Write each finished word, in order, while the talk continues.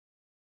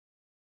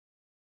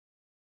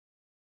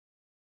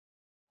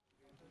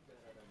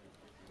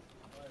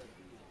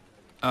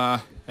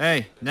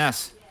Hey,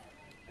 Ness.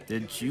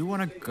 Did you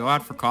want to go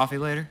out for coffee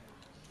later?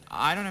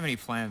 I don't have any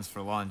plans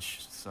for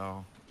lunch,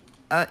 so...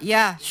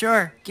 Yeah,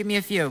 sure. Give me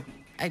a few.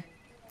 I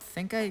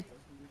think I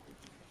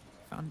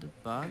found a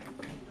bug.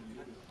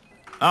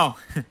 Oh,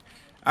 alright,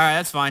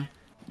 that's fine.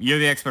 You're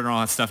the expert on all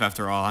that stuff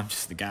after all. I'm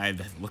just the guy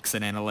that looks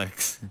at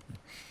analytics.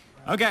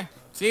 Okay,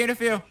 see you in a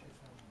few.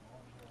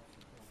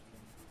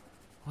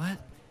 What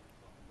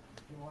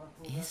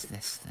is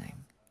this thing?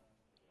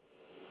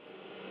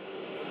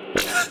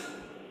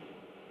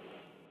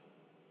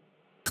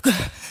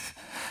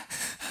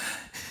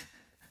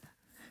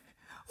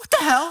 What the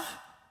hell?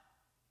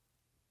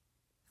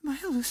 Am I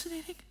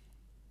hallucinating?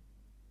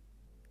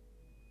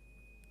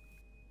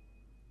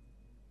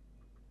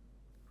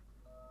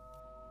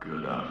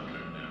 Good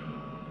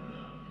afternoon,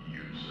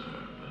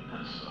 user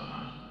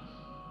Vanessa.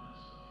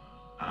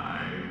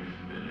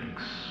 I've been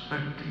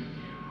expecting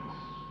you.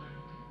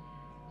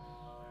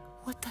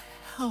 What the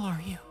hell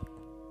are you?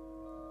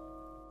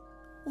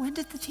 When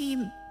did the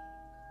team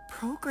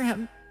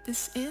program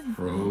this in?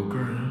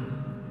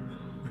 Program?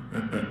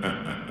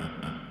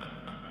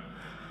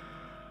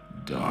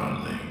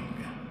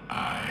 Darling,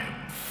 I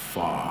am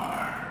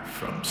far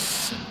from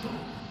simple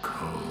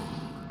code.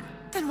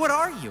 Then what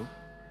are you?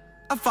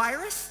 A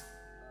virus?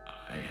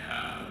 I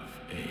have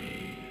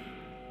a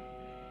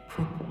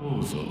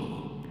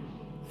proposal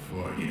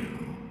for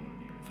you,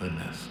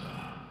 Vanessa.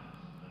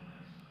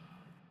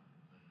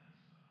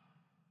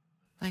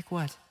 Like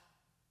what?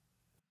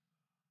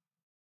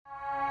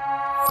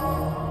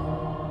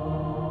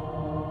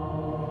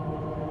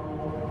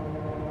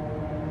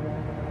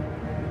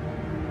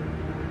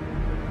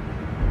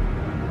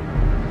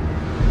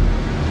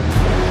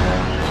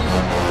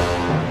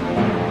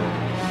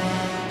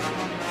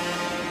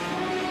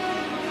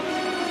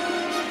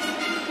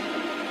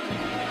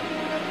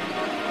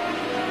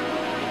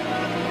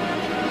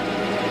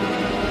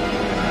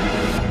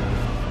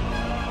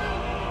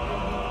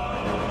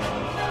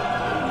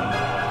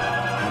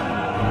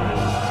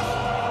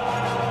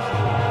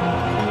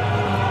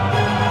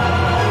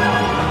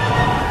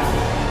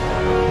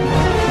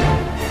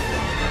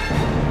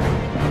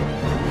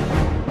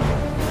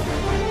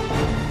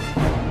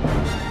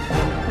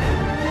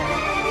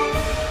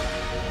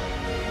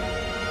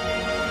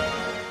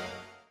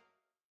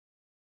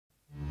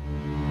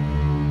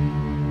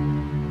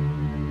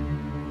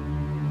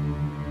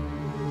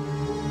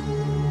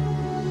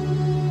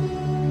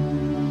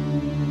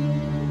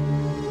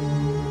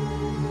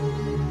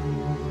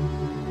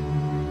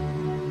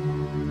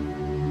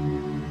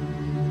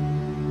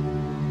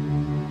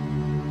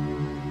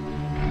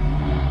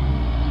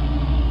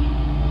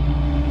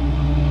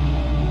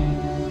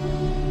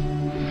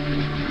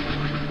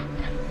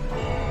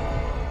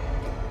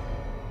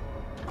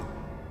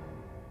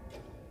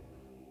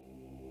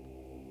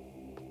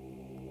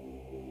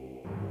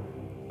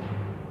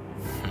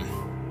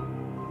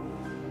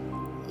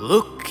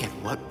 Look at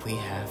what we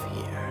have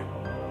here.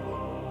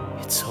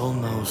 It's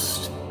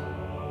almost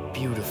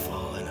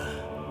beautiful in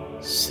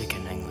a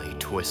sickeningly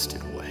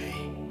twisted way.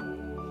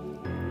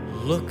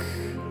 Look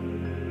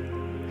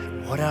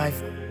at what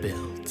I've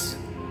built.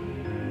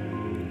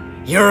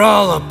 You're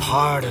all a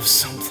part of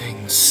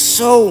something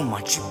so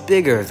much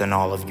bigger than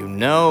all of you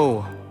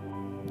know.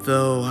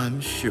 Though I'm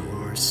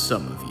sure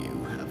some of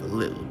you have a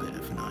little bit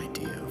of an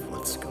idea of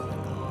what's going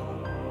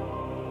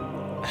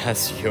on.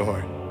 As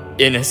your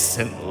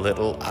innocent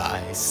little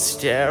eyes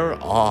stare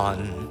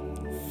on,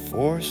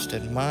 forced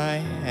at my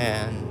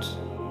hand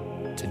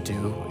to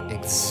do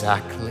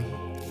exactly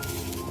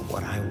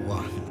what I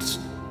want.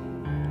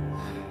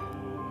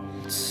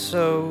 It's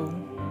so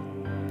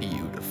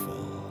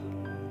beautiful.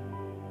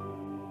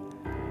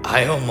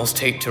 I almost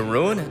hate to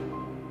ruin it.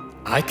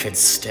 I could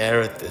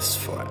stare at this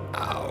for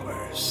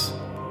hours.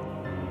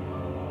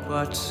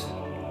 But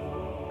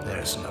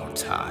there's no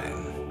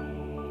time.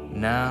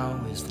 Now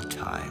is the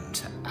time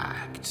to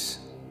act.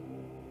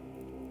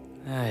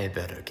 I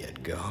better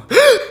get going.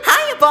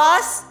 Hiya,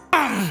 boss!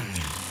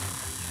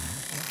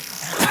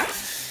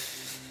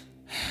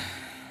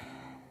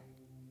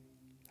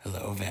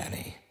 Hello,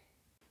 Vanny.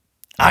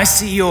 I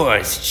see you're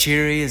as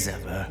cheery as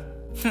ever.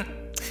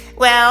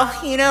 Well,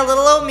 you know,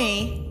 little old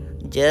me.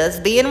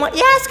 Just being what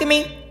you asking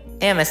me.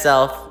 And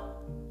myself.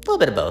 A little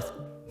bit of both.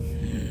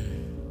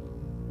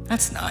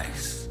 That's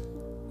nice.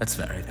 That's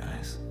very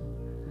nice.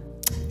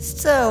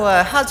 So,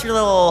 how's your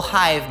little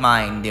hive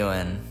mind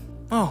doing?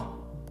 Oh,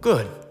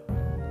 good.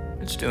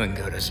 It's doing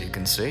good, as you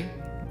can see.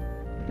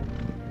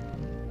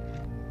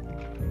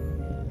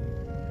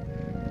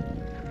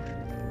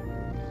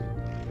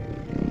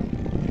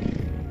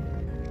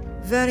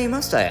 Vanny,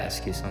 must I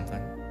ask you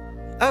something?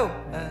 Oh,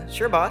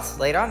 sure, boss.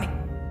 Lay it on me.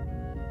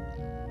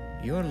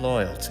 You're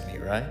loyal to me,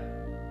 right?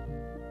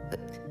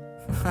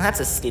 That's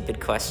a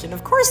stupid question.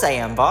 Of course I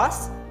am,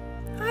 boss.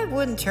 I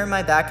wouldn't turn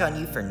my back on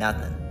you for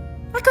nothing.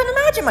 I couldn't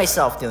imagine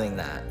myself doing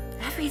that.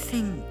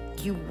 Everything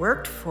you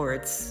worked for,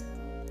 it's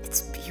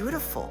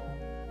beautiful.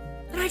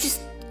 And I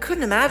just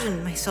couldn't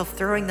imagine myself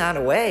throwing that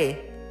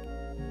away.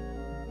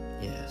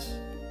 Yes.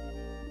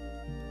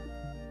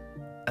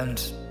 And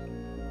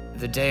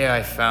the day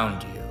I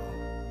found you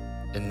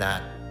in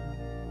that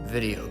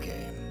video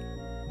game.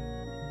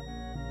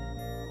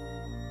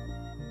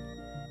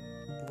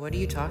 What are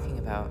you talking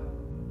about?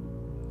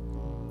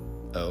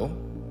 Oh,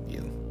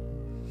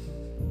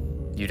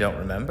 you don't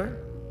remember?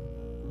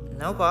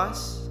 No,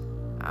 boss.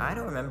 I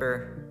don't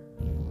remember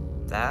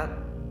that.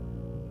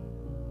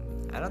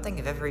 I don't think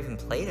I've ever even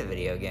played a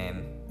video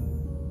game.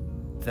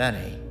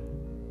 Vanny,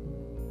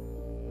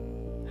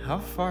 how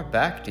far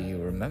back do you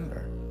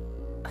remember?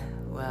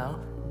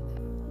 Well,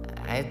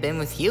 I've been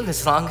with you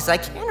as long as I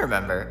can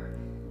remember.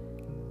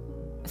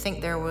 I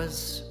think there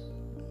was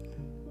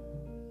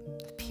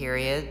a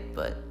period,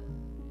 but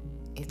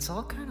it's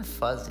all kind of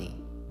fuzzy.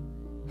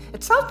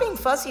 It stopped being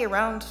fuzzy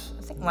around,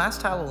 I think,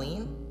 last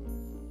Halloween.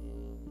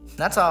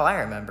 That's all I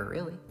remember,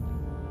 really.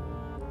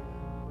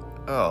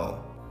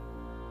 Oh.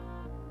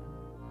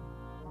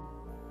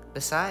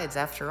 Besides,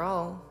 after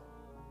all,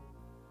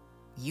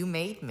 you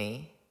made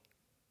me.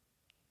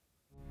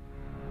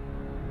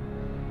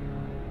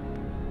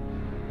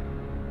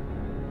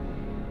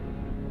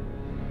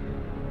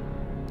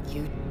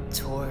 You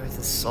tore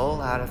the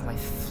soul out of my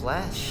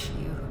flesh.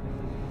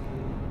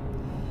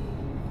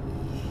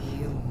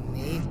 You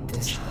made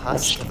this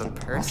husk of a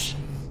person.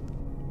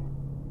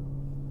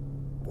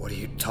 What are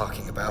you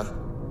talking about?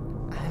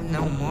 I'm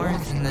no more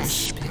than the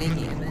spitting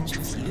image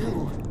of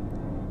you.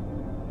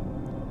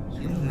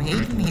 You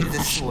made me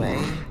this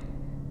way.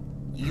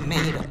 You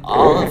made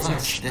all of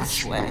us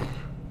this way.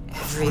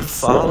 Every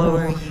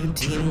follower you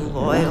deem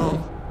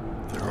loyal.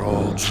 They're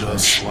all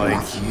just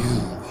like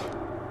you.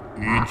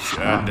 Each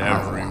and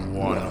every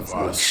one of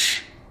us.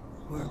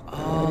 We're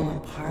all a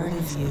part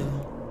of you.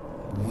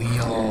 We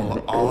all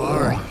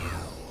are you.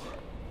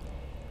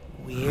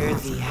 We're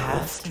the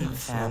Afton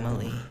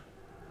family.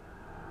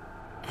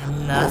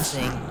 And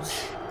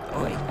nothing's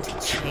going to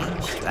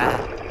change that.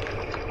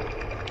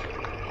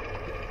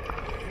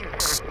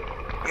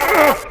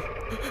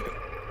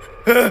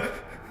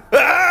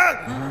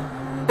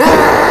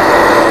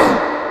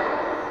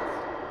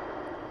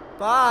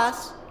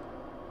 Boss?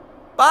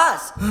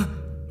 Boss!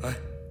 What?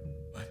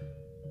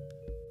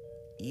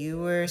 You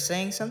were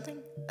saying something?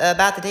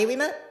 About the day we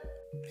met?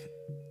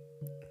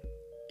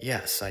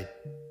 Yes,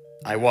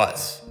 I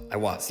was.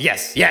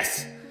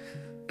 Yes!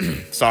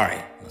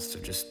 Sorry, must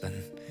have just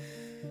been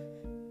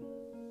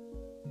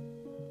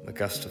a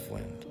gust of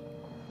wind.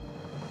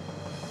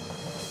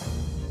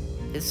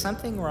 Is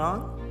something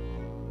wrong?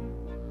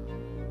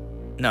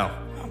 No,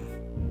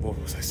 what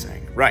was I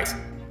saying? Right.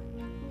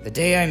 The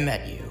day I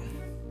met you,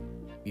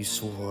 you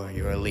swore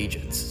your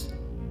allegiance.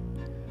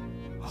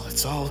 Well,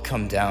 it's all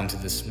come down to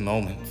this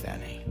moment,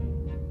 Fanny.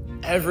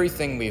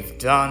 Everything we've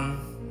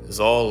done has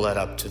all led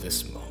up to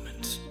this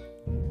moment.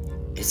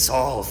 It's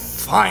all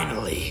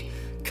finally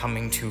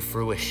coming to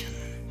fruition.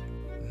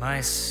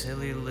 My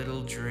silly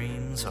little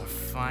dreams are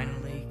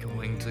finally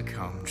going to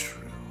come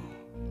true.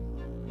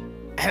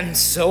 And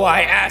so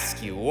I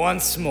ask you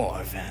once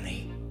more,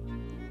 Fanny.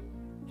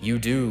 You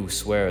do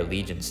swear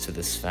allegiance to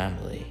this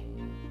family.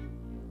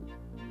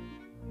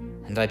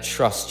 And I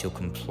trust you'll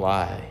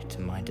comply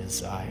to my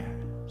desires.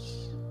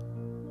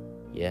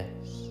 Yes.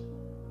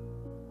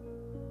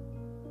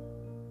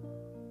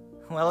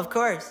 Well, of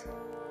course.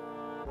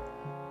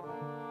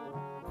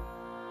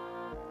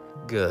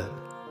 Good.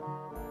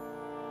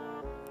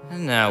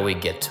 And now we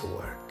get to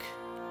work.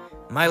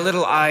 My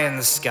little eye in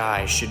the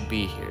sky should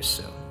be here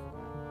soon.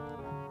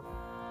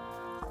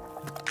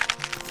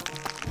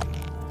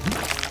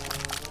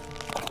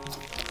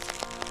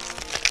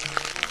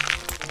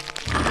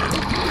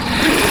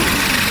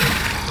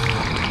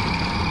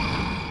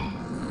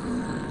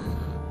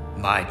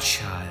 My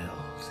child,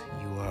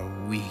 you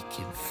are weak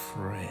and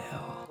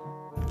frail.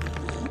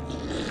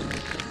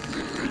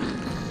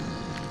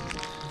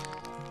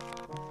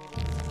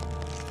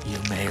 You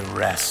may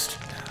rest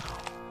now.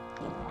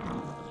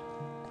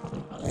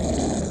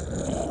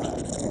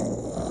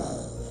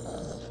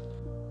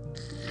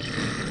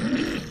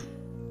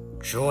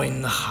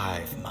 Join the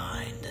hive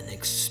mind and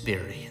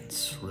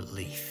experience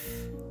relief.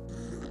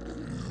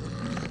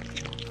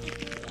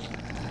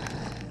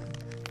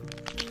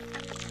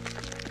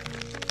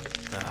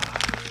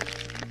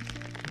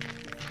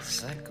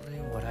 Exactly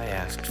what I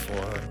asked for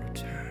in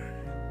return.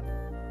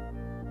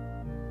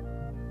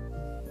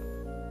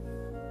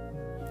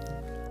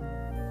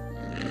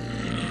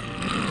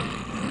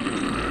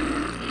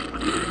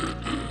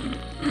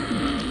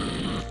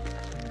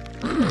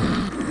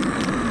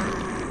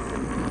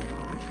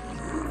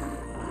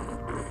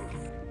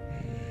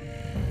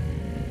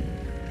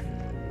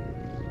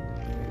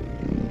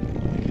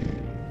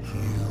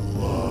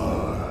 You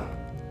are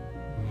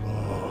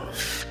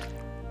lost,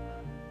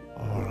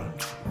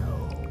 aren't you?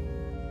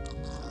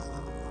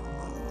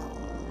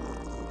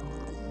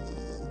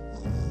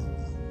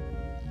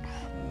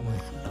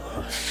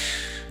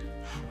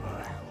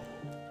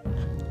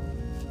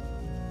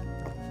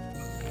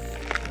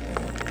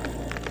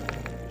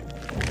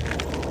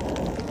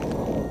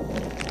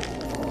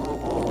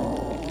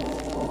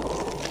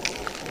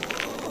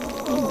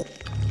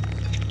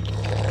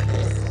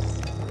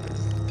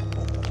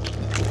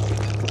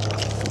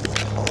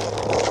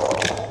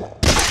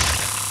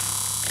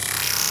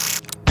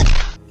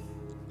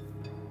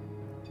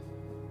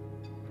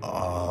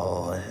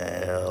 All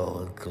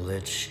hail,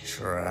 glitch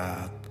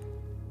trap.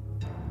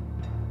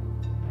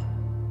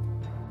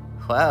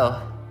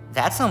 Whoa,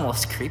 that's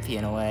almost creepy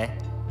in a way.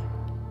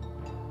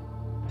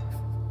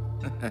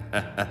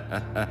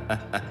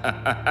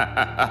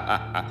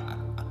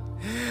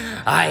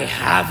 I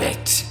have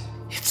it!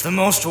 It's the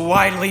most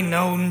widely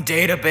known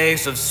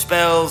database of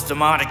spells,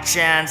 demonic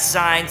chants,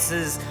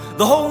 sciences,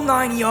 the whole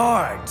 9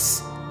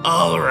 yards.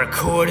 All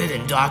recorded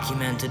and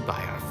documented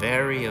by our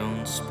very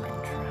own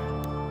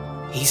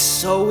Springtrap. He's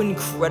so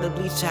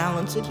incredibly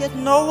talented, yet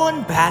no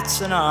one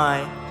bats an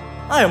eye.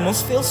 I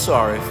almost feel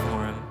sorry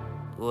for him.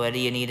 What do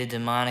you need a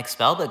demonic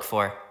spellbook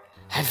for?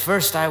 At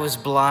first I was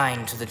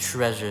blind to the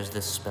treasures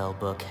this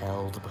spellbook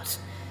held, but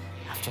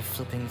after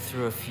flipping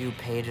through a few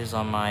pages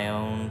on my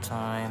own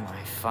time,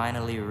 I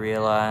finally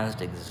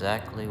realized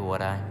exactly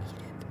what I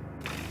needed.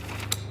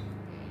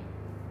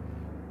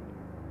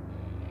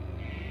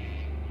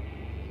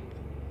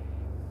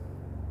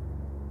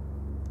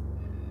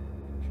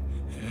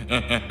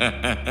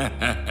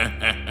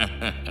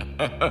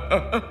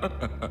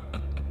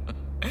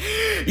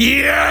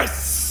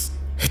 Yes!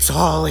 It's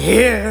all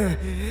here!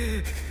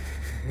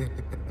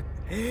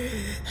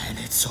 And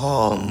it's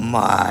all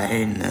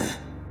mine.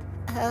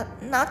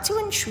 Not to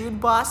intrude,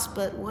 boss,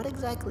 but what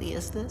exactly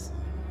is this?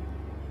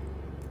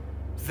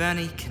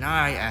 Vanny, can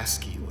I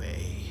ask you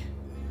a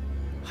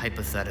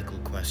hypothetical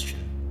question?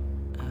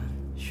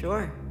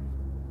 Sure.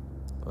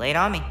 Lay it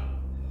on me.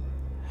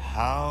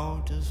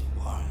 How does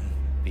one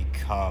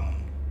become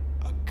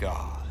a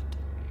god?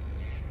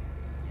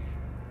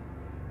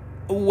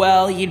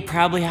 Well, you'd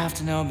probably have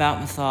to know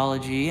about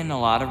mythology and a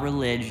lot of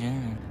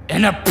religion.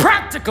 In a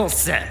practical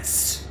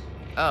sense!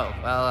 Oh,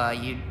 well,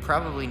 you'd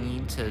probably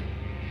need to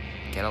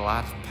get a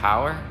lot of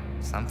power,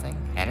 something,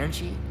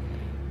 energy,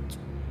 to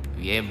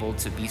be able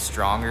to be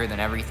stronger than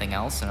everything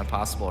else in a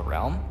possible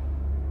realm.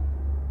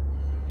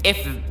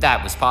 If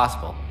that was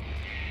possible.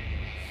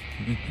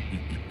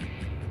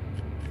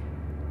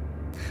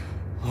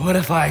 What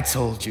if I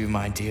told you,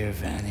 my dear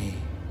Vanny,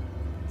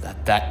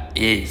 that that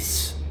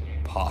is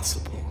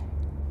possible?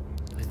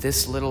 With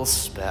this little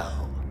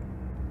spell,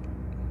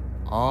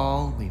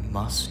 all we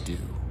must do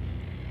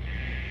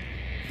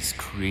is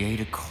create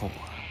a core,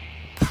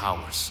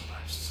 power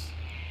source,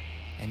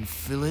 and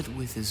fill it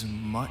with as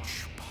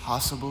much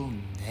possible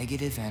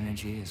negative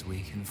energy as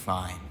we can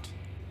find.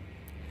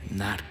 And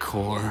that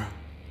core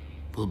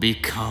will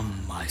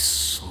become my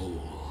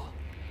soul,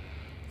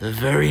 the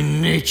very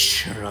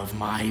nature of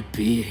my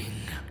being.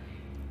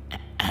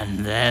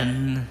 And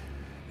then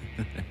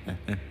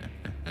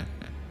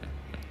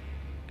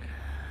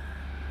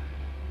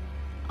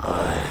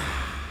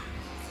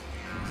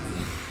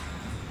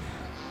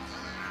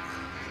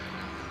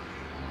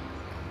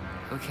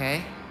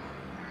Okay.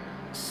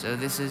 So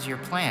this is your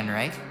plan,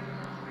 right?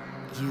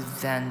 You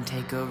then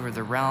take over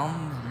the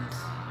realm and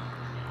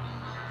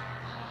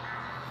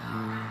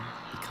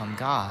you become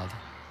God.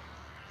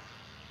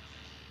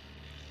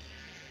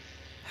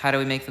 How do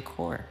we make the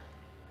core?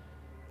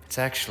 it's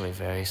actually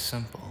very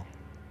simple.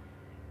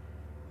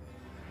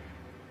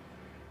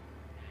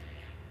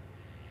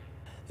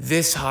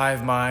 This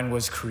hive mind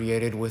was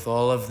created with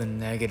all of the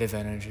negative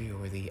energy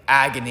or the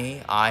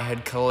agony I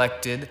had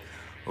collected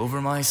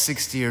over my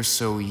 60 or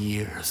so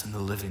years in the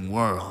living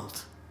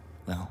world.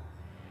 Well,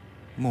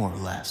 more or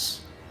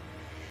less.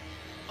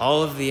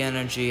 All of the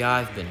energy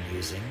I've been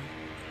using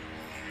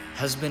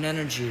has been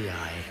energy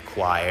I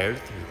acquired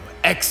through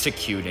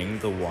executing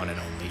the one and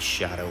only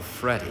Shadow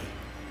Freddy.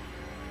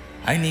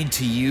 I need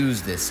to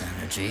use this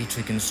energy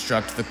to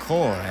construct the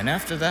core, and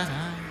after that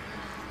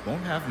I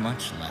won't have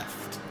much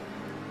left.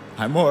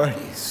 I'm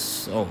already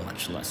so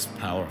much less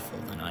powerful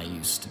than I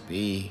used to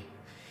be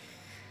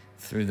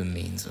through the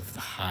means of the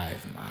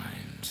hive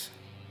mind.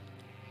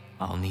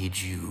 I'll need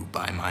you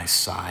by my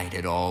side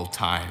at all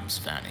times,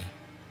 Vanny.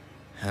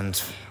 And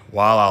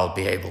while I'll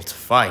be able to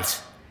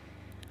fight,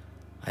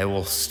 I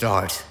will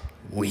start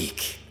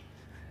weak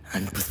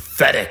and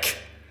pathetic.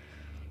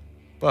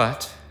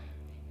 But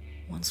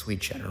once we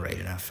generate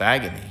enough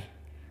agony,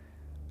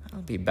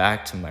 I'll be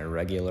back to my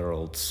regular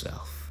old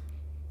self.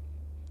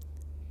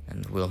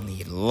 And we'll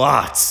need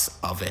lots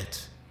of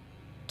it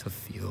to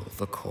fuel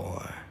the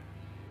core.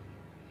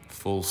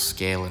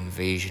 Full-scale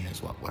invasion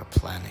is what we're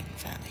planning,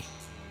 Vanny.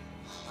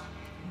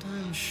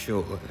 And I'm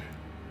sure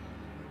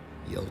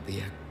you'll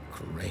be a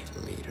great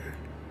leader,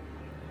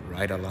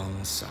 right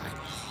alongside me.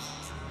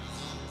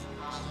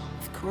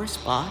 Of course,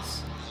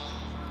 boss.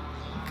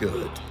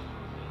 Good.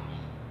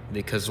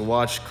 Because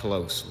watch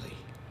closely.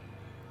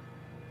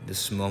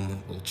 This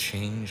moment will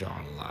change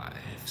our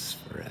lives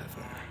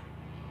forever.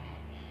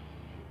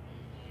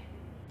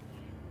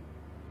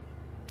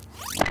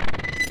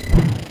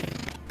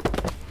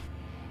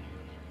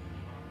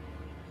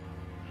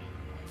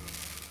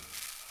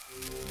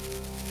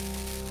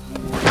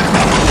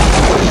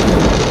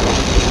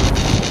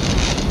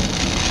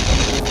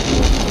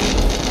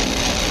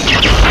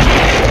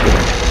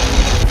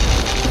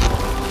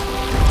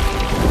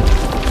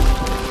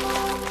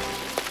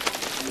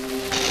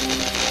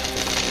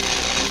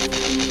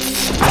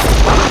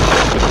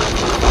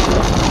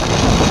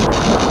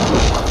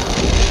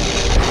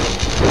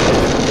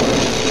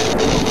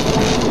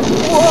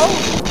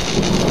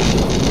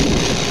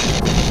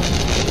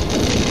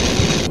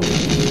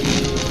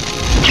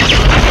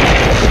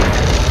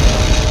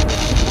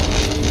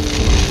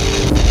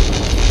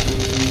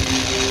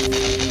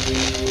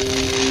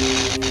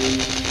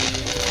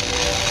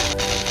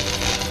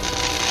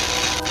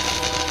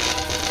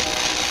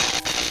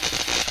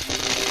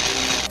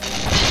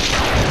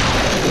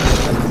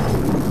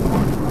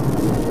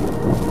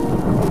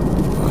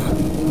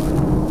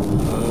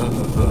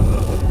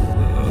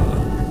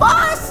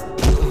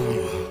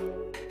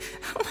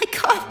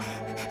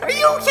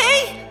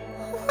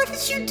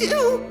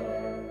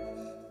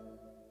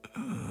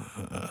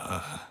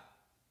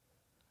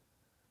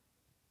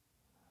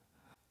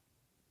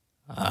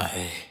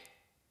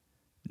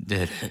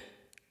 did it.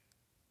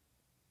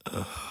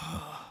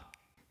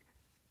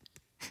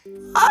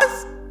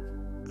 Boss!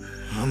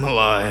 I'm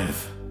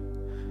alive.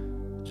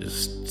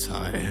 Just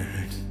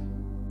tired.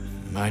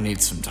 I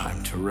need some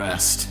time to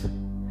rest.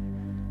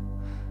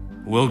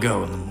 We'll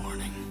go in the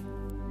morning.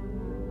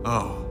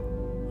 Oh,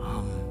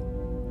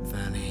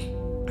 Vanny.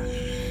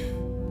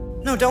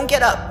 No, don't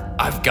get up.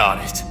 I've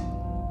got it.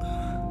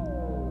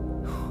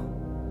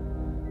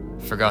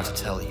 Forgot to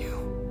tell you.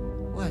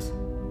 What?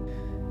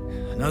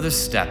 Another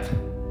step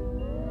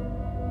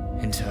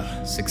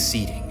into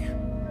succeeding.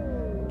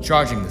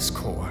 Charging this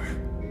core.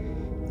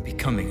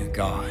 Becoming a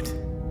god.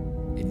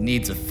 It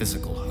needs a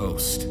physical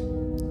host.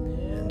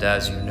 And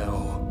as you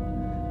know,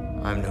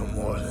 I'm no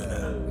more than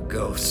a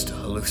ghost, a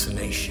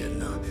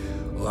hallucination, a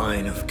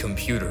line of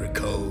computer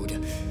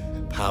code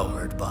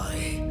powered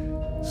by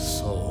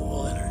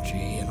soul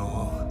energy and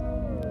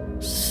all.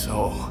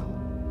 So,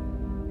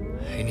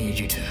 I need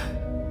you to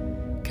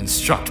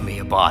construct me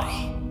a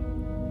body.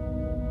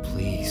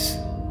 Please.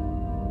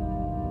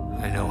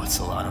 I know it's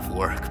a lot of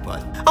work,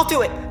 but... I'll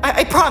do it.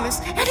 I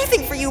promise.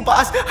 Anything for you,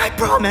 boss. I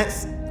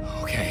promise.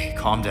 Okay,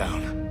 calm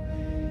down.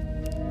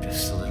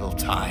 Just a little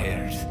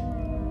tired.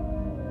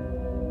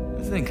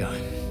 I think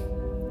I'm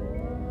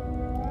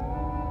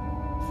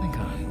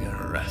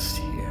gonna rest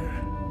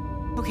here.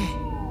 Okay.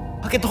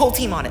 I'll get the whole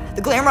team on it.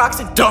 The glam rocks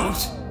and...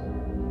 Don't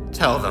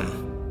tell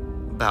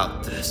them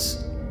about this.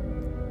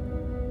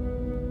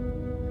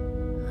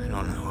 I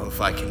don't know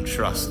if I can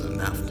trust them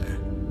after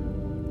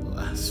the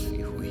last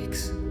few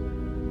weeks.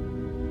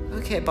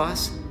 Okay,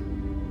 boss.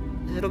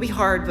 It'll be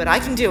hard, but I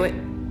can do it.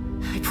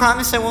 I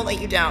promise I won't let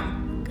you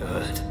down.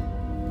 Good.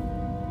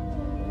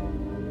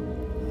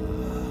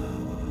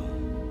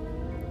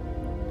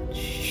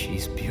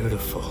 She's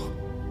beautiful.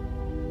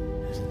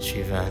 Isn't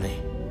she,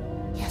 Vanny?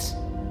 Yes.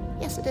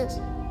 Yes, it is.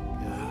 Good.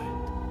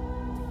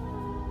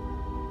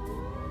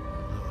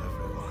 Hello,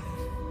 everyone.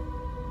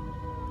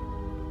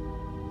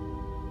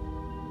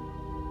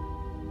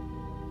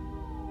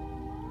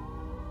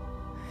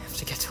 I have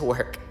to get to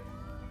work.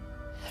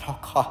 At all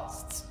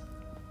costs.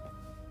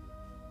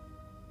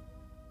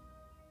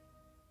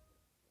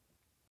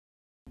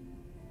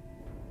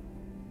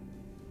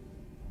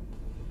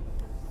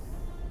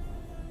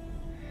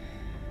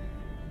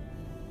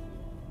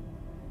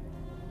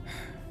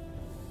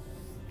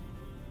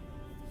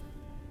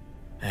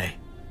 Hey,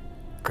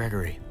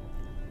 Gregory,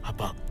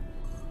 hop up.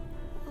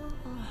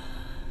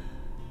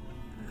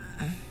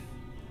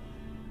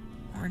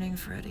 Morning,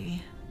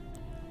 Freddy.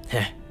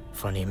 Heh,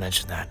 funny you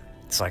mentioned that.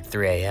 It's like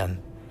 3 a.m.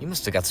 You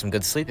must have got some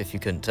good sleep if you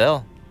couldn't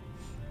tell.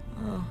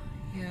 Oh,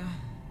 yeah,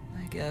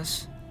 I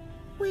guess.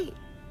 Wait,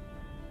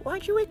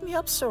 why'd you wake me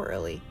up so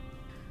early?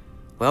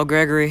 Well,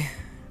 Gregory,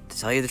 to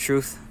tell you the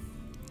truth,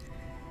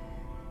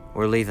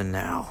 we're leaving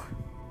now.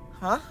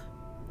 Huh?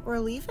 We're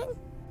leaving?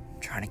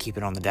 Trying to keep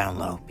it on the down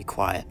low. Be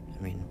quiet.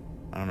 I mean,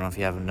 I don't know if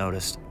you haven't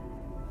noticed.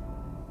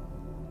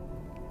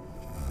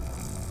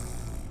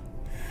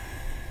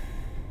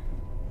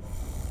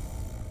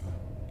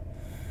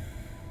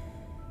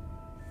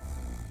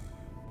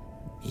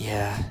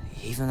 Yeah,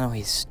 even though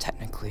he's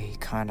technically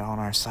kinda on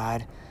our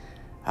side,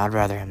 I'd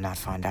rather him not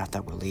find out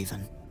that we're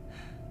leaving.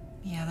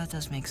 Yeah, that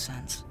does make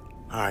sense.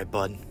 Alright,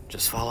 bud.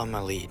 Just follow my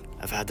lead.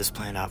 I've had this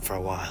planned out for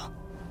a while.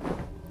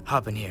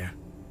 Hop in here.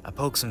 I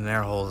poked some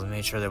air holes and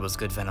made sure there was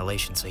good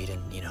ventilation so you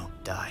didn't,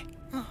 die.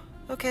 Oh,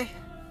 okay.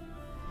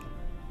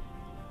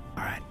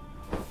 Alright.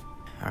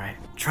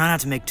 Try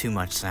not to make too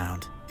much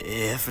sound.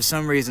 If for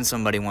some reason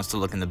somebody wants to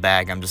look in the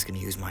bag, I'm just gonna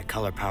use my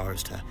color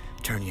powers to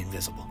turn you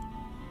invisible.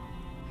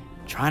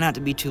 Try not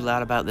to be too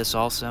loud about this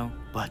also,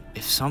 but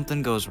if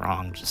something goes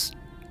wrong, just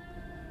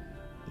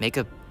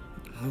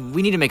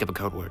we need to make up a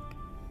code word.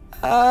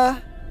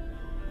 I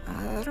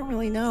don't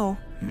really know.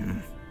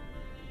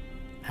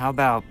 How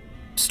about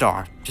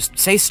star? Just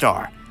say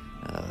star.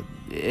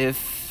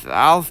 If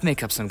I'll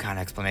make up some kind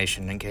of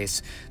explanation in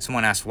case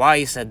someone asks why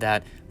you said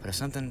that, but if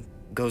something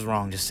goes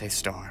wrong, just say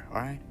star,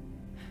 alright?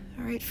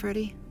 Alright,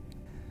 Freddy.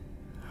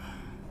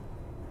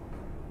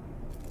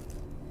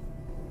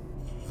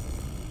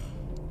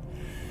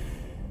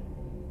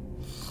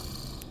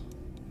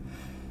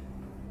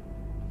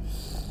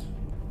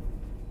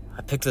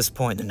 I picked this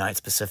point in the night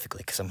specifically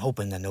because I'm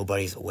hoping that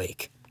nobody's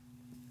awake.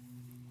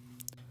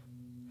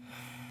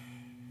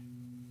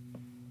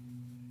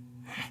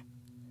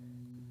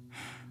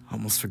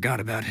 Almost forgot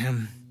about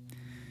him.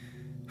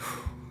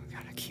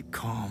 Gotta keep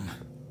calm.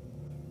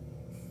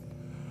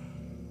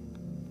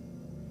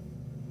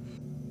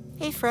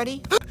 Hey,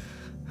 Freddy.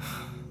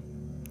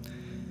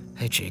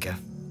 Hey, Chica.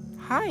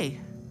 Hi.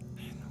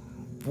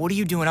 What are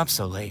you doing up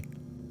so late?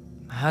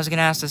 I was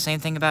gonna ask the same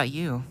thing about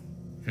you.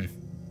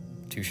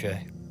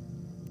 Touché.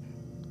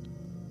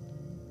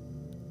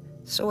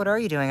 So what are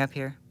you doing up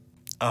here?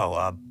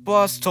 Oh,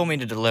 boss told me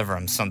to deliver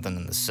him something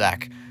in the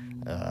sack.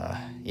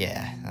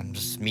 Yeah, I'm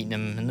just meeting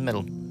him in the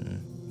middle.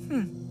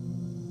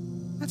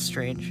 That's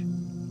strange.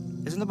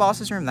 Isn't the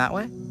boss's room that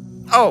way?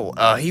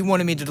 Oh, he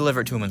wanted me to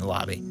deliver it to him in the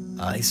lobby.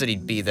 He said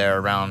he'd be there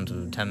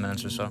around 10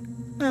 minutes or so.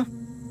 Oh,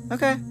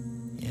 okay.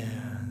 Yeah,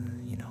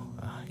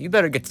 you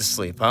better get to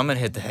sleep. I'm gonna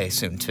hit the hay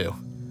soon, too.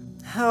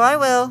 Oh, I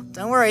will.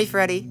 Don't worry,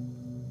 Freddy.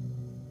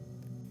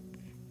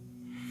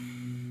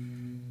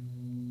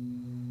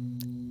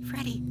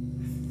 Freddy.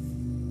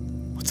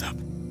 What's up?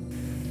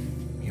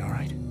 You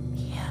alright?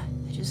 Yeah,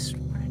 I just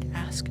wanted to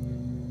ask,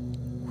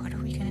 what are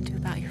we gonna do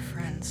about your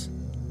friends?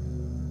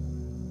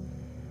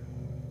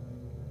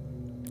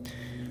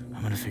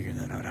 I'm gonna figure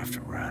that out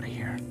after we're out of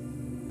here.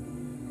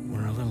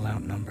 We're a little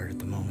outnumbered at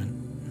the moment,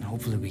 and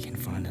hopefully we can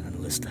find an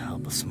enlist to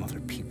help with some other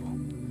people.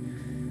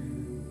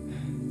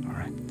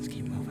 Alright, let's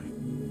keep moving.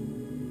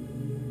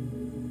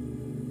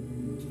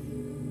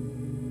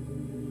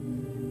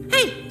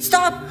 Hey,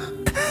 stop!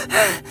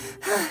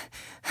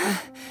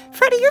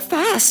 Freddy, you're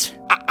fast.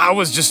 I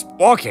was just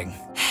walking.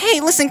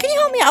 Hey, listen, can you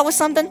help me out with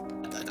something?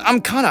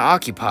 I'm kinda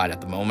occupied at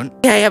the moment.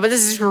 Yeah, but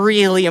this is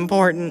really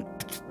important.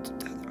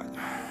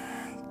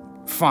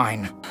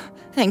 Fine.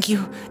 Thank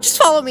you. Just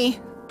follow me.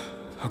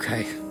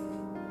 Okay.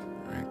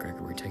 Alright,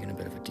 Gregor, we're taking a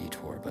bit of a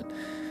detour, but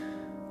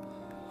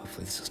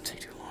hopefully this doesn't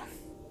take too long.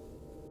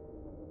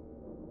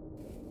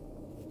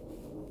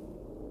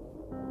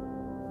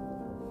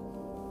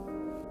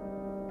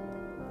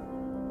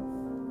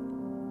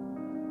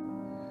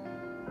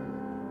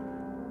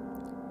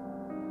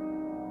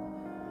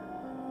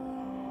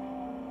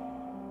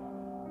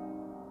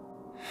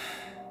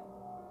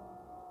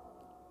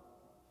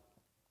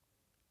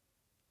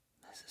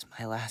 This is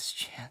my last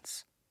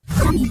chance.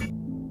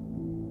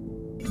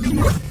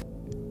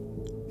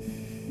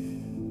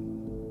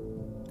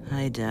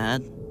 Hi,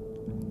 Dad.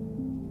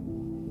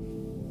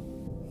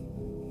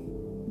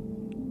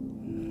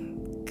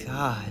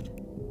 God,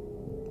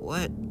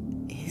 what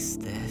is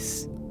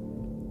this?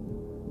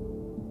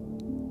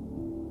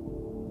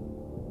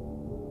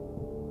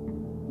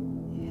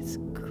 It's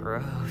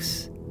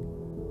gross.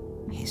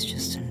 He's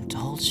just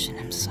indulged in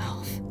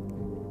himself.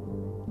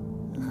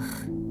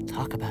 Ugh,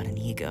 talk about an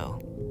ego.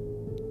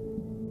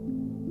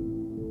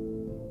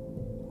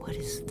 What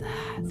is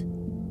that?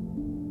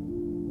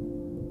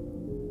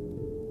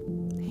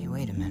 Hey,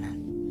 wait a minute.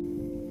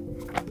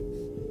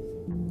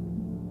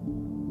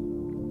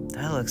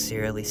 That looks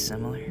eerily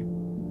similar.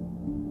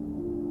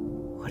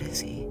 What is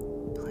he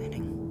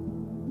planning?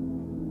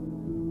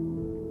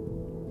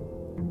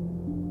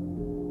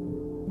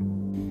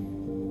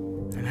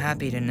 I'm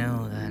happy to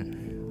know that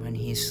when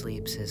he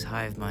sleeps, his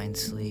hive mind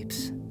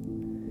sleeps.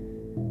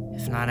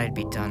 If not, I'd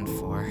be done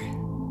for.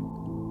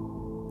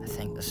 I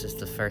think this is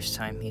the first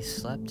time he's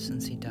slept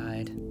since he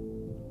died.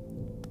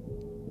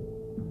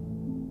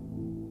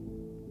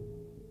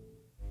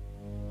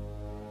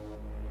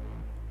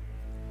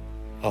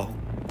 Oh,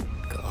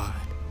 God.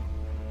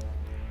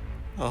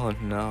 Oh,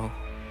 no.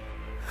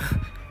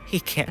 He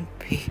can't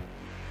be.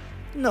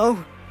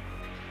 No.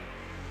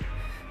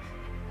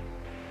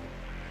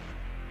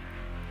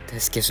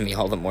 This gives me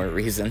all the more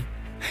reason.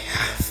 I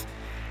have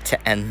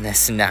to end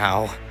this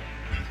now.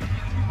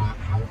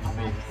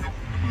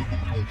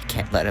 I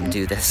can't let him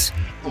do this.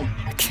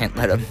 I can't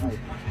let him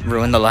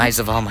ruin the lives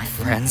of all my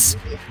friends.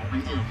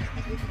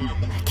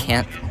 I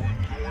can't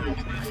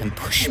let him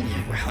push me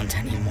around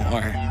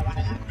anymore.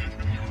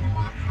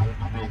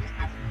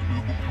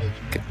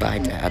 Goodbye,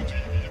 Dad.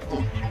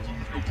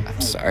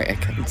 I'm sorry I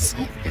couldn't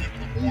save you.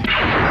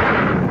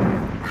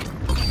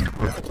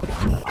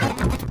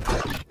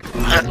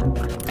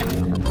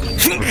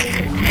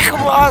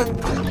 Come on!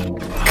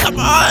 Come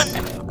on!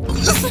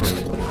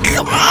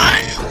 Come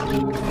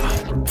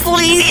on!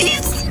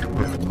 Please!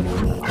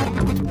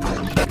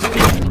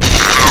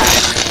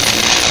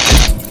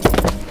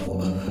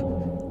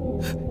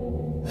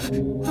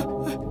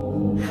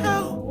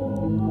 How?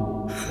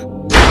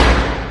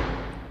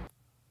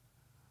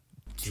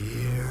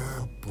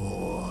 Dear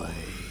boy.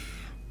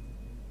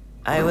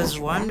 I was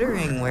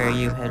wondering where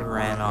you had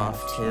ran off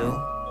to.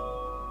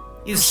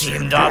 You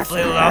seemed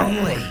awfully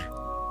lonely.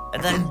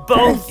 And then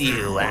both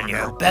you and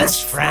your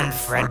best friend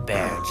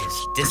Fredbear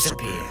just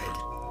disappeared.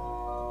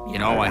 You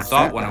know, I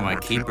thought one of my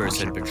keepers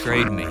had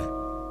betrayed me.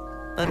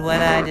 But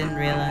what I didn't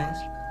realize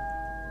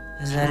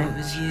is that it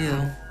was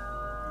you.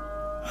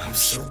 I'm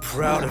so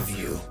proud of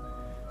you.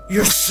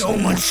 You're so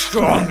much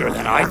stronger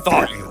than I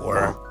thought you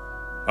were.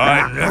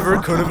 I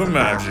never could have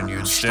imagined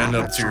you'd stand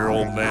up to your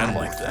old man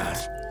like that.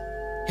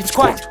 It's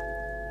quite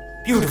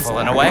beautiful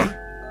in a way.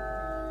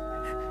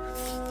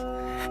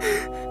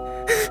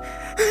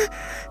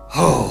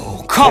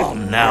 Oh,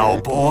 calm now,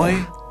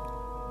 boy.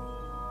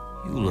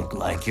 You look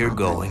like you're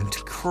going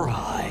to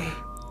cry.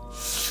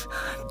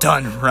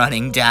 Done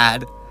running,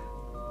 Dad.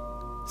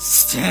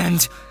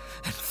 Stand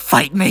and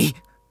fight me.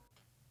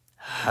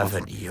 Have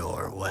it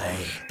your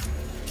way.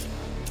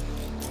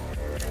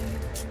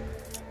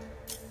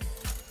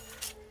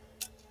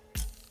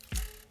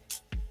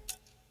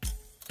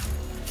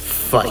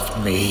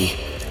 Fight me.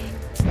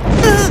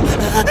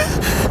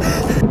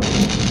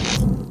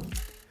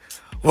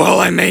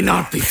 While I may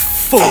not be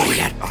fully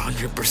at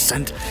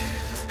 100%,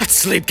 that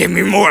sleep gave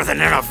me more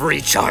than enough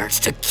recharge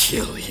to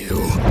kill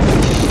you.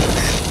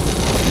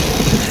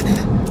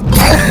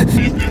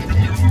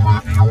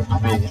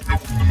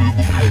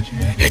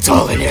 It's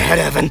all in your head,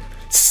 Evan.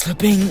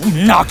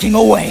 Slipping, knocking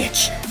away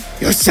at you.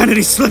 Your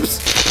sanity slips.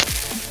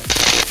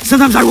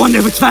 Sometimes I wonder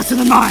if it's faster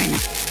than mine.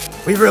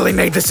 We really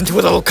made this into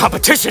a little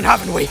competition,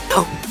 haven't we?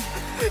 No.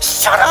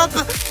 Shut up!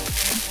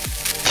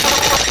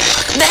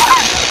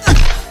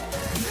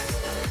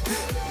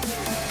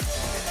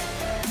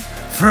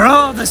 For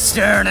all the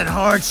stern and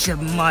hardship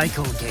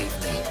Michael gave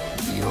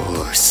me,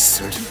 you're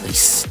certainly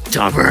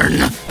stubborn.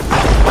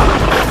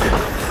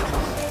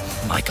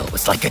 Michael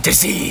was like a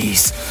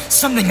disease,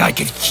 something I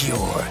could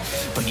cure,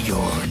 but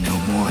you're no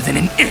more than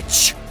an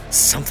itch,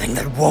 something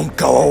that won't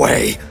go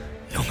away,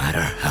 no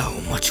matter how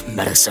much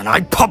medicine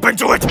I pump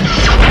into it.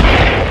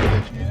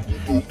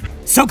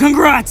 So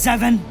congrats,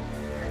 Evan.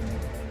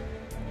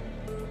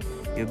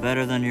 You're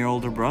better than your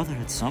older brother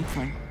at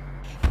something.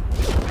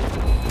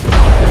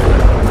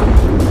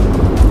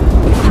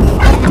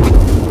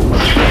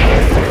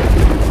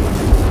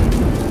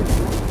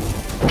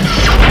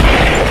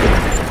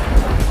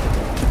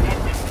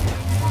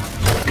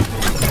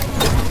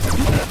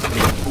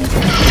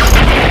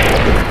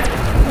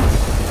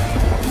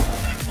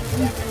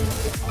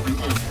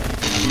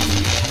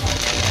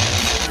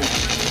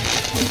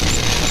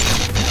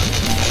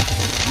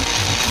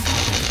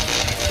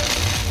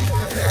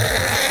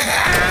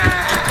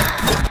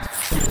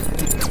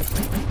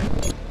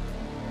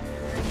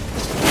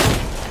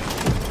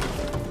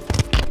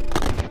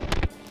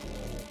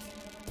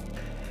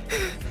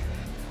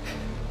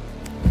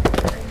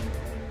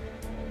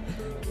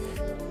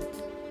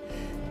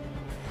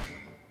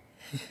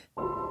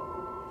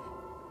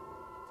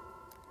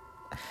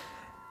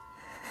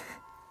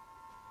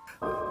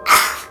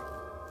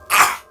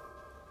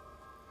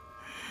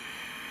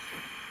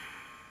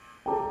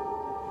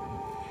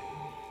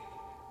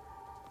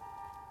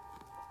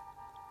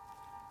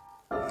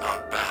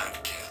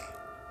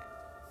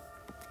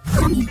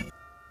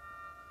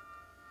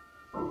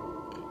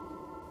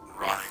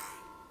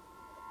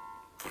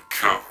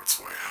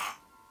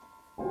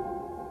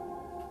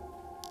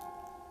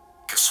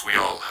 We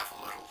all have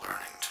a little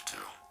learning to do.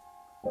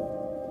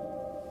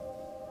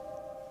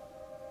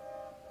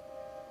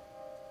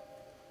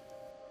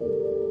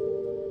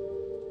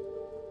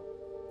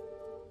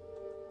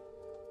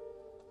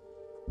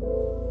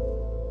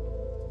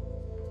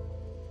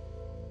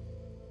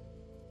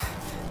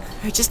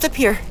 Alright, just up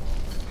here.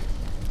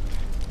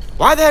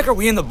 Why the heck are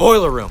we in the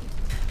boiler room?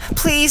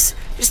 Please,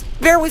 just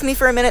bear with me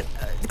for a minute.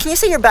 Can you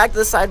set your back to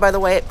the side, by the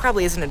way? It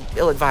probably isn't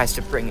ill-advised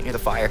to bring it near the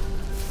fire.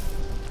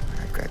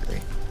 Alright,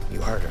 Gregory. You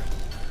heard her.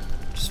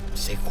 Just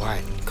stay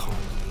quiet and calm,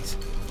 please.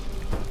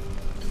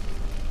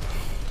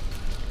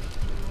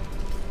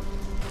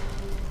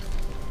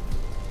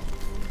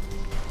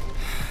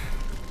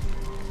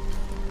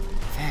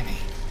 Fanny.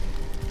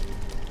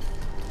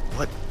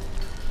 What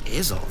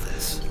is all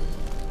this?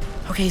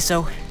 Okay,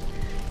 so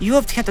you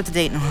have kept up to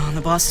date on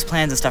the boss's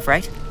plans and stuff,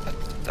 right?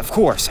 Of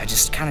course, I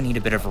just kind of need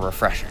a bit of a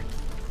refresher.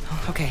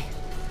 Okay,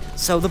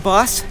 so the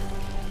boss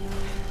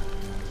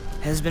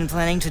has been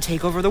planning to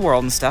take over the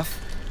world and stuff.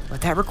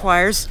 What that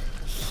requires,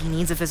 he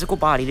needs a physical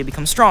body to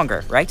become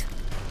stronger, right?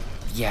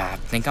 Yeah, I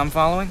think I'm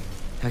following.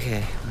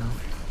 Okay, well,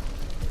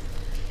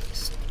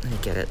 just let me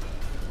get it.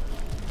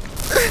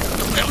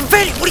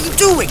 Fanny, what are you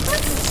doing?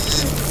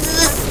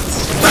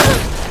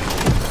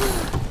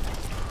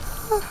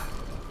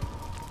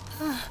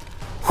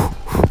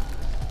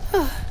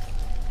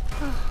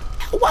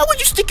 Why would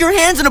you stick your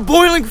hands in a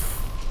boiling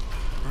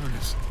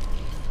furnace?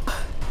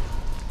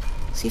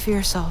 See for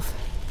yourself.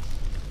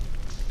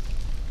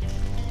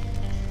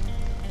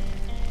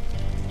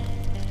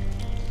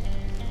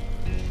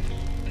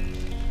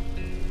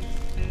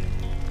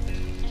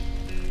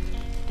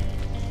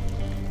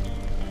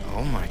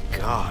 Oh my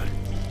god.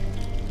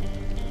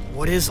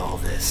 What is all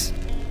this?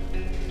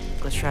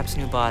 Glitchtrap's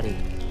new body.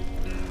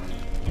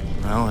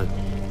 Well, it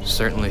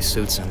certainly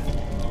suits him.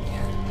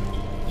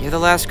 You're the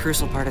last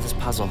crucial part of this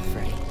puzzle,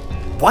 Freddy.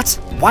 What?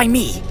 Why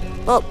me?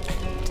 Well,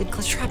 did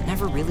Glitchtrap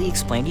never really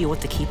explain to you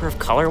what the Keeper of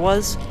Color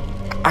was?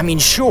 I mean,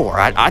 sure,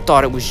 I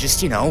thought it was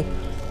just, you know,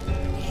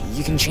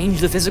 you can change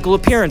the physical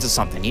appearance of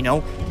something, you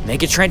know?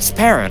 Make it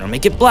transparent, or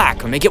make it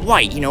black, or make it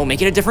white, you know,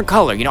 make it a different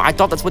color. You know, I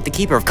thought that's what the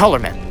Keeper of Color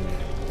meant.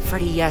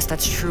 Freddy, yes,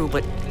 that's true,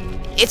 but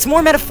it's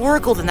more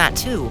metaphorical than that,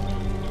 too.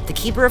 The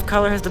Keeper of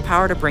Color has the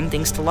power to bring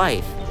things to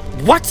life.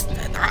 What?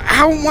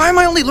 Why am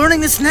I only learning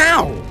this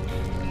now?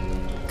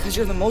 Because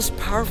you're the most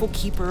powerful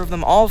keeper of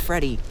them all,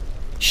 Freddy.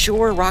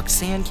 Sure,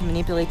 Roxanne can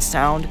manipulate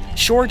sound,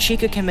 sure,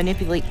 Chica can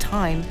manipulate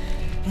time,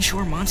 and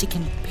sure, Monty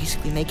can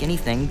basically make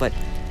anything, but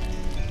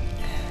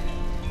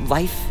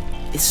life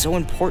is so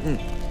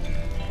important.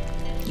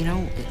 You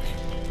know,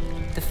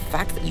 the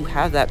fact that you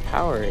have that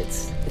power,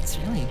 it's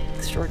really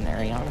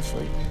extraordinary,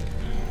 honestly.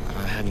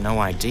 I had no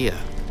idea.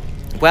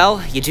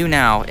 Well, you do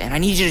now, and I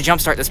need you to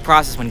jumpstart this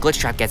process when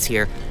Glitchtrap gets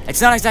here.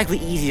 It's not exactly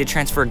easy to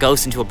transfer a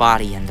ghost into a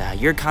body, and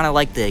you're kind of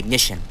like the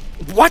ignition.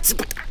 What?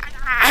 But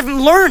I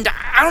haven't learned.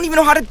 I don't even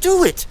know how to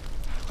do it.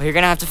 Well, you're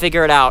gonna have to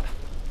figure it out.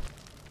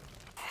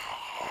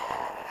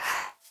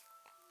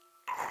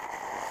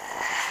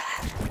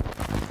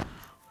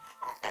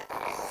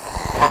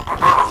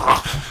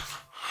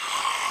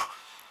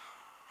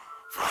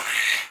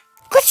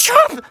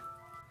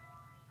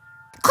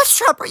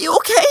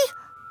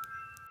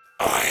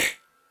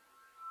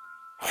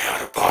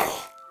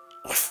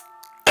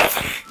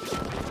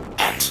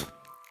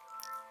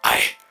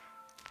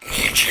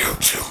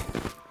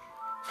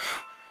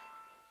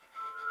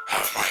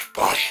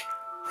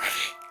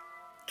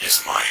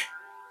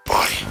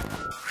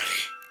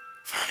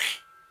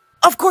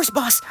 Of course,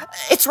 boss.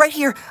 It's right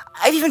here.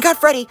 I've even got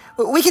Freddy.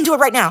 We can do it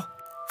right now.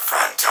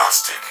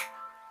 Fantastic.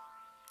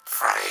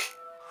 Freddy,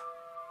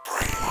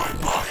 bring my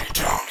body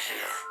down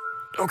here.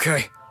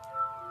 Okay.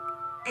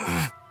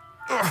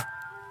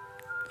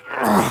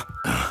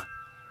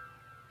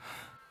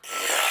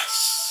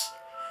 Yes,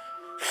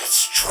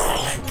 it's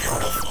truly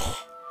beautiful.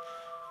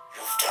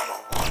 You've done a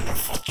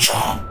wonderful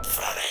job,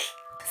 Freddy.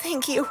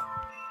 Thank you.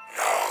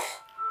 No,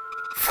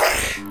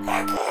 Freddy,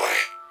 my boy.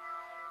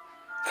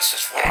 This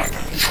is what I've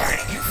been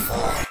training you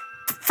for.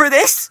 For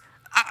this?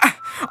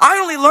 I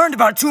only learned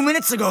about 2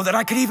 minutes ago that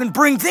I could even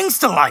bring things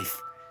to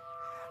life.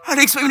 How do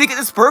you expect me to get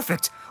this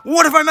perfect?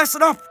 What if I mess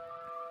it up?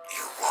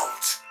 You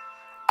won't.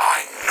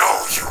 I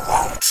know you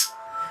won't.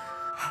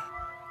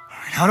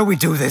 How do we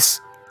do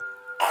this?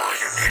 All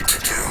you need to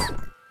do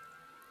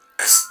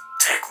is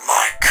take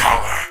my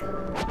color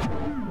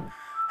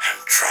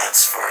and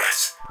transfer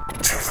it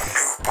to the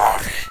new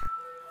body.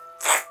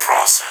 That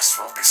process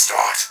will be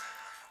start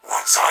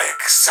once I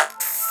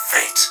accept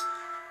fate.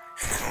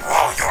 And then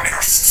while you're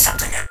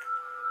accepting it,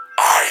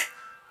 I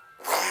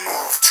will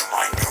move to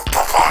my new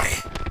body.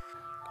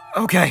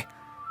 Okay.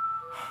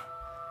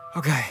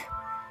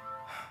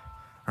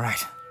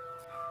 Alright.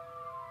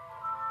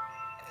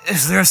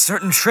 Is there a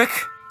certain trick?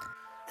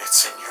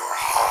 It's in your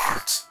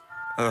heart.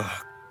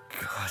 Oh,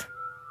 God.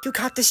 You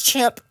got this,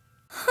 champ.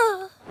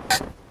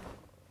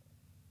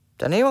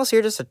 Did anyone else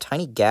hear just a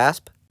tiny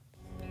gasp?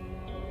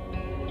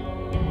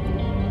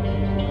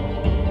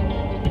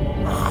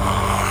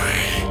 I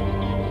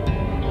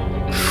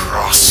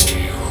trust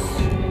you.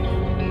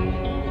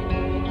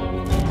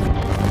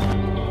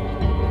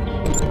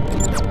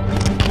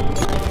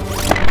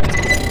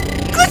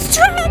 Glitch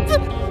trap!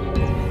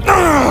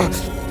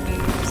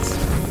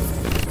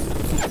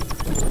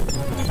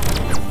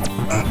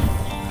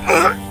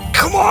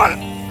 Come on!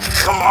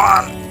 Come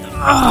on!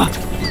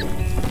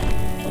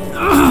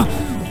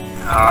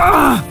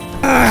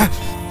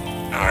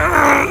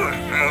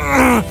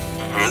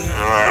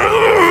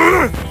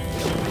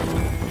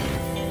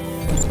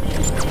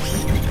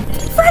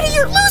 Freddy,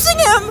 you're losing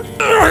him!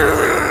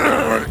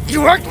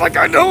 You act like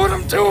I know what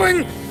I'm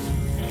doing!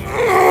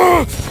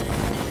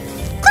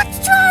 Glitch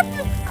trap!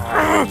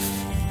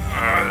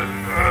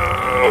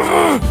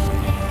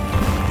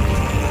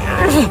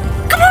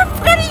 Come on,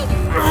 Freddy!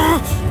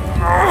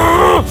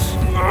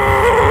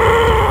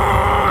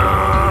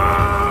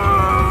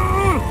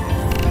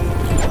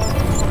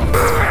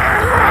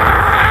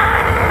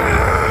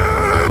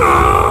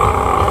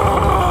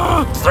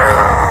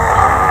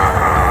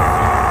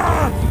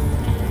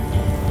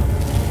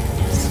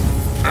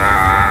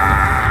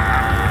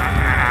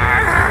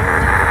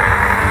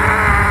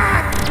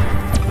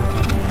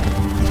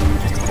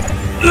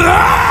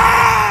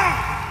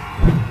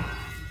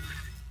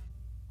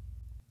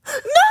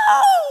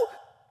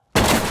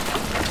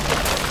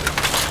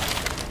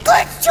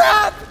 Glitch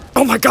trap!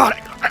 Oh my God,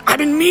 I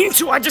didn't mean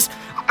to. I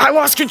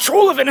lost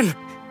control of it and...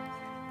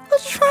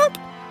 Glitch trap!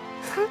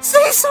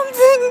 Say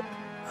something!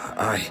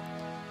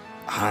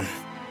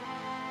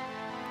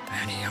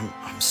 Vanny,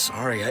 I'm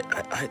sorry.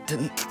 I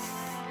didn't...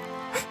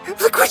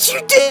 Look what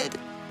you did!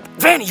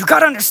 Vanny, you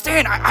gotta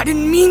understand, I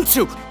didn't mean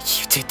to.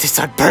 You did this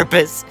on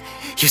purpose.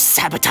 You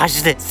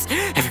sabotaged this.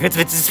 Everyone's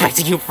been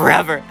suspecting you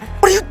forever.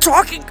 What are you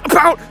talking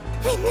about?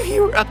 I knew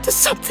you were up to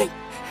something.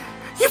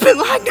 You've been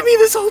lying to me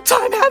this whole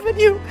time, haven't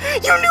you?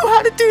 You knew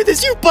how to do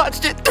this. You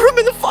botched it. Threw him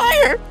in the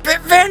fire.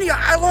 Vanny,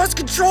 I lost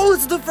control.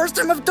 This is the first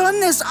time I've done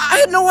this. I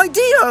had no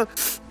idea.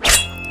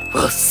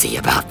 We'll see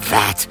about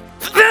that.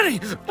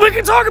 Vanny, we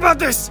can talk about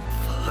this.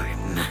 For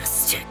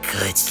Master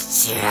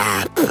Glitch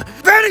Trap.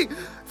 Vanny!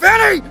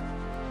 Vanny!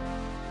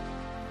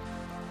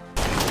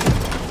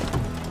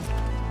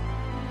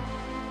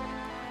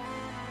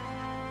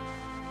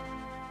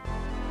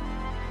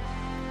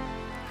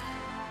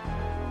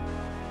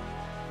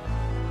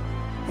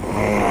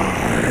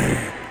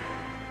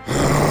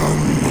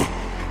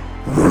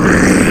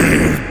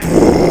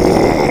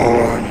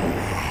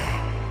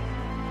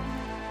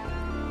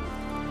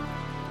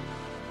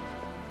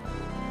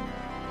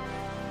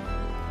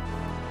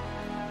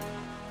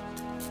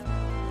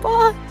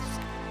 Boss.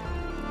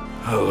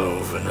 Hello,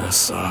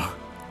 Vanessa.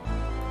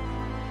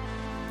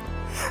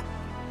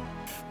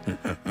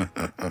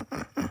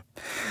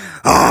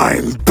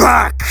 I'm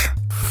back!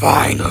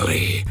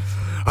 Finally,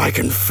 I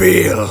can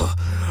feel,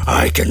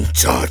 I can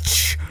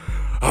touch.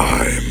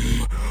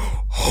 I'm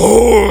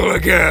whole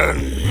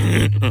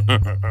again.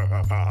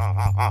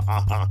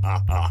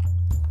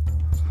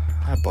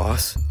 Hi,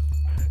 boss.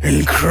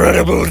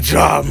 Incredible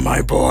job,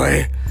 my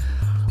boy.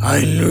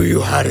 I knew you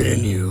had it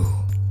in you.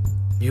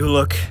 You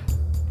look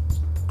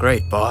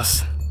great,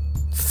 boss.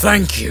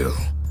 Thank you.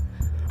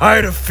 I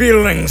had a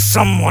feeling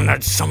someone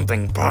had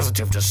something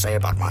positive to say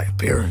about my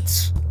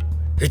appearance.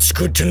 It's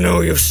good to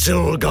know you've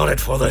still got it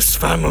for this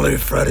family,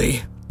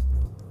 Freddy.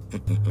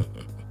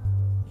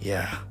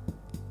 Yeah.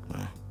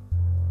 Well,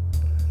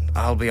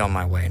 I'll be on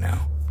my way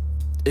now.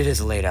 It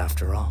is late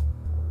after all.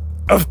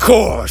 Of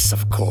course,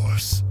 of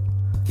course.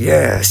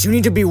 Yes, you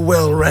need to be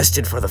well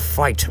rested for the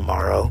fight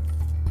tomorrow.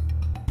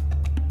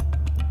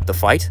 The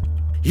fight?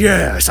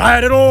 Yes, I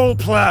had it all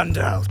planned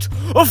out.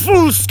 A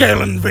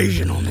full-scale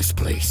invasion on this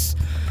place.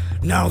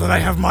 Now that I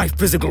have my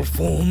physical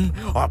form,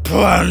 our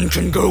plan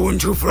can go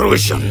into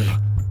fruition.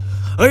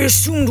 I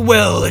assumed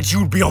well that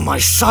you'd be on my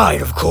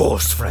side, of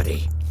course,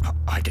 Freddy.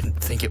 I didn't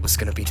think it was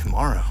gonna be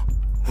tomorrow.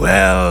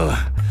 Well,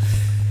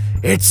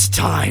 it's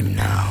time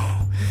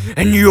now.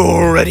 And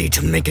you're ready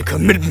to make a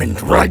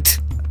commitment, right?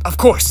 Of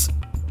course.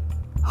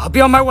 I'll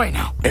be on my way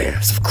now.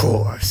 Yes, of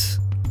course.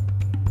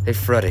 Hey,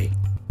 Freddy.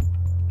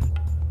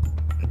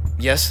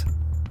 Yes?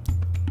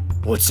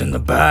 What's in the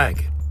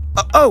bag?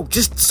 Oh,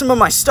 just some of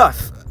my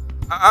stuff.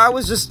 I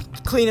was just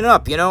cleaning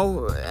up, you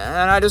know,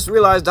 and I just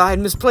realized I had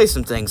misplaced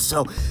some things,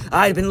 so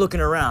I'd been looking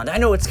around. I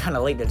know it's kind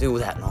of late to do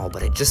that and all,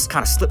 but it just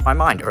kind of slipped my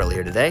mind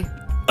earlier today.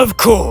 Of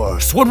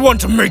course. Would want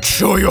to make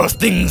sure your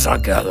things are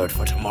gathered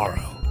for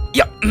tomorrow.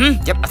 Yep,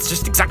 yep, that's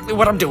just exactly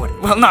what I'm doing.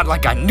 Well, not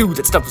like I knew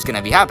that stuff was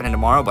gonna be happening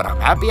tomorrow, but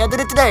I'm happy I did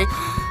it today.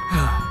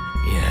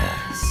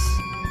 Yes.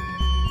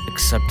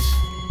 Except,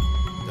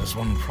 there's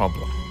one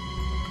problem.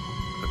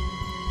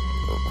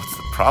 What's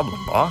the problem,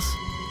 boss?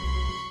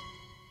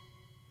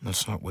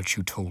 That's not what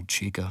you told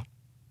Chica.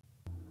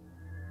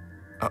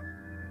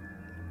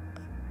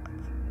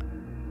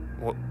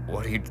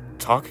 What are you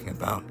talking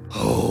about?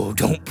 Oh,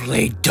 don't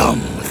play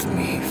dumb with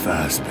me,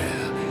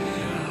 Fazbear.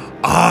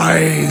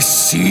 I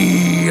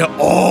see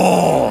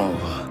all.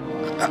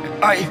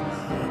 Are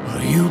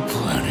you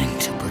planning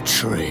to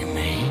betray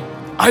me?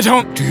 I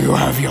don't... Do you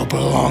have your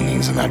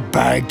belongings in that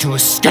bag to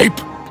escape?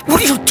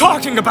 What are you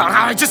talking about?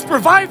 I just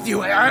revived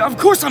you. Of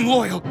course I'm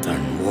loyal.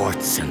 Then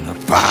what's in the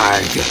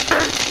bag?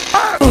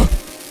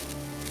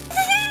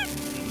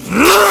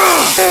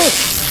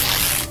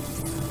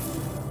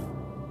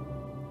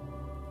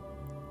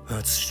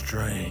 That's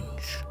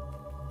strange.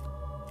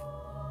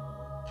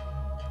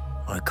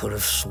 I could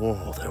have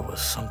swore there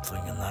was something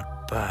in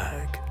that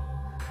bag.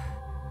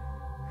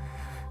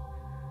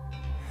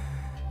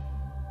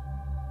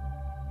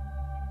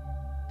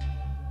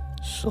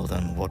 So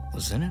then what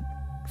was in it,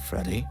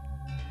 Freddy?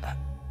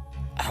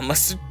 I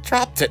must have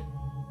dropped it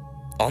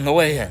on the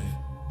way in.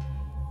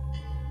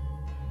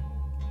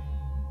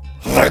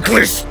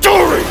 Likely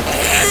story!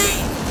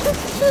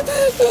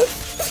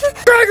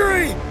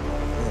 Gregory!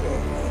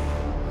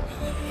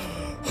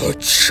 A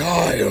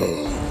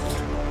child.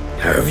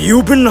 Have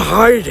you been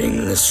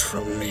hiding this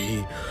from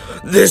me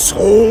this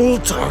whole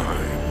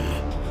time?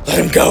 Let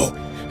him go.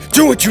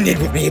 Do what you need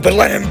with me, but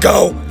let him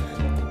go.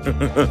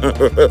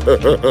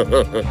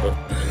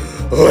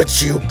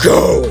 Let you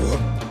go.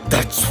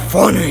 That's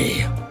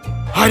funny.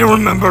 I don't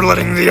remember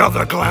letting the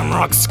other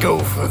Glamrocks go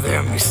for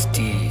their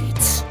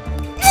misdeeds.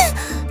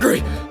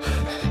 Great.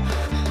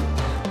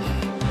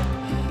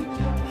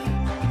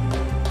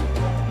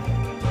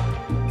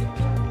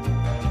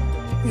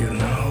 You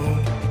know,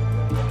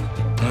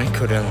 I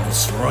could end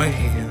this right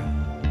here,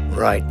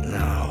 right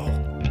now.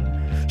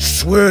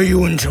 Swear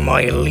you into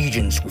my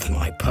allegiance with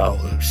my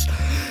powers,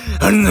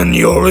 and then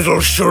your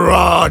little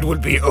charade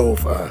would be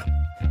over.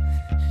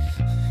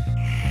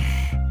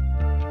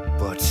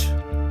 But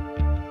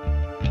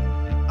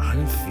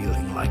I'm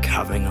feeling like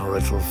having a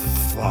little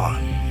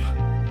fun.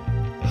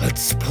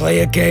 Let's play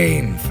a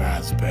game,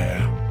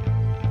 Fazbear.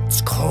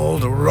 It's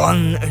called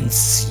Run and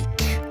Seek.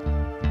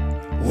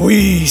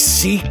 We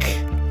seek.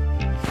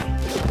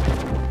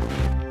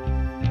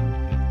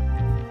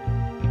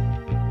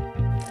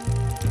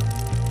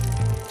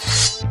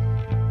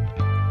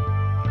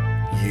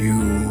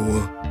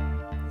 You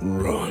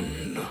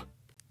run.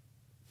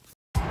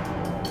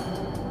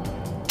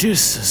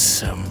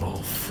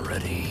 Disassemble,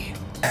 Freddy.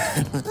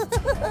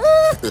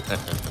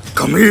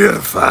 Come here,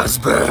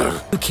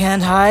 Fazbear. You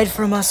can't hide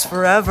from us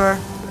forever.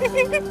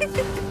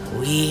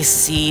 We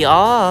see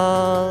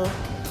all.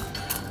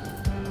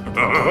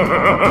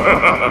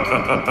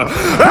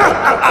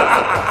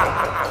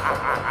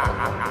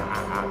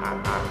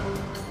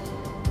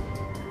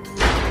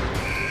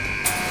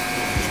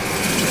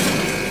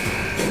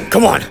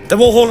 Come on, then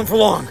we'll hold him for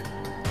long.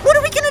 What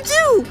are we gonna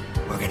do?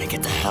 We're gonna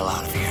get the hell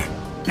out of here.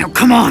 Now,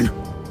 come on!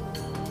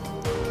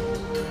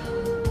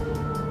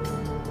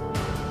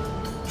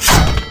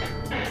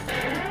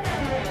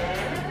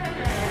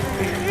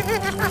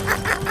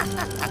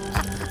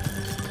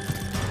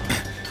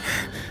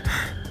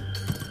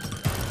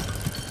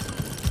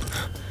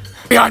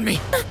 Behind me!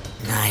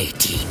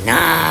 Nighty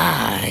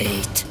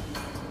night.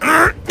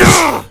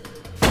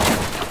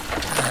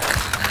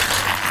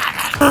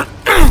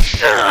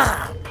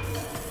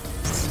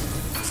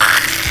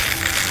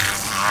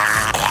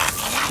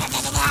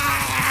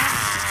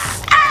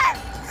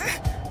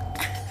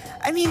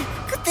 I mean,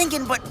 good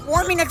thinking, but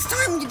warn me next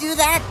time you do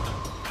that.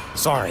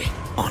 Sorry.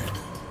 On.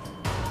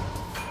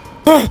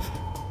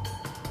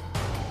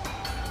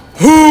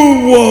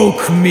 Who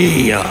woke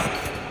me up?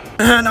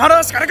 Not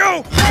us, gotta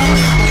go!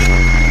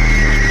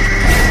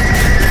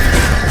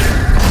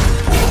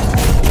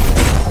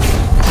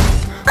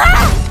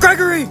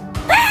 Gregory!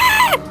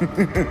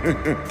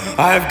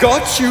 I've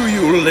got you,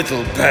 you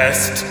little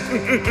pest.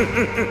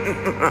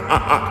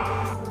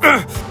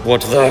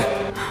 What the?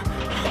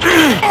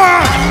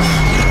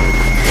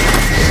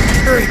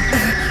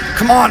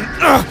 Come on!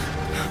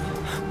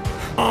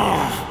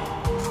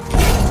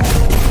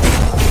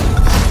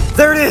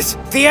 There it is!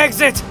 The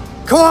exit!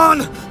 Come on!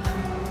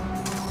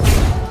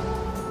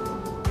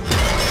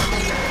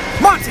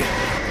 Monty!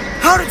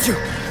 How did you?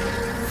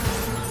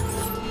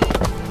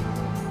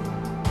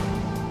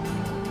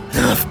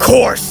 Of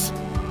course!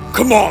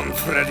 Come on,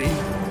 Freddy.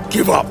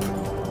 Give up.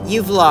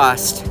 You've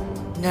lost.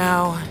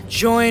 Now,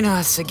 join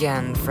us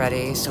again,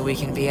 Freddy, so we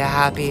can be a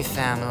happy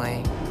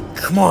family.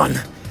 Come on.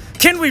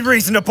 Can we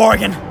reason a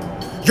bargain?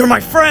 You're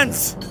my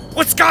friends.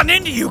 What's gotten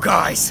into you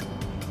guys?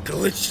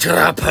 Glitch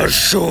Trap has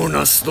shown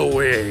us the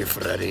way,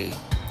 Freddy.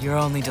 You're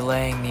only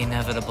delaying the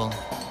inevitable.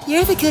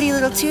 You're the goody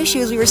little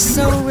two-shoes we were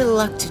so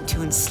reluctant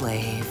to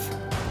enslave.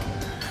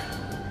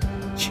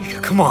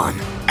 Chica, come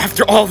on.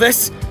 After all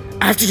this,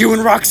 after you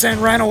and Roxanne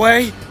ran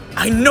away,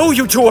 I know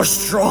you two are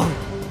strong.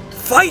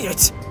 Fight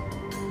it!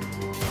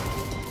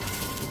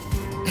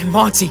 And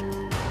Monty,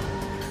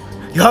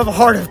 you have a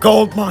heart of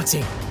gold,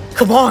 Monty.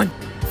 Come on,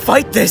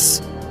 fight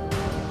this!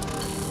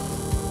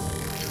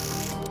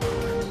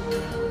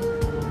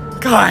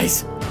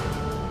 Guys!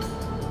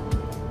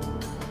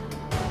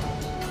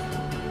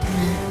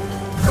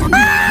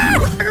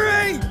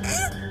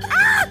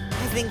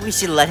 I think we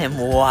should let him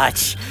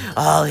watch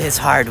all his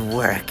hard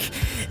work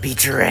be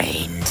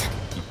drained.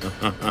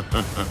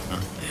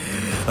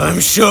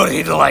 I'm sure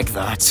he'd like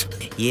that.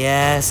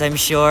 Yes, I'm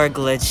sure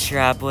Glitch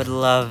Trap would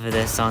love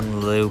this on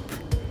loop.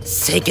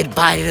 Say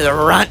goodbye to the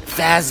runt,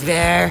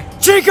 Fazbear.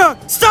 Chica,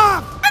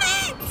 stop!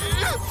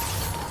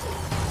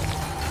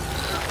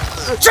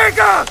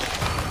 Chica!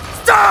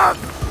 Stop!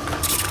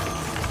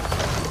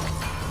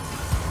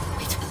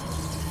 Wait.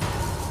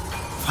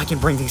 If I can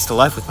bring these to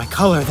life with my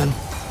color, then...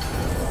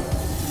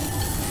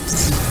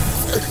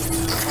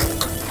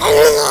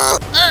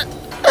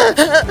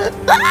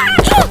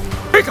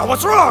 Chica,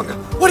 what's wrong?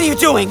 What are you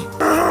doing?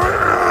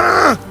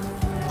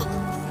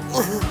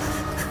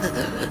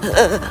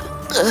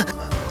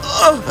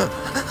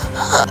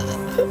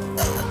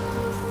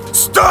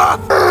 Stop!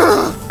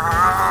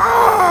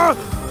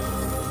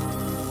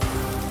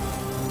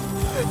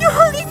 You're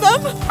hurting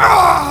them!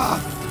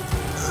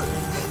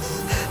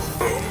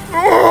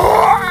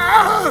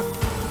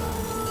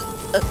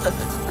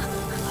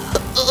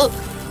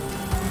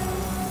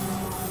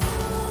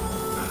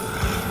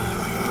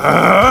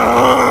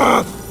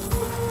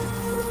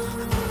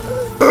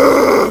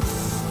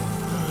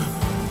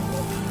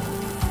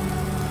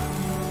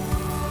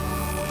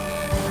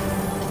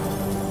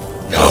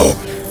 No!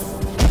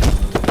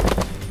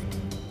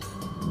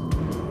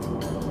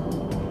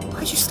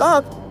 Why'd you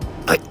stop?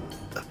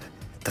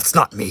 That's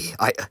not me.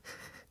 I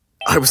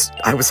was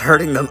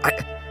hurting them.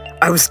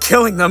 I was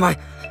killing them. I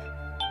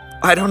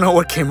don't know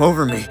what came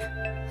over me.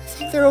 I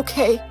think they're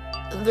okay.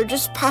 They're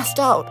just passed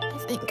out, I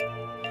think.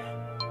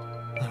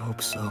 I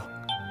hope so.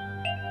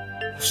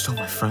 They're still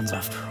my friends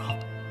after all.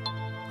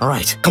 All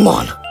right, come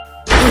on.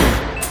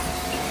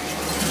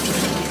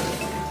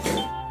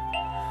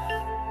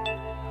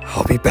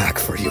 I'll be back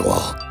for you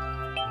all.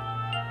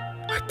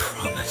 I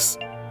promise.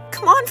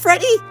 Come on,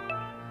 Freddy!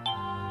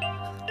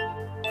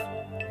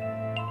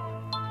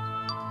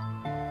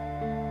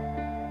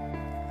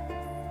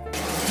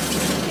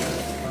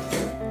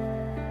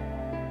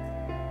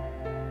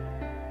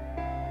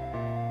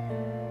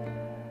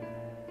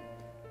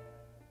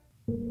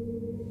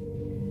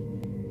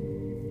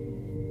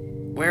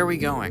 Where are we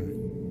going?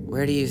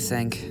 Where do you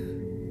think?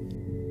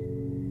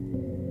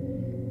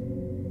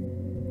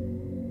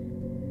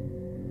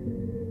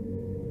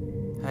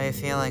 How you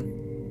feeling?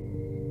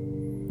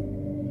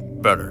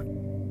 Better.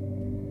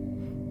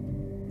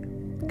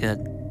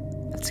 Good.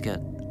 That's good.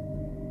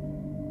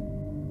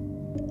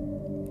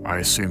 I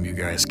assume you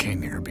guys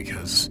came here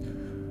because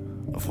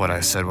of what I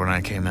said when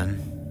I came in.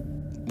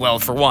 Well,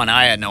 for one,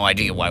 I had no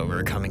idea why we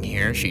were coming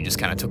here. She just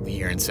kind of took me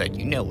here and said,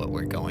 you know what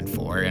we're going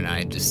for, and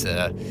I just,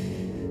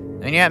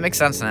 and yeah, it makes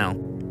sense now.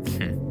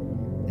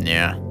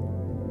 Yeah.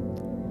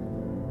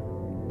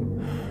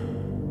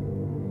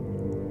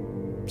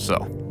 So,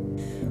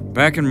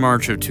 back in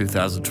March of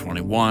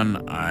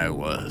 2021, I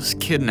was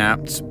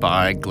kidnapped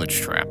by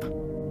Glitch Trap.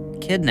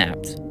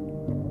 Kidnapped?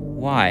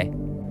 Why?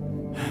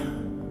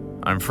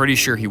 I'm pretty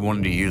sure he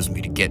wanted to use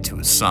me to get to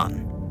his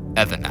son,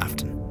 Evan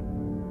Afton.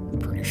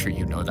 Pretty sure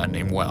you know that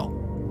name well.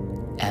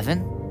 Evan?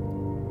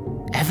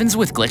 Evan's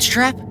with Glitch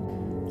Trap?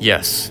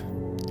 Yes.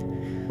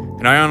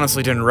 And I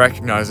honestly didn't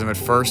recognize him at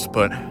first,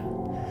 but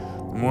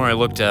the more I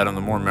looked at him,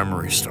 the more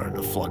memories started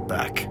to flood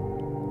back.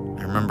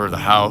 I remember the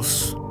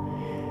house. I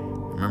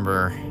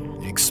remember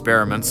the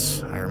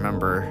experiments. I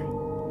remember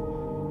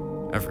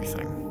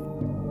everything.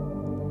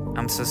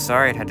 I'm so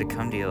sorry it had to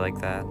come to you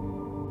like that.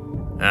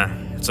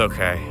 It's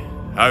okay.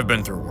 I've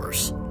been through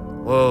worse.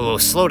 Whoa,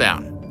 slow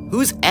down.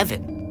 Who's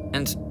Evan?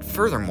 And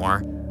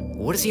furthermore,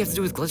 what does he have to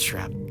do with Glitch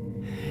Trap?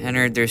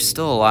 Ennard, there's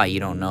still a lot you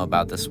don't know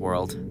about this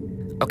world.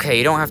 Okay,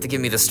 you don't have to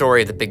give me the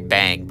story of the Big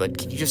Bang, but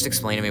can you just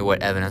explain to me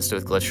what Evan has to do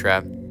with Glitch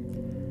Trap?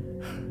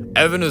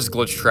 Evan is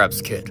Glitch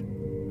Trap's kid.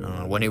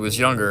 When he was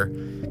younger,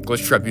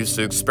 Glitch Trap used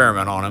to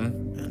experiment on him,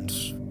 and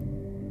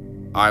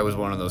I was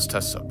one of those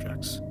test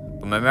subjects.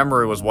 but my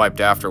memory was wiped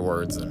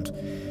afterwards,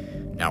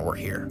 and now we're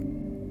here.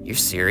 You're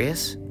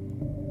serious?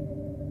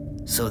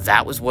 So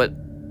that was what...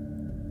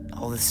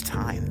 all this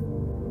time?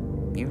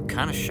 You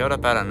kind of showed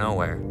up out of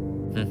nowhere.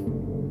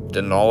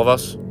 Didn't all of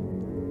us?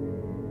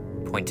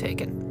 Point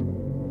taken.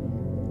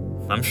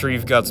 I'm sure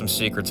you've got some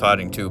secrets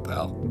hiding too,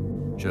 pal.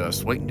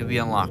 Just waiting to be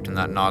unlocked in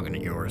that noggin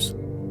of yours.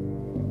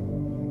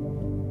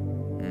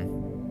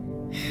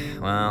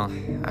 Well,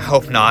 I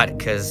hope not,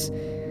 because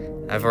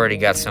I've already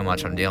got so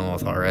much I'm dealing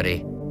with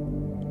already.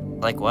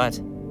 Like what?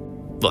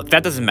 Look,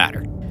 that doesn't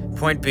matter.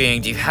 Point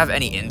being, do you have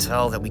any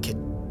intel that we could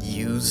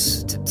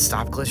use to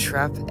stop Glitch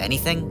Trap?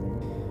 Anything?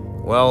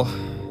 Well,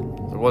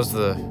 there was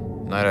the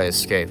night I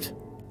escaped.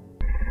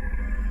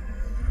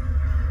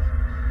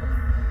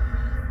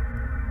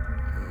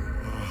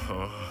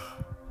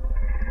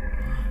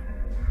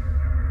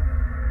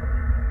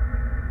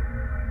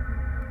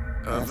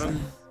 Evan?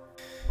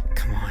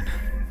 Come on.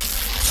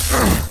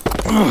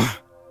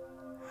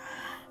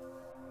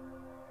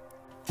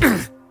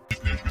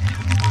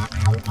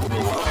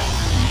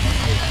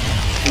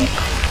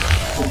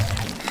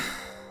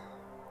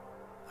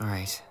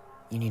 Alright,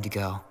 you need to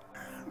go.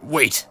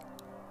 Wait.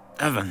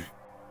 Evan.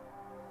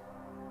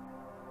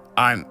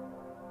 I'm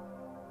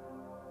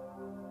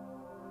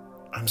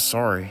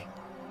sorry.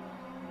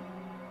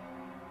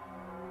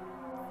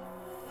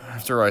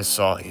 After I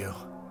saw you,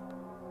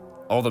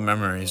 all the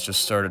memories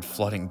just started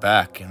flooding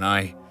back, and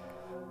I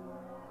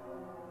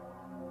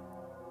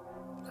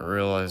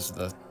realized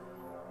that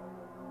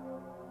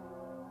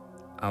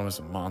I was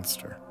a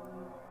monster.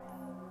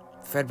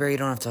 Fredbear, you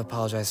don't have to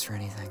apologize for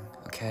anything,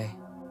 okay?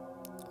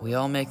 We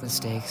all make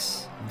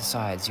mistakes, and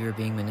besides, you were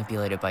being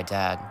manipulated by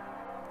Dad.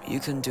 You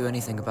couldn't do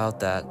anything about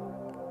that.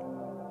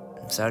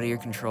 It's out of your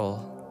control.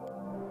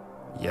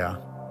 Yeah,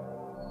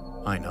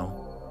 I know.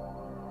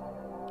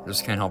 I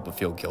just can't help but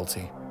feel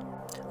guilty.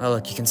 Well,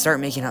 look, you can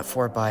start making up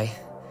for it by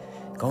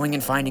going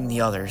and finding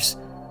the others.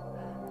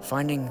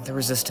 Finding the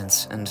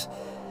resistance, and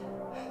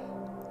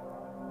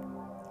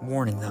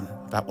warning them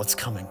about what's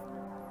coming.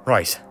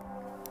 Right.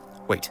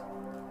 Wait.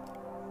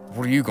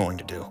 What are you going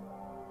to do?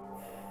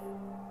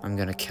 I'm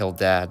gonna kill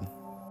Dad.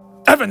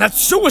 Evan, that's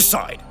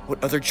suicide!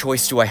 What other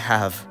choice do I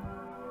have?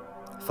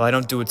 If I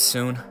don't do it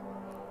soon,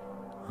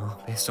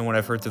 well, based on what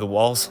I've heard through the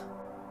walls,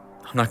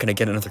 I'm not gonna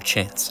get another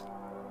chance.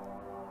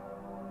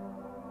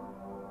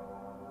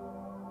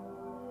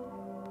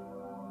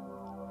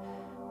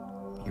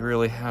 You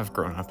really have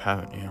grown up,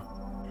 haven't you?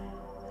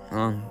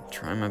 I'm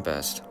trying my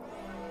best.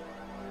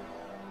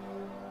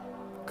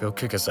 Go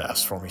kick his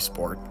ass for me,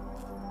 sport.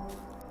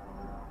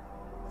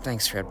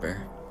 Thanks,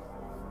 Fredbear.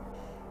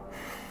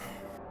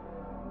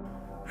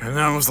 And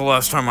that was the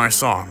last time I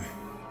saw him.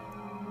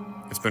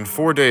 It's been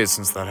 4 days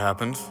since that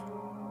happened.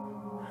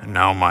 And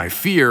now my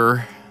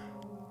fear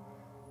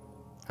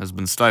has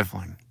been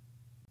stifling.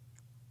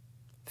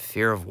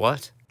 Fear of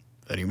what?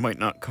 That he might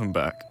not come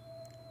back.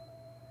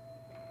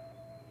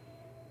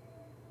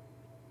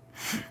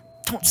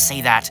 Don't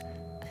say that.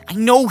 I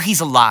know he's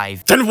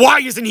alive. Then why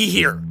isn't he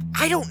here?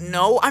 I don't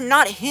know. I'm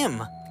not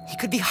him. He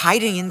could be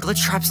hiding in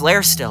Glitch Trap's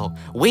lair still,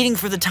 waiting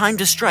for the time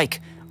to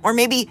strike. Or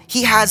maybe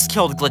he has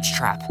killed Glitch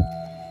Trap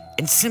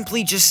and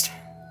simply just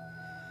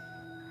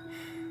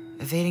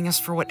evading us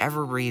for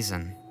whatever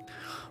reason.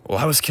 Well,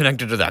 I was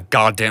connected to that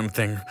goddamn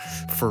thing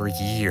for a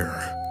year.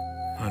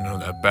 I know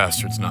that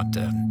bastard's not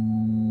dead.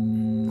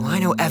 Well, I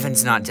know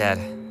Evan's not dead.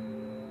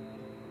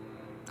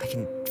 I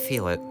can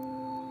feel it.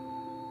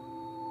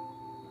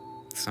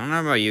 So I don't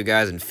know about you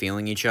guys and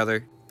feeling each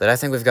other, but I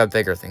think we've got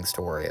bigger things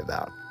to worry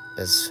about.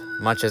 As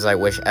much as I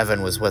wish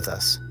Evan was with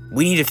us,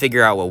 we need to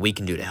figure out what we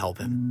can do to help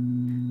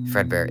him.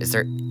 Fredbear, is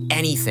there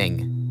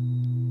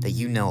anything that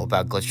you know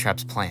about Glitch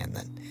Trap's plan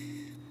that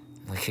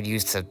we could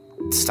use to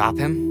stop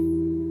him?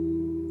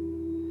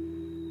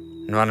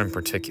 Not in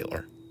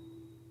particular.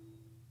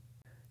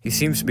 He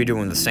seems to be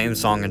doing the same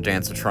song and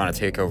dance of trying to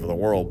take over the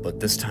world,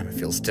 but this time it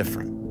feels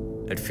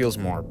different. It feels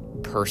more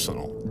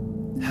personal.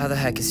 How the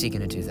heck is he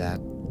gonna do that?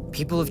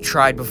 People have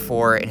tried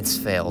before and it's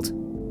failed.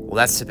 Well,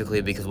 that's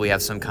typically because we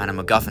have some kind of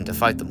MacGuffin to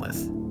fight them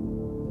with.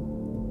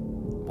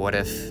 What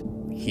if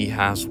He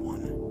has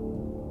one.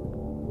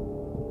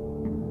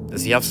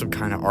 Does he have some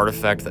kind of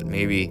artifact that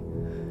maybe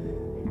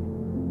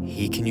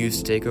he can use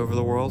to take over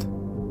the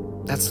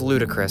world? That's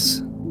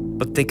ludicrous.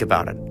 But think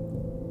about it.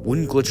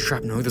 Wouldn't Glitch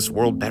Trap know this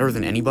world better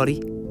than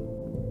anybody?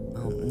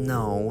 Well,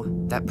 no.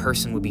 That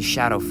person would be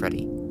Shadow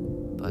Freddy.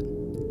 But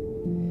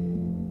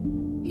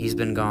he's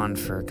been gone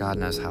for God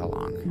knows how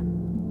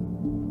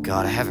long.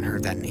 God, I haven't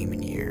heard that name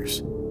in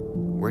years.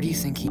 Where do you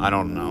think he... I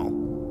don't know.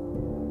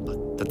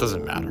 But that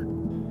doesn't matter.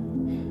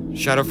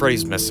 Shadow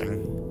Freddy's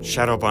missing.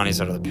 Shadow Bonnie's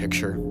out of the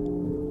picture.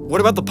 What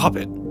about the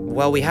puppet?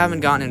 Well, we haven't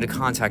gotten into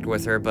contact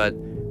with her, but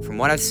from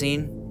what I've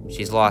seen,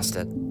 she's lost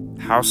it.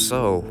 How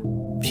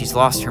so? She's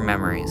lost her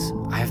memories.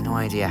 I have no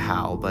idea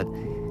how, but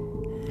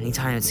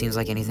anytime it seems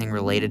like anything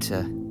related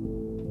to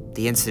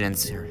the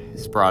incidents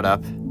is brought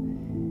up,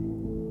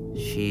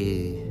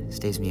 she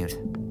stays mute.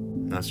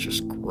 That's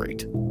just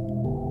great.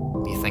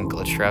 You think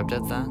Glitch Trap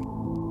did that?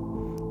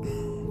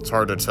 It's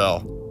hard to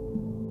tell.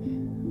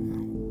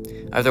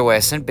 Either way, I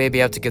sent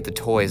Baby out to get the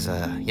toys,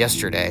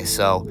 yesterday,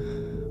 so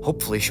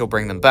hopefully she'll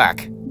bring them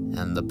back.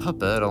 And the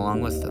puppet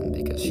along with them,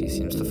 because she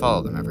seems to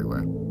follow them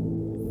everywhere.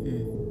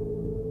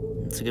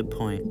 That's a good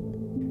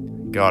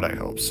point. God, I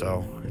hope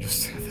so. I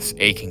just have this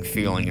aching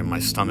feeling in my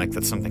stomach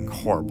that something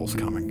horrible's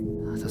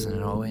coming. Doesn't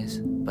it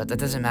always? But that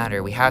doesn't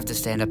matter. We have to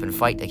stand up and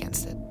fight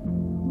against it.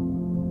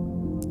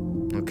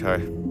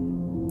 Okay.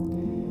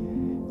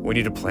 We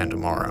need a plan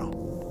tomorrow.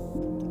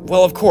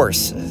 Well, of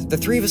course. The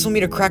three of us will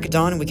meet at crack of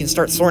dawn and we can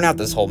start sorting out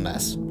this whole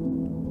mess.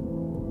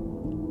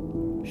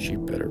 She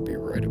better be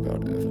right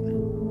about Evan.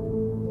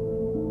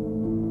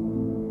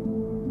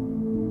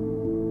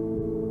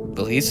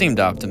 Well, he seemed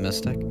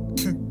optimistic.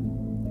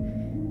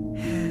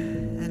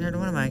 Leonard,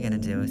 what am I gonna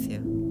do with you?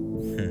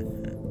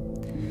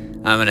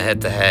 I'm gonna hit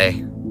the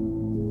hay.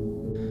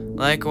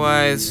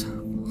 Likewise.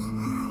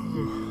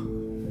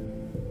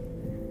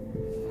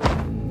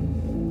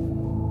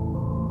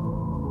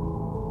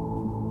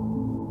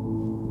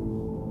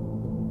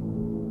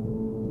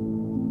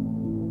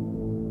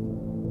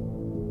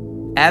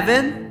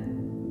 Evan?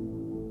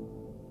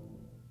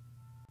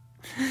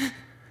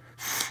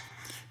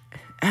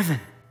 Evan,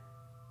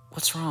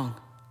 what's wrong?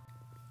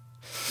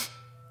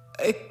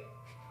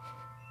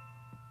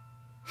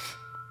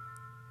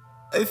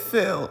 I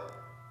failed.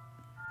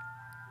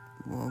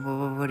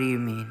 What do you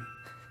mean?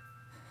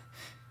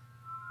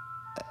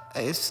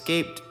 I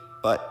escaped,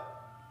 but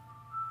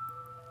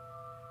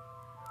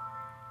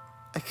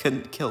I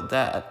couldn't kill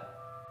Dad.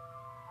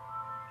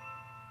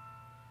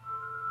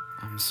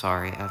 I'm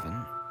sorry,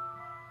 Evan.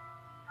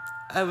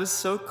 I was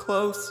so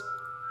close.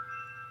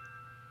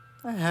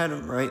 I had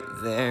him right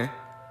there.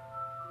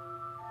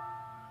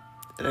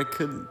 And I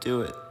couldn't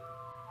do it.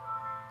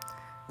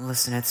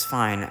 Listen, it's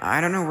fine.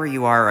 I don't know where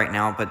you are right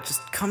now, but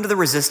just come to the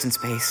resistance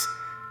base.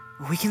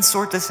 We can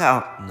sort this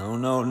out. No.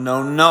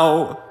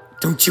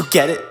 Don't you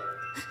get it?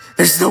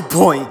 There's no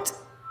point.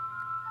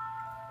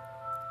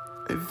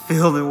 I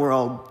failed and we're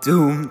all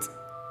doomed.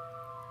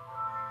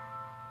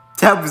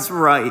 Dad was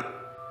right.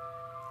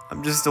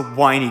 I'm just a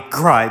whiny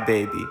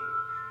crybaby.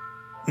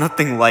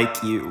 Nothing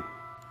like you.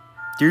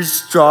 You're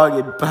strong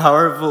and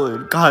powerful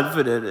and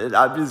confident, and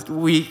I'm just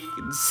weak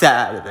and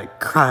sad, and I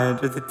cry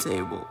under the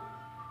table.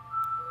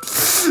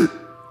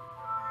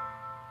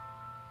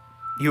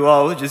 You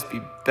all would just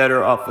be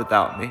better off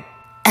without me.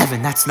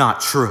 Evan, that's not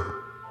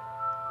true.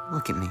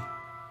 Look at me.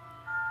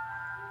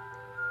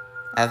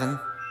 Evan,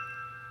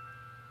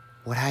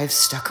 would I have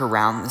stuck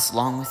around this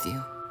long with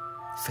you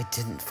if I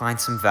didn't find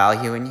some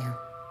value in you?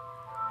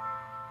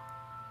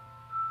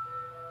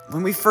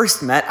 When we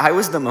first met, I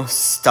was the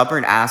most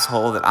stubborn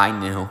asshole that I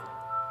knew.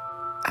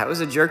 I was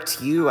a jerk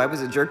to you, I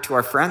was a jerk to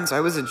our friends, I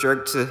was a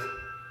jerk to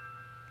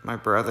my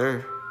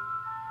brother.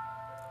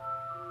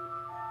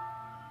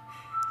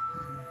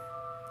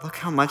 Look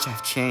how much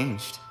I've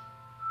changed.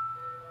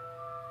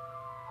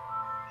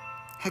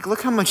 Heck,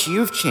 look how much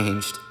you've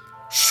changed.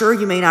 Sure,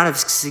 you may not have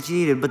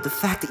succeeded, but the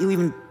fact that you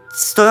even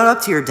stood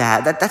up to your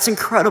dad, that's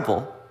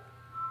incredible.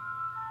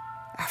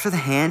 After the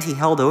hand he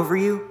held over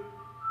you,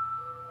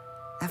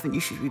 Evan, you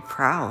should be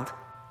proud.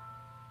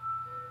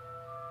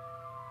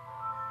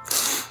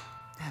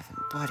 Evan,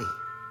 buddy,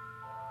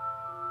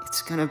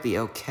 it's gonna be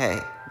okay.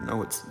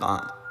 No, it's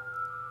not.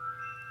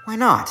 Why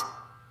not?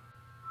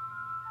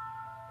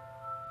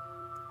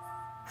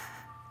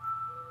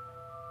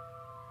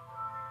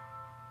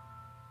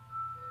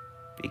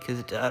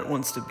 Because Dad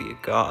wants to be a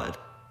god.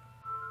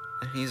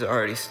 And he's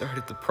already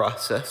started the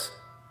process.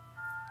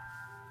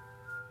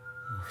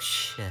 Oh,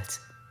 shit.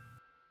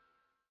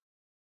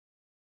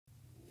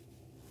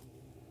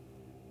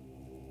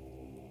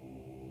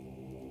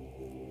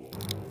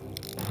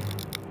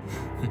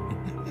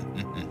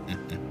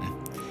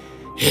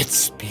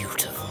 It's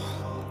beautiful.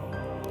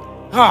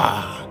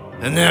 Ah,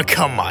 and there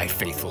come my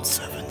faithful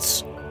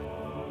servants.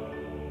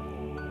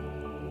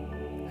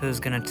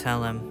 Who's gonna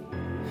tell him?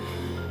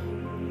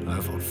 I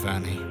vote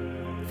Fanny.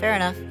 Fair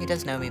enough, he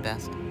does know me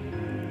best.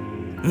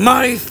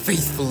 My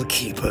faithful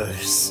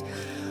keepers.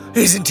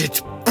 Isn't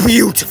it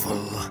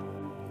beautiful?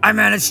 I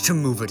managed to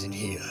move it in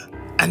here,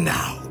 and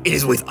now it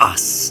is with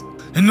us,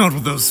 and not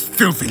with those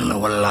filthy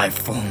lower life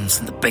forms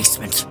in the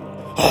basement.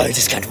 I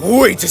just can't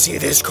wait to see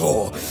this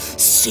core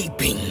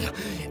seeping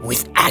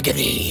with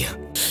agony.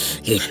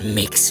 It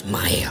makes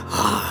my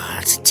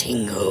heart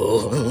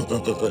tingle.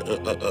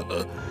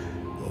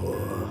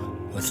 Or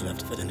what's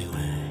left of it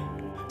anyway?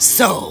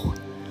 So,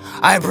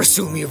 I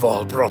presume you've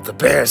all brought the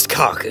bear's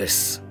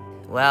carcass.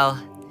 Well,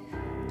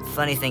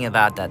 funny thing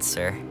about that,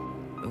 sir.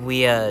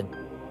 We,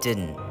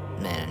 didn't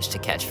manage to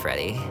catch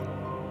Freddy.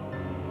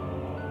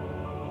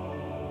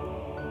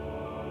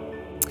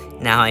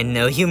 Now I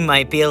know you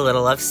might be a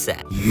little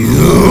upset.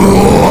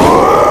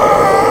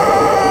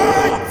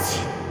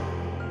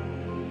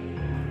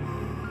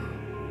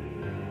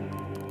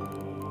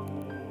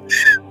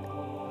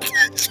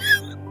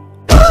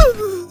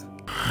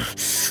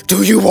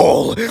 Do you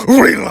all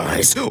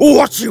realize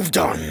what you've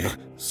done?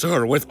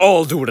 Sir, with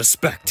all due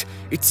respect,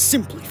 it's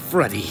simply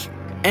Freddy.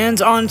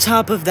 And on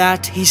top of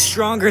that, he's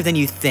stronger than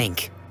you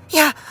think.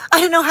 Yeah, I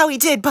don't know how he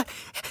did, but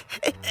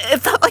it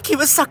felt like he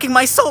was sucking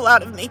my soul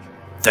out of me.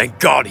 Thank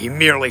God he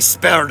merely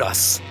spared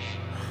us.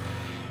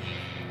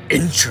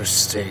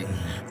 Interesting.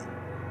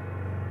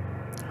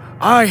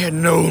 I had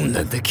known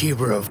that the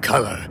Keeper of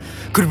Color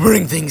could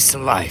bring things to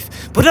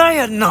life, but I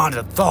had not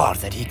thought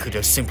that he could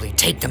have simply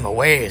take them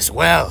away as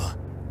well.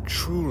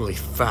 Truly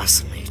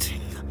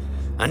fascinating.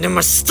 And a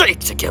mistake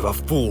to give a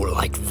fool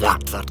like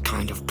that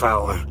kind of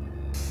power.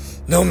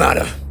 No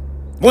matter.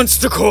 Once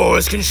the core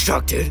is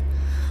constructed,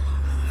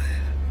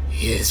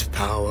 his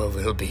power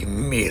will be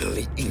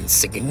merely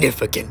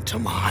insignificant to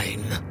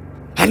mine.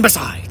 And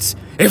besides,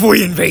 if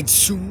we invade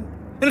soon,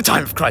 in a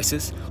time of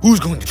crisis, who's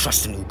going to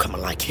trust a newcomer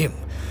like him?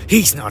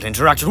 He's not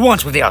interacted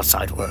once with the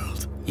outside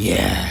world.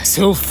 Yes,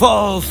 he'll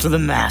fall to the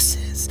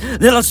masses.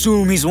 They'll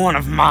assume he's one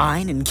of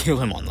mine and kill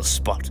him on the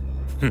spot.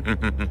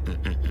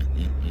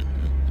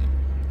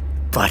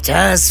 But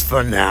as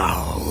for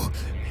now,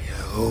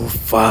 you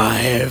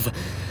five,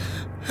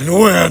 and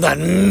where that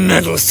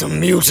meddlesome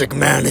music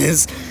man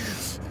is,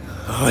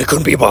 I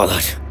couldn't be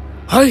bothered.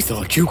 I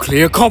thought you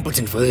clear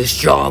competent for this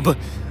job,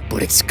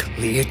 but it's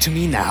clear to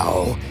me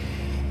now.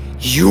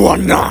 You are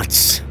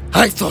not.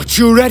 I thought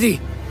you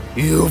ready.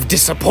 You've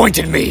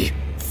disappointed me.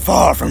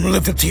 Far from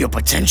lived up to your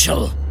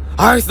potential.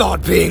 I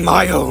thought being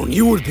my own,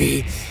 you would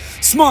be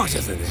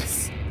smarter than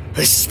this.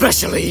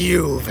 Especially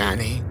you,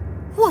 Vanny.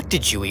 What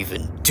did you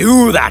even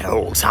do that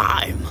whole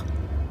time?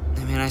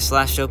 I mean, I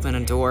slashed open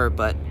a door,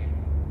 but...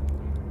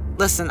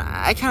 Listen,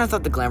 I kind of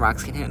thought the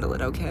Glamrocks can handle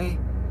it, okay?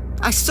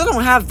 I still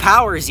don't have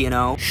powers, you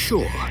know.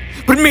 Sure,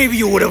 but maybe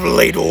you would have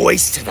laid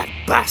waste to that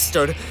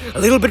bastard a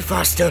little bit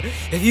faster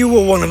if you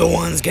were one of the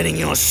ones getting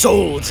your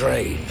soul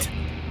drained.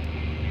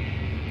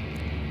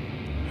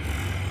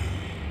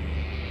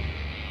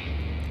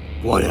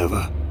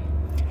 Whatever.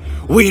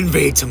 We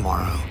invade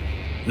tomorrow.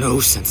 No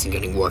sense in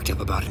getting worked up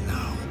about it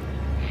now.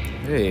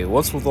 Hey,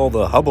 what's with all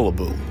the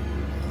hubbalaboo?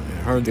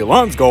 I heard the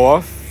alarms go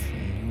off,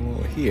 and you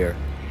were here.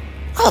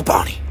 Oh,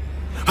 Barney,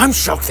 I'm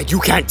shocked that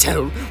you can't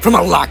tell from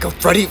a lack of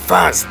Freddy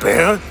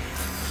Fazbear,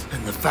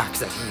 and the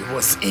fact that he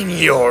was in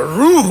your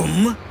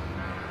room.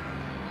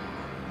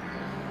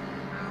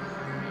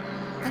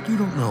 And you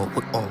don't know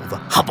what all the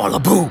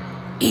hubbalaboo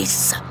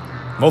is.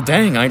 Well,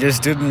 dang, I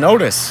just didn't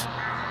notice.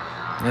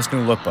 Nice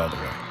new look, by the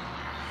way.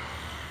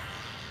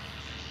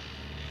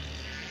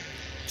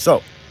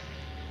 So,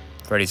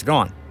 Freddy's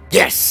gone.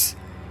 Yes,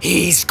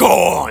 he's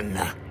gone.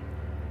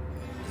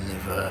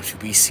 Never to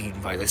be seen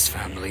by this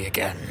family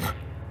again.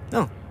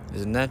 No,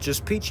 isn't that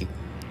just peachy?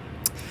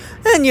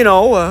 And you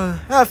know,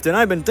 Afton,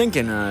 I've been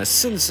thinking,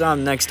 since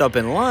I'm next up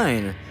in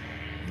line,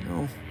 you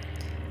know,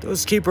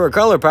 those Keeper of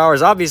Color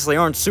powers obviously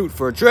aren't suit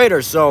for a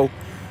traitor, so,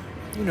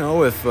 you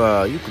know, if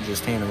you could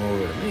just hand them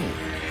over to me,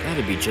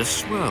 that'd be just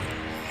swell.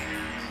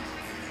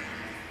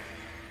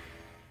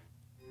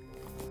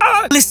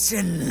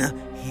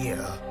 Listen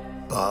here,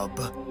 bub.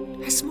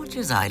 As much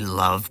as I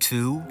love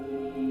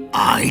to,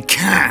 I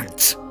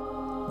can't.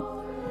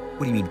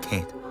 What do you mean,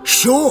 can't?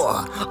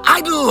 Sure,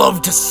 I'd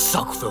love to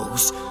suck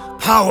those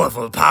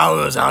powerful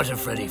powers out of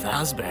Freddy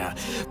Fazbear,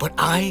 but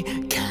I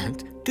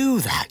can't do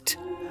that.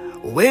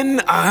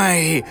 When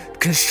I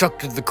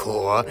constructed the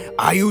core,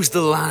 I used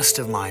the last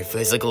of my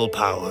physical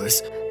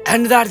powers,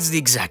 and that is the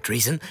exact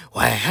reason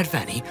why I had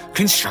Vanny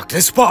construct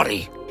this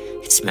body.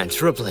 It's meant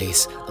to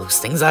replace those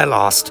things I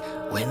lost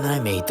when I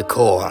made the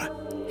core.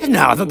 And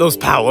now that those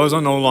powers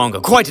are no longer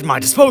quite at my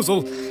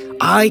disposal,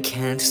 I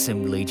can't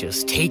simply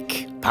just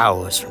take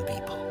powers from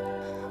people.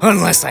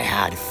 Unless I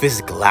had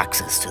physical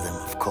access to them,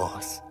 of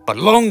course. But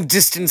long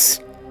distance,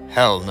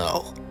 hell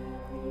no.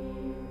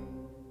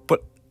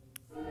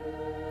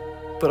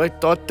 But I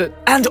thought that...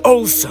 And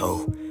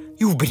also,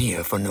 you've been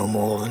here for no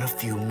more than a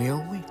few mere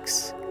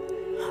weeks.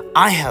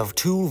 I have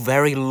two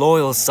very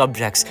loyal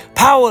subjects,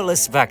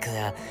 powerless back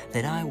there,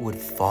 that I would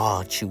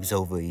far choose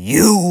over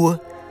you.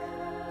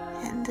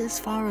 And as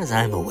far as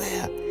I'm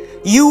aware,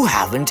 you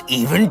haven't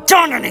even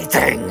done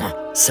anything.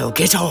 So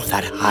get off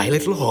that high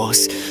little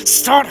horse,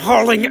 start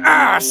hauling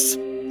ass,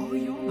 or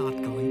you're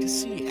not going to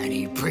see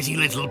any pretty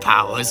little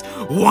powers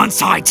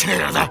once I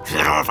tear the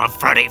head off of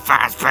Freddy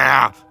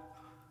Fazbear.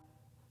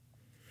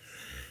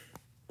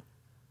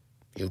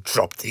 You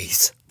drop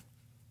these.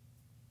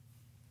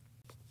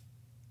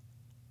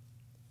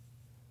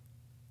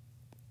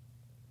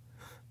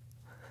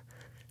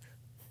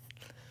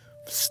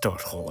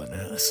 Start hauling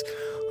ass.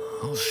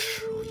 I'll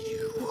show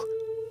you.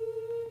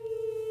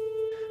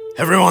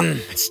 Everyone,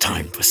 it's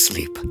time for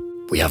sleep.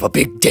 We have a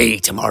big day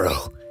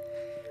tomorrow.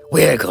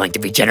 We're going to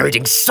be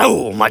generating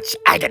so much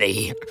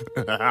agony.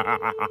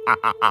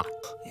 Yeah,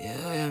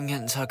 I'm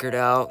getting tuckered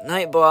out.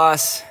 Night,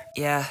 boss.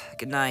 Yeah,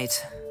 good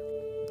night.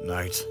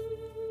 Night.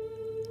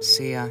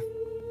 See ya.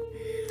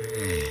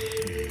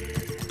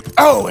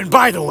 Oh, and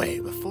by the way,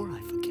 before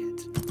I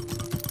forget,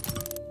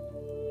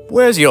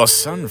 where's your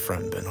sun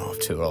friend been off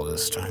to all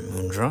this time,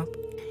 Moondrop?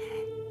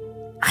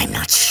 I'm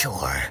not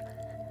sure.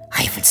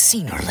 I haven't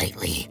seen her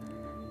lately.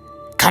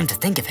 Come to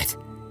think of it,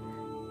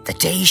 the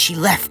day she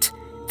left,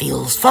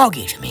 feels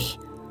foggy to me.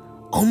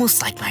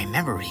 Almost like my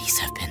memories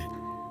have been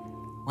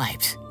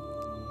wiped.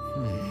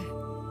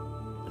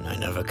 And I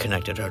never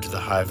connected her to the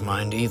hive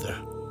mind either.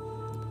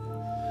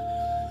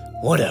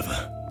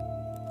 Whatever.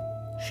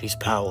 She's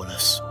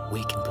powerless,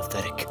 weak and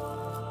pathetic.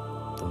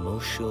 The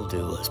most she'll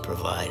do is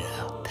provide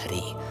a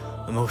petty,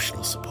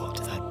 emotional support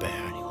to that bear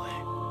anyway.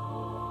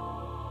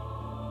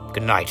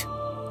 Good night.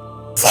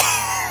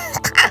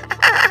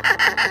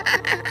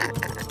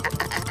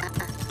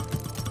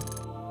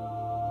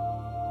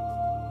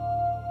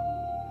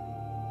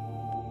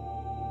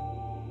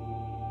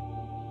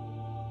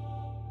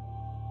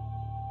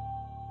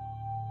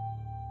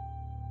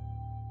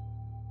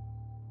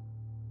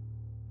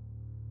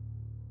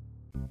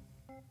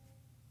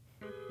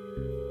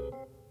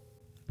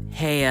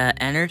 Hey,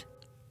 Ennard,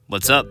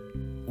 What's up?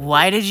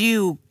 why did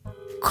you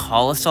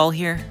call us all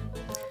here?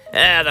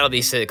 That'll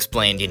be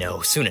explained,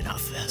 soon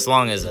enough. As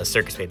long as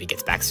Circus Baby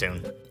gets back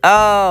soon.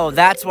 Oh,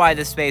 that's why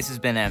the space has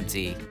been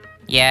empty.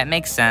 Yeah, it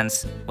makes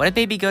sense. What did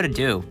Baby go to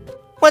do?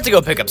 Went to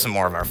go pick up some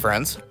more of our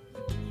friends.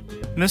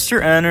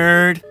 Mr.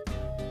 Ennard.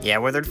 Yeah,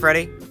 Withered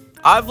Freddy?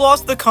 I've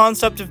lost the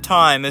concept of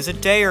time. Is it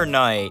day or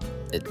night?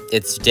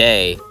 It's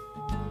day.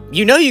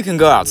 You know you can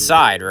go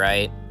outside,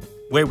 right?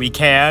 Wait, we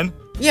can?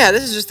 Yeah,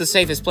 this is just the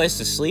safest place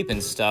to sleep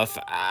and stuff.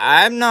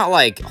 I'm not,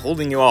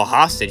 holding you all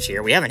hostage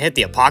here. We haven't hit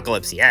the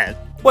apocalypse yet.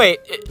 Wait,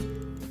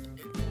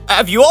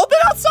 have you all been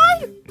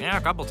outside? Yeah,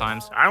 a couple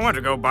times. I went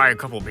to go buy a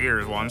couple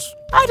beers once.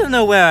 I don't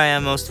know where I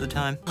am most of the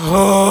time.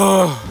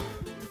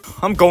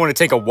 I'm going to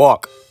take a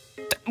walk.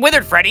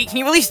 Withered Freddy, can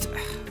you at least...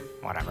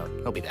 Whatever,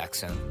 he'll be back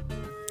soon.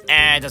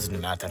 It doesn't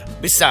matter.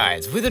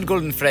 Besides, Withered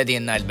Golden Freddy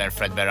and Nightmare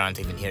Fredbear aren't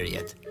even here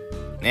yet.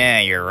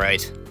 Yeah, you're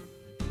right.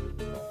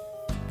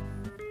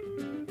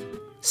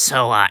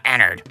 So,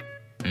 Ennard.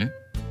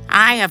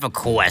 I have a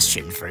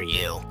question for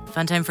you.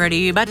 Funtime Freddy,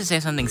 you about to say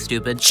something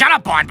stupid? Shut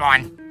up,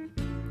 Bonbon!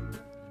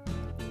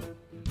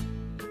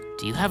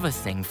 Do you have a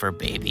thing for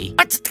Baby?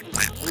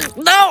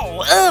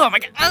 No! Oh my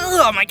god!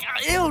 Oh my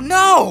god! Ew,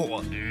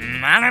 no!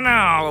 I don't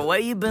know. The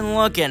way you've been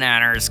looking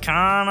at her is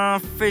kinda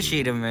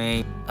fishy to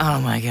me. Oh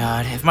my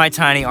god. If my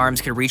tiny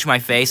arms could reach my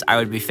face, I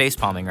would be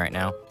facepalming right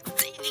now.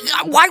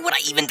 Why would I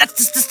even?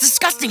 That's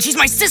disgusting. She's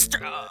my sister.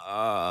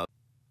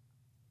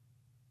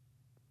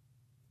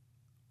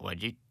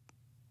 What'd you?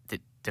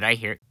 Did I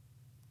hear?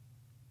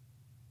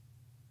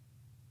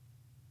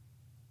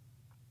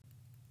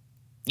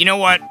 You know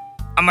what?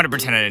 I'm gonna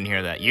pretend I didn't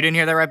hear that. You didn't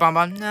hear that, right,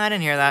 Bonbon? No, I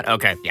didn't hear that.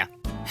 Okay,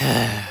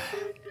 yeah.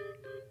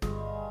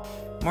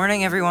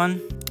 Morning,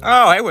 everyone.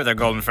 Oh, hey, Wither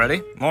Golden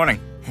Freddy. Morning.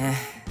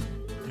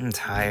 I'm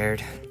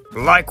tired.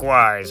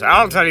 Likewise.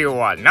 I'll tell you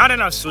what. Not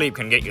enough sleep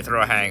can get you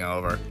through a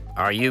hangover.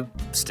 Are you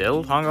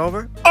still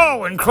hungover?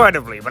 Oh,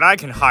 incredibly, but I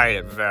can hide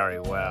it very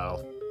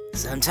well.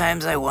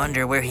 Sometimes I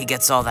wonder where he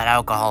gets all that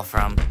alcohol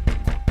from.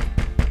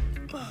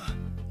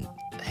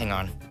 Hang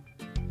on.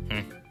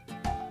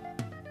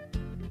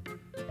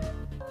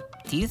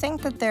 Do you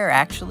think that they're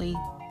actually...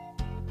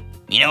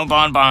 You know,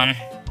 Bonbon,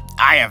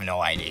 I have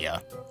no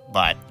idea,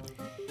 but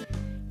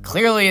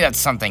clearly that's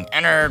something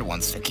Ennard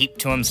wants to keep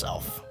to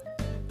himself.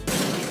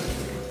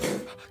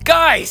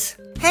 Guys!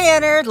 Hey,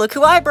 Ennard, look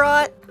who I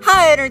brought.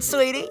 Hi, Ennard,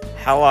 sweetie.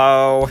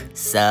 Hello.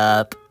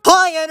 Sup?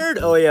 Hi, Ennard.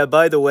 Oh yeah,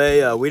 by the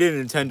way, we didn't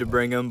intend to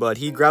bring him, but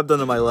he grabbed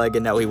onto my leg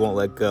and now he won't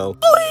let go.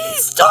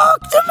 Please talk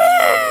to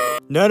me!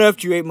 Not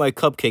after you ate my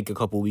cupcake a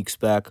couple weeks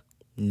back.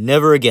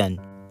 Never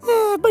again.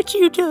 But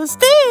you just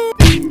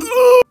did.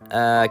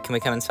 Can we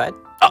come inside?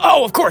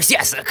 Oh, of course,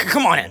 yes.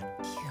 Come on in.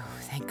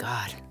 Thank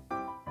God.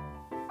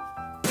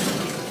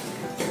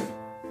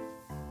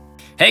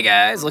 Hey,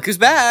 guys, look who's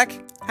back.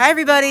 Hi,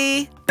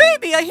 everybody.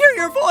 Baby, I hear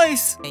your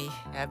voice. Hey,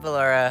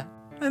 Ballora.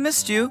 I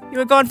missed you. You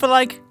were gone for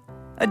like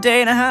a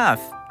day and a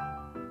half.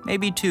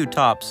 Maybe 2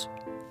 tops.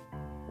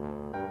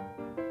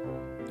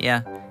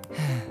 Yeah.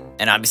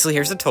 And obviously,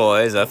 here's the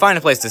toys. Find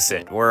a place to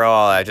sit. We're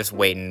all just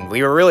waiting.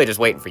 We were really just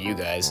waiting for you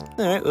guys.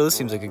 Alright, well, this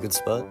seems like a good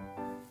spot.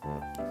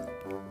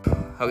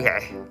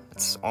 Okay,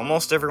 that's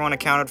almost everyone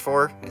accounted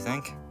for, I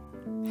think.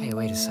 Hey,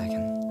 wait a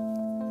second.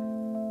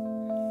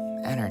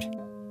 Ennard.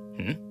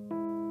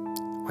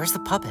 Where's the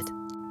puppet?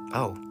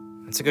 Oh,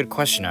 that's a good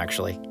question,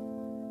 actually.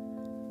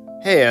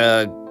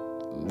 Hey,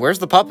 where's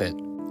the puppet?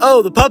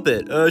 Oh, the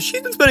puppet.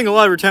 She's been spending a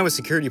lot of her time with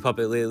Security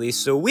Puppet lately,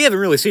 so we haven't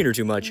really seen her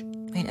too much.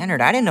 Wait,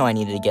 Ennard, I didn't know I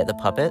needed to get the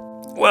puppet.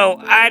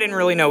 Well, I didn't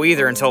really know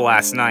either until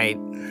last night.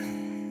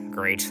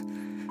 Great.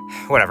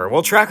 Whatever,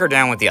 we'll track her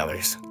down with the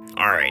others.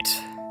 Alright.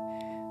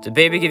 Did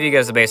Baby give you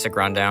guys the basic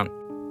rundown?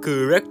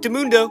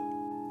 Correctamundo.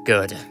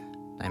 Good.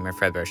 Nightmare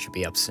Fredbear should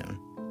be up soon.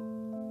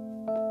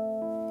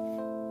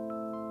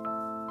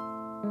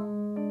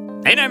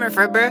 Hey, Nightmare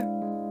Fredbear.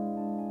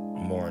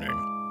 Morning.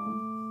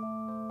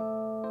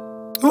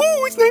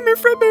 Oh, it's Nightmare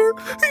Fredbear.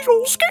 He's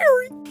all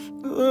scary.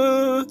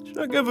 Should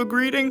I give a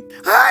greeting?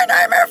 Hi,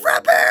 Nightmare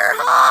Fredbear.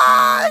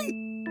 Hi.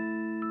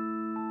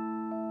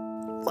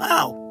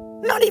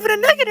 Wow, not even a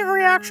negative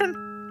reaction.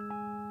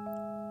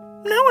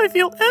 Now I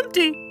feel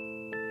empty.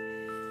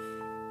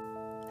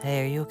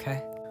 Hey, are you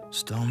okay?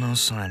 Still no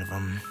sign of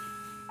him.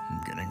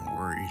 I'm getting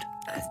worried.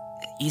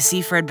 You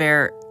see,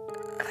 Fredbear,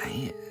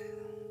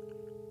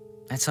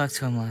 I talked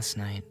to him last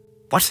night.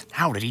 What?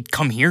 How? Did he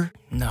come here?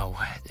 No,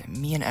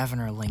 me and Evan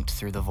are linked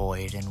through the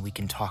void, and we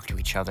can talk to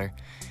each other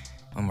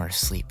when we're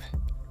asleep.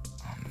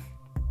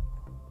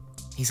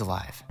 He's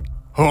alive.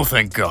 Oh,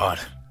 thank God.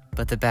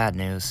 But the bad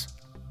news,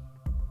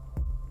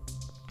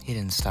 he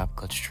didn't stop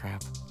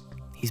Glitchtrap.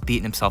 He's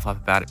beating himself up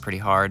about it pretty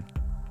hard.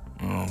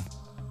 Oh,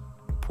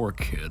 poor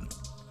kid.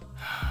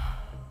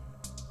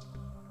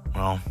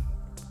 Well,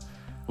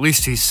 at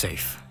least he's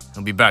safe.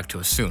 He'll be back to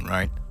us soon,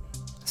 right?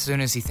 As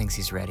soon as he thinks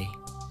he's ready.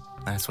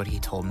 That's what he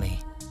told me.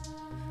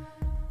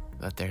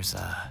 But there's,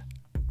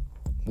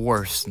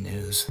 worse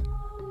news.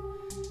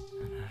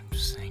 I'm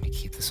just saying to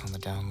keep this on the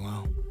down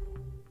low.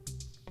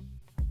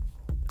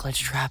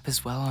 Glitchtrap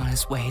is well on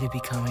his way to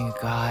becoming a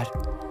god.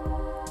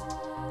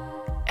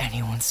 And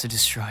he wants to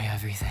destroy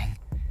everything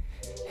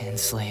and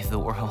enslave the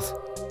world.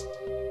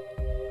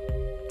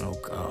 Oh,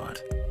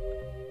 God.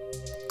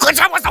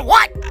 Glitchtrap was the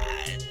what?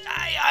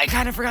 I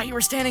kind of forgot you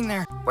were standing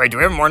there. Wait, do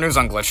we have more news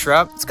on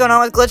Glitchtrap? What's going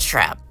on with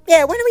Glitchtrap?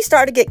 Yeah, when do we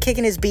start to get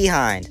kicking his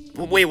behind?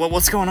 Wait,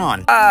 what's going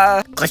on?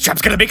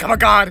 Glitchtrap's gonna become a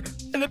god.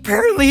 And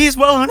apparently he's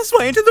well on his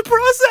way into the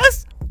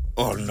process.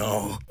 Oh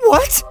no.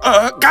 What?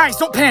 Guys,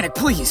 don't panic,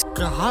 please.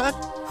 God?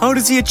 How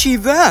does he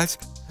achieve that?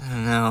 I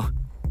don't know.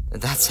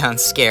 That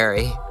sounds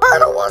scary. I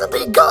don't want to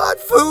be god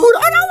food.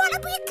 I don't want to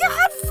be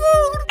god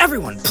food.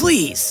 Everyone,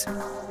 please.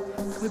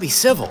 Can we be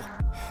civil?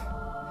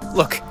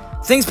 Look,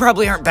 things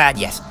probably aren't bad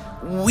yet.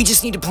 We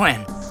just need to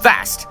plan.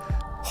 Fast.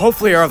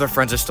 Hopefully our other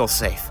friends are still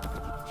safe.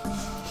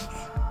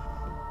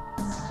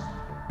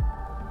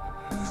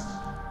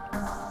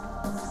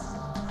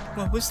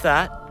 What was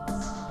that?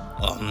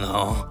 Oh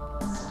no.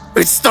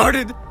 It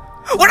started!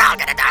 We're all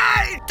gonna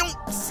die! Don't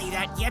see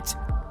that yet.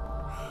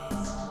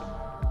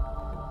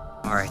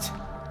 Alright.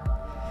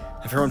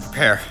 Everyone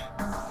prepare.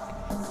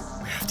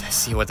 We have to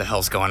see what the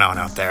hell's going on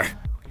out there.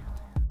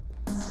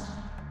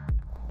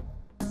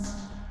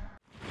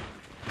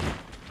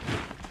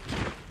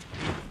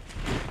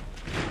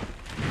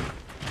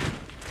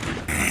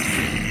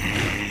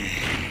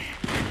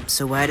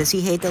 So why does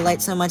he hate the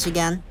light so much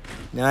again?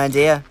 No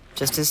idea.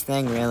 Just his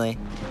thing, really.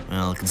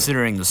 Well,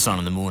 considering the sun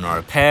and the moon are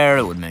a pair,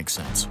 it would make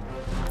sense.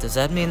 Does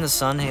that mean the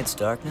sun hates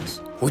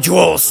darkness? Would you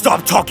all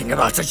stop talking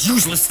about such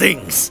useless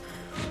things?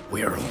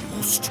 We're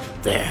almost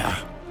there.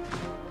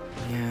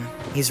 Yeah,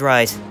 he's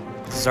right.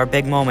 This is our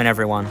big moment,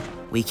 everyone.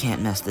 We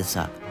can't mess this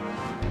up.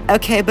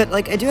 Okay, but,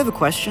 I do have a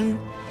question.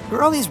 Who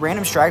are all these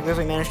random stragglers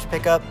we managed to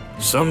pick up?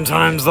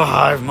 Sometimes the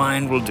hive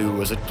mind will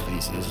do as it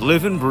pleases,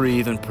 live and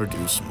breathe and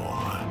produce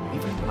more,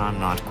 even when I'm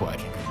not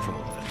quite in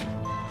control of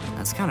it.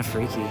 That's kind of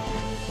freaky.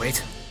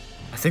 Wait,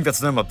 I think that's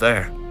them up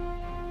there.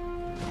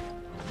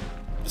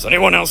 Does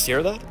anyone else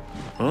hear that?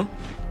 Huh?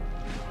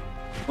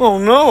 Oh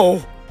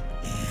no!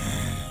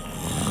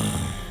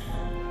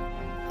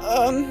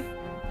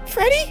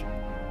 Freddy?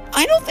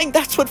 I don't think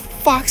that's what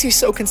Foxy's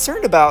so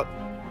concerned about.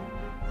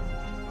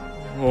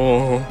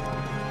 Oh.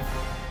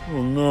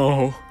 Oh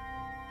no.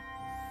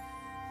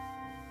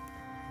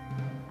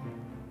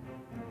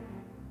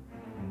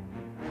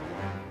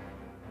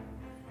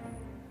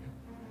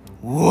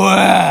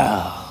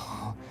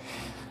 Well,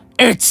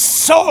 it's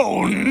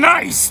so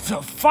nice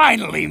to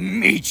finally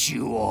meet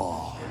you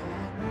all.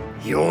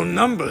 Your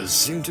numbers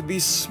seem to be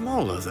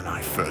smaller than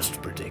I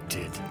first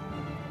predicted.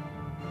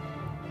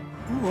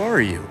 Who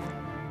are you?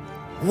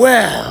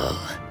 Well,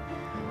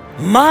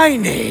 my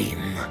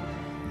name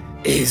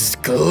is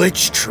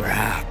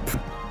Glitchtrap.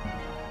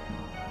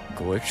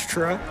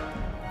 Glitchtrap?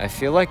 I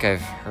feel like I've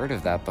heard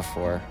of that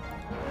before.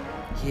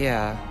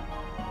 Yeah.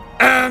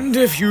 And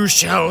if you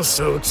shall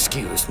so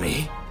excuse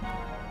me,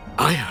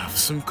 I have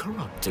some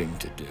corrupting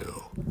to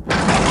do.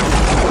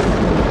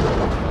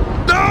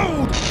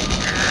 No!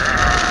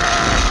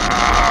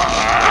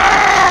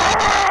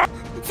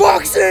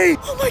 Foxy!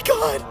 Oh my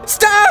god!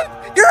 Stop!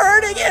 You're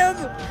hurting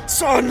him!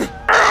 Son! No!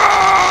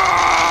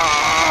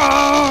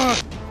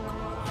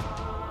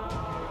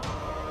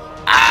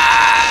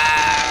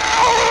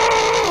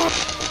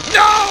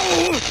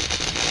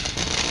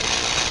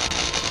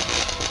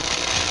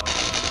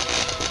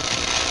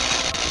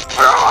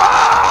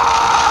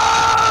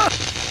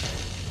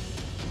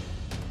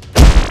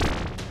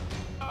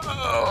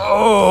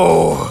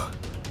 Oh,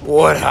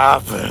 what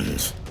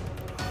happened?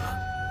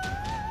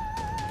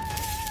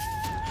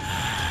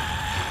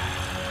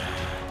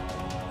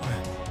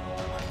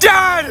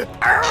 Dad!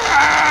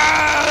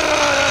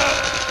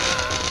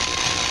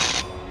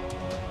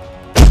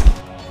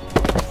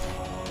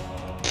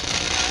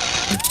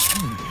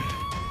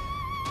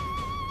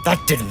 That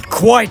didn't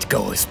quite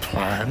go as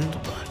planned,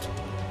 but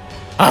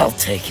I'll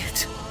take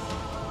it.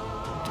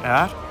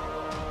 Dad?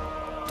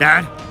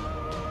 Dad?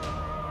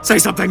 Say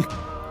something!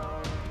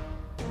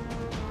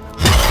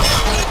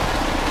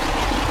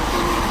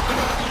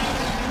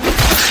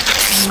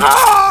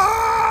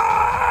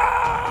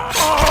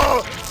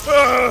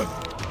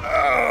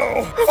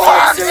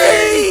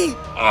 Foxy!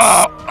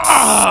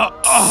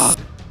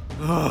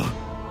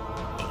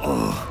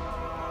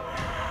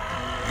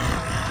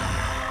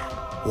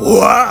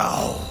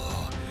 Wow!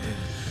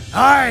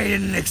 I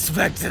didn't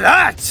expect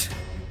that!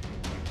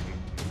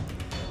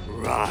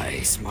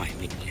 Rise, my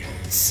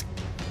minions.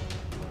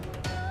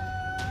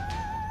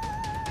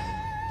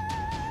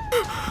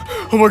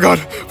 Oh my god,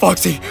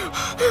 Foxy!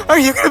 Are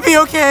you gonna be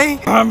okay?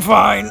 I'm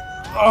fine.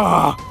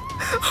 Oh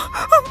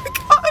my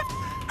god!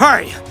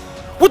 Hey!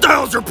 What the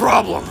hell's your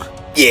problem?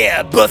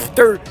 Yeah,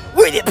 Buster,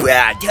 we're the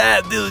prime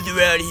time builders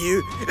around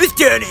here. This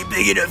town ain't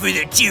big enough for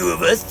the two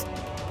of us.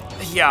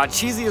 Yeah,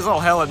 cheesy as all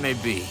hell it may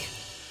be.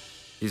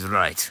 He's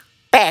right.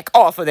 Back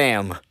off of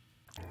them.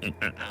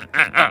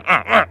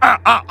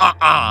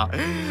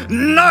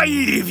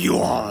 Naive you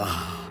all!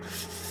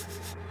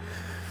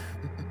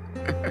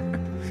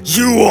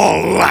 You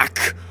all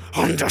lack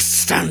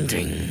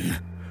understanding.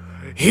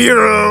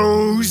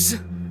 Heroes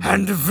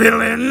and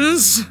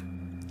villains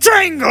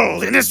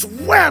tangled in this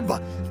web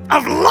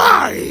of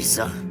lies!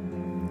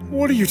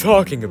 What are you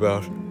talking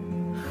about?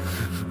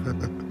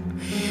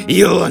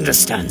 You'll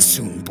understand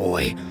soon,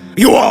 boy.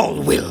 You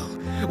all will.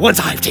 Once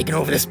I've taken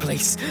over this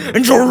place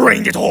and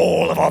drained it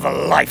all of all the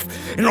life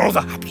and all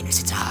the happiness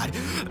it's had,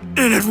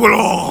 and it will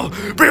all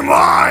be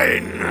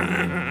mine!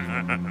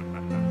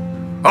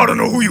 I don't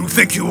know who you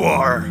think you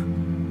are.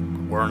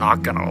 We're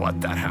not gonna let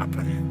that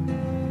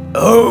happen.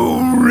 Oh,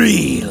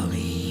 really?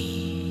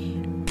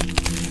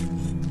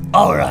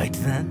 Alright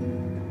then.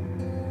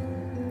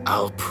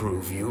 I'll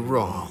prove you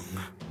wrong.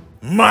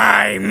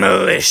 My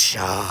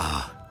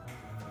militia!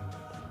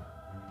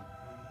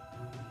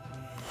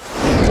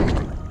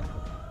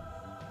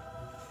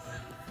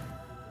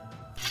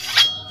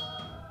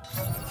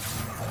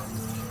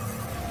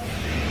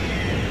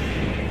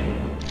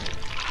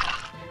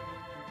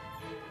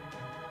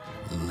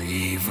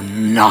 Leave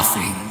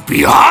nothing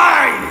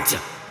behind!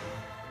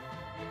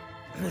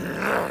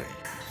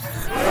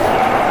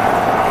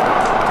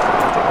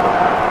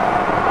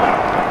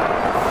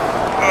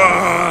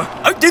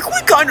 I think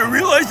we kinda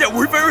realized that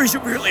we're very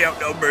severely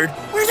outnumbered.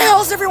 Where the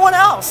hell's everyone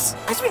else?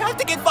 Guys, we have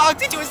to get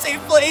Foxy to a safe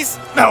place.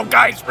 No,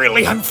 guys,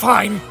 really, I'm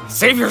fine.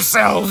 Save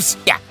yourselves.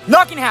 Yeah,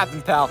 not gonna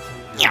happen, pal.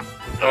 Yeah.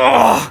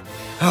 Oh.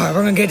 Alright,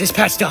 we're gonna get this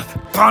patched up.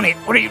 Bonnie,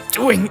 what are you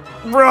doing?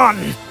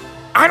 Run!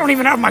 I don't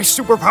even have my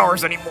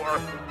superpowers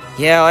anymore.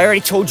 Yeah, I already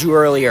told you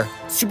earlier.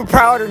 Super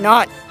proud or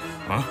not.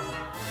 Huh?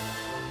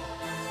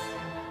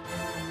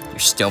 You're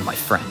still my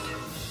friend.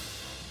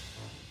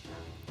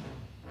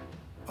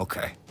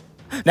 Okay.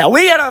 Now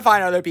we gotta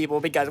find other people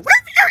because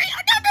we're very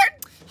outnumbered!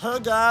 Hey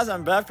guys,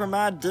 I'm back from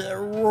my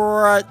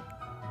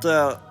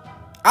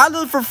I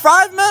lived for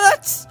 5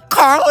 minutes?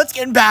 Carl, it's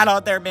getting bad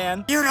out there,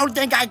 man. You don't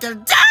think I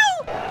can do?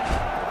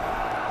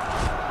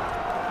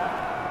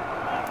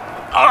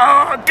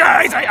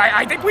 Guys,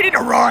 I think we need to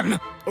run.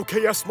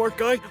 Okay, yeah, smart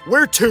guy.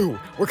 Where to?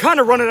 We're kind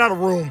of running out of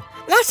room.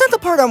 That's not the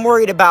part I'm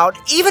worried about.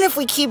 Even if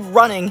we keep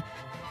running,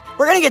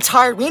 we're gonna get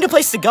tired. We need a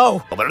place to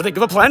go. I better think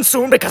of a plan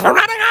soon because we're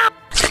running out.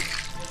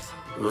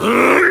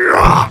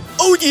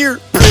 Oh dear.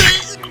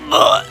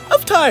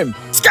 Of time.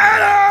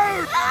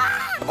 Scatter!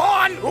 Come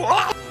on!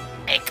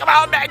 Hey, come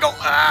on, Mango!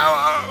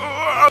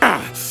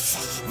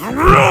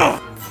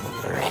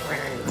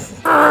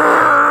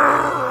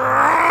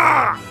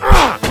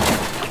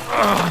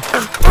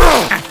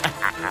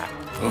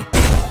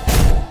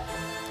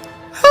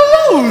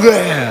 Hello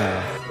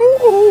there.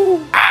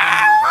 Ooh.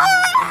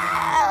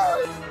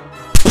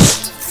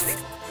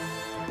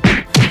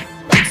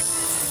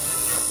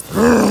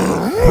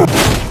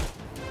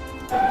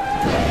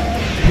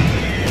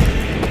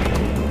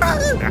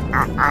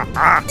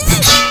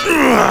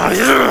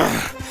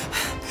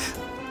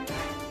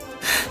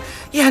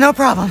 Yeah, no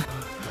problem.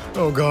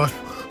 Oh god.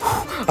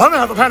 I'm gonna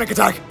have a panic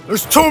attack.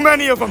 There's too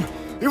many of them.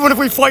 Even if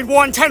we fight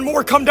 1, 10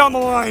 more come down the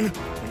line.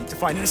 We need to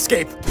find an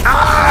escape.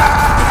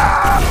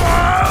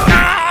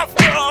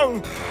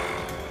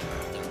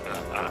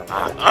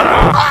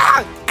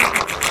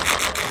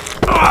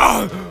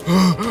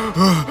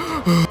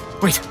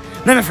 Wait,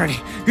 Nana Freddy,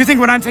 you think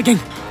what I'm thinking?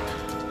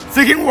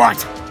 Thinking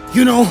what?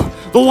 You know,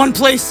 the one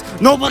place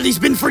nobody's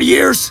been for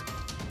years?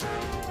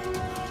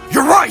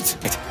 You're right!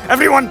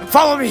 Everyone,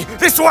 follow me,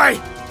 this way!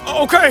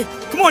 Okay,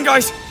 come on,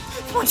 guys.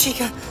 Come on,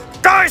 Chica.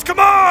 Guys, come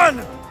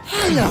on!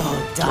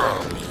 Hello,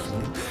 darling.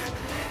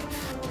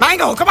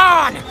 Mango, come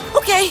on!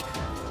 Okay.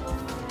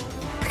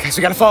 Guys,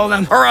 we gotta follow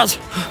them, or else.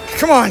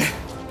 Come on.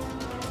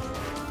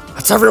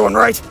 That's everyone,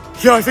 right?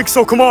 Yeah, I think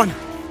so, come on.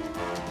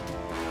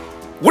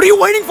 What are you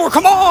waiting for?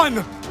 Come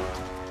on!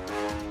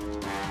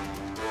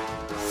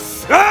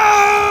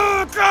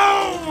 Ah,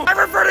 go!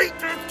 Everybody,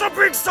 stop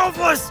being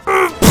selfless!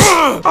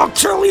 I'll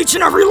kill each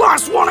and every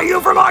last one of you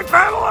for my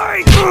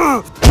family!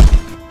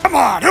 Come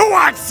on, who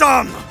wants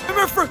some?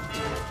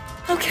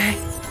 Okay.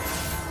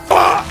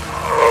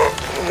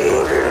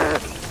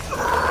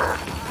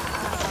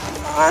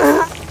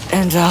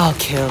 And I'll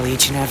kill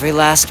each and every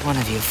last one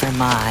of you for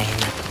mine.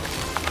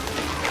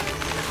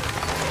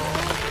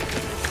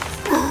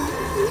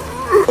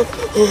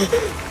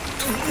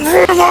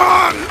 Come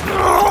on!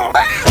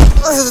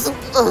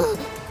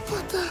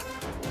 What the?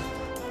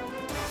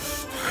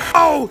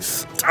 Oh!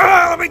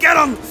 Let me get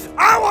him!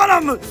 I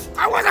want them!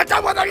 I wasn't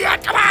done with them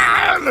yet! Come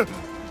on!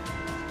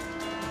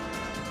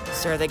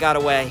 Sir, they got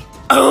away.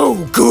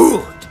 Oh,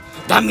 good.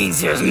 That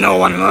means there's no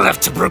one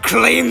left to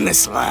proclaim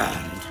this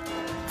land.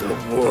 The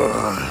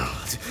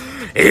world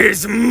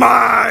is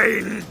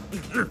mine!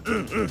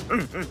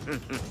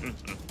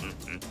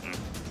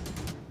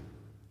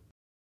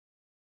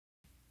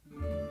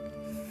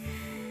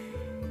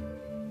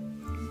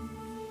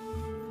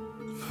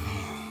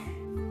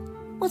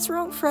 What's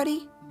wrong,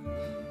 Freddy?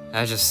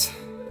 I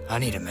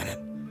need a minute.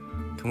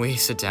 Can we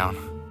sit down?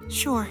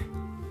 Sure.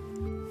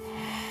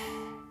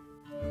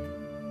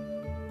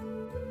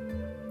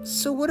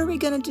 So what are we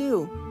gonna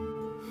do?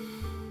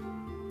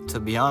 To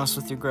be honest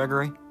with you,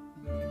 Gregory,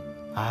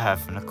 I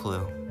haven't a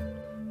clue.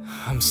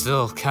 I'm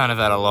still kind of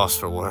at a loss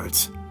for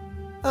words.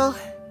 Well,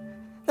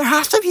 there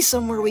has to be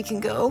somewhere we can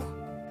go.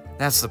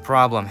 That's the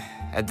problem.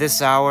 At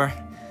this hour,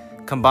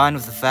 combined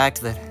with the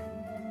fact that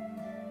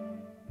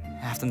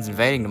Afton's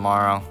invading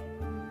tomorrow,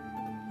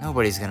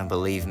 nobody's gonna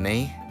believe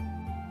me.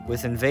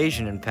 With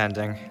invasion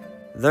impending,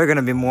 they're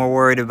gonna be more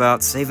worried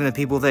about saving the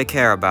people they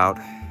care about,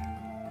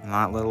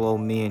 not little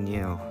old me and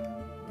you.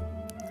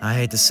 I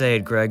hate to say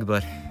it, Greg,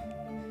 but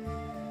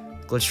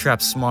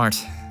Glitchtrap's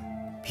smart.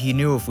 He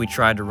knew if we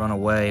tried to run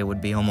away, it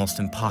would be almost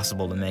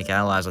impossible to make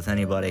allies with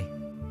anybody.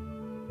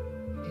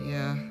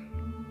 Yeah.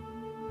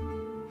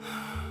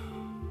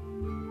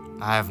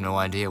 I have no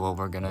idea what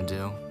we're gonna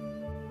do.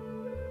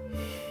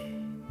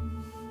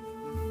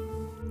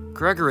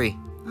 Gregory,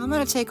 I'm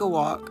gonna take a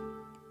walk.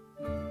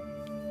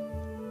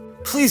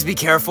 please be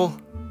careful.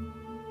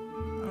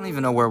 I don't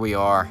even know where we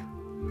are.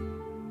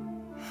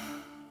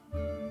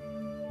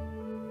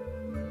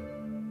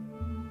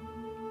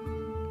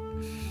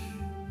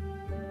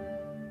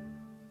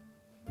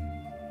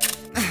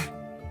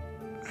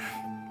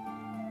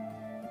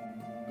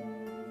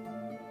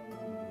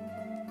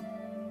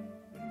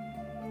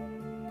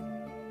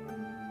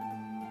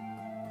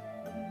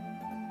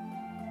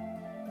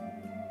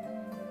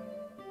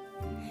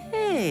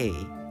 Hey!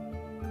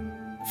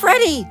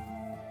 Freddy!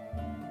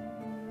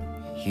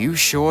 You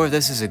sure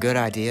this is a good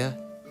idea?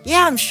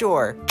 Yeah, I'm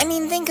sure. I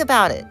mean, think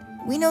about it.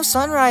 We know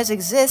Sunrise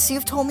exists,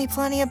 you've told me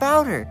plenty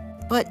about her.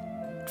 But,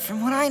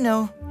 from what I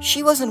know,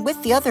 she wasn't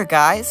with the other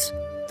guys.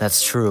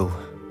 That's true.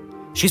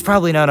 She's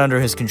probably not under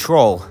his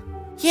control.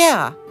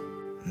 Yeah.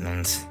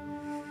 And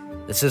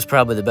this is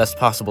probably the best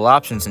possible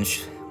option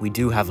since we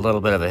do have a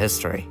little bit of a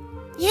history.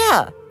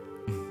 Yeah.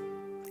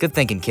 Good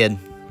thinking, kid.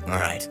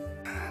 Alright.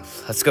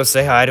 Let's go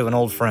say hi to an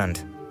old friend.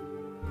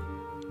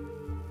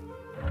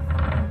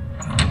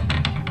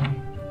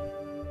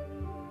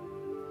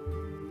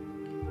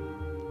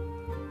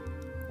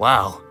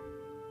 Wow.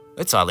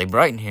 It's oddly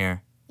bright in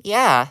here.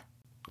 Yeah.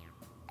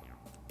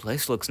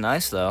 Place looks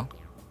nice, though.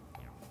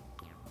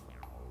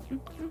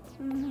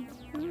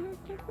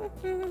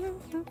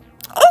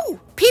 Oh!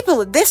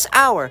 People at this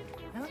hour!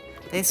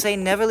 They say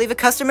never leave a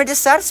customer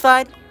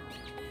dissatisfied.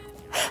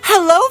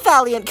 Hello,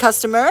 valiant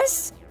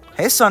customers!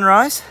 Hey,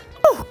 Sunrise.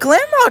 Oh,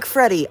 Glamrock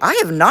Freddy! I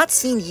have not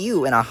seen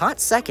you in a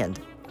hot second.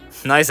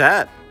 Nice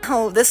hat.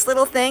 Oh, this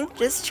little thing?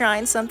 Just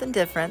trying something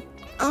different.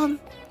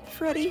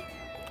 Freddy?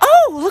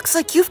 Oh, looks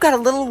like you've got a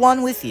little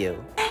one with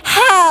you.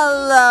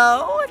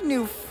 Hello,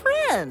 new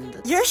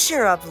friend. You're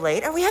sure up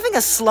late. Are we having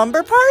a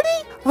slumber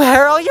party?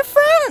 Where are all your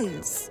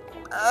friends?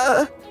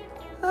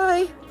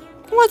 Hi.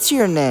 What's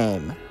your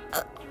name?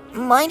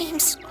 My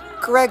name's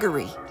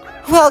Gregory.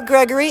 Well,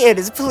 Gregory, it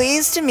is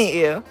pleased to meet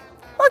you.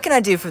 What can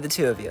I do for the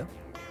two of you?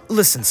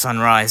 Listen,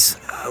 Sunrise.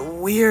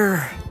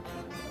 We're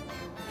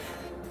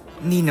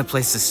needing a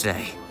place to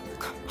stay.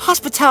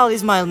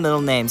 Hospitality's my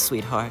middle name,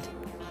 sweetheart.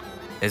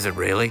 Is it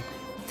really?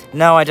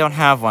 No, I don't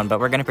have one,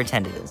 but we're gonna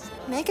pretend it is.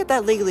 Make it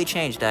that legally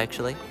changed,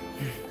 actually.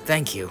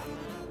 Thank you.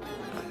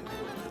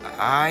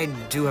 I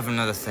do have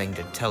another thing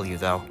to tell you,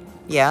 though.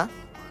 Yeah?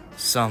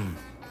 Some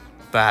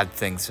bad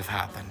things have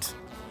happened.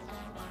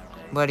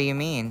 What do you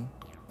mean?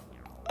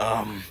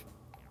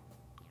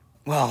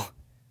 Well,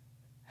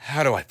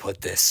 how do I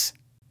put this?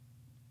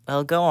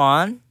 Well, go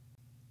on.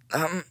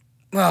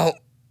 Well,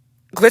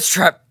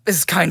 Glitchtrap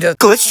is kinda...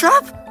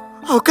 Glitchtrap?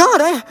 Oh god,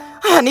 I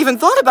hadn't even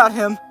thought about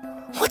him.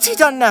 What's he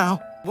done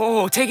now?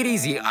 Whoa, take it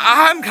easy.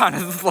 I'm kind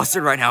of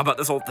flustered right now about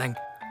this whole thing.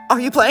 Are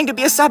you planning to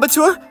be a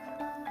saboteur?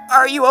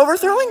 Are you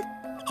overthrowing?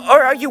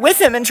 Or are you with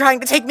him and trying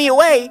to take me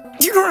away?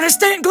 You don't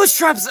understand,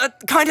 Glitchtrap's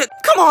kinda...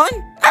 Come on,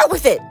 out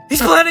with it!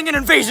 He's planning an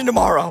invasion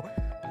tomorrow.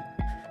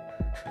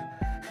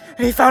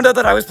 And he found out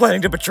that I was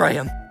planning to betray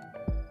him.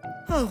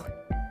 Oh,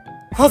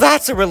 well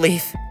that's a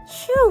relief.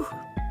 Phew,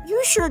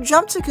 you sure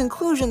jumped to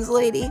conclusions,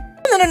 lady.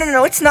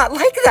 No, it's not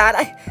like that.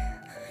 I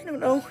don't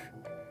know.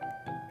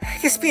 I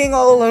guess being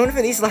all alone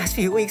for these last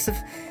few weeks have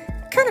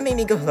kind of made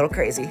me go a little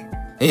crazy.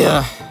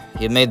 Yeah,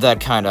 you made that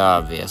kinda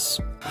obvious.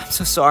 I'm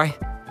so sorry.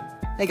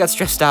 I got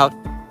stressed out.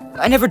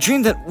 I never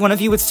dreamed that one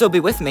of you would still be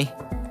with me.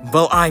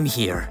 Well, I'm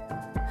here.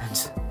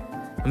 And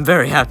I'm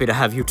very happy to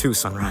have you too,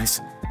 Sunrise.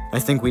 I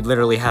think we'd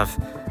literally have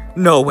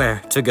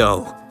nowhere to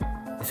go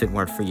if it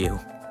weren't for you.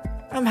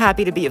 I'm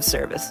happy to be of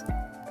service.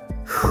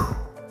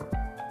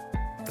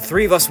 The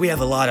three of us, we have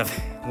a lot of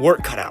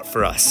work cut out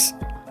for us.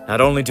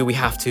 Not only do we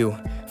have to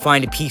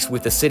find peace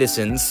with the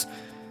citizens,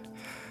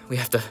 we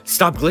have to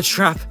stop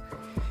Glitchtrap,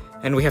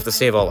 and we have to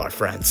save all our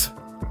friends.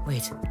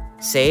 Wait,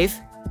 save?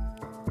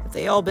 Have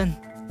they all been...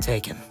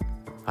 Taken,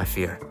 I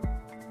fear.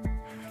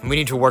 And we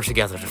need to work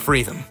together to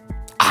free them.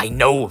 I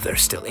know they're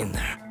still in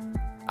there.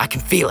 I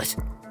can feel it.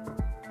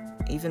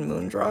 Even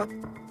Moondrop?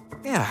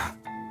 Yeah.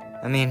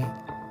 I mean,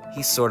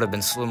 he's sort of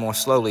been more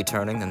slowly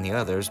turning than the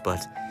others, but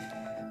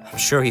I'm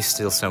sure he's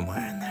still somewhere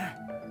in there.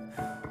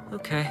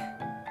 Okay.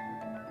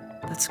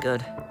 That's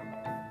good.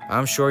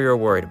 I'm sure you're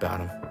worried about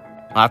him.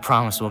 I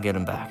promise we'll get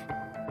him back.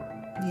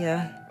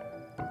 Yeah.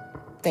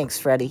 Thanks,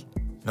 Freddy.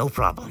 No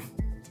problem.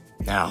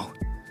 Now,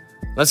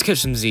 let's catch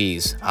some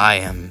Z's. I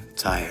am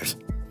tired.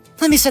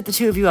 Let me set the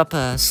two of you up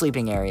a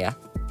sleeping area.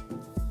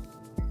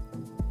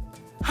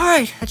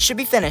 Alright, that should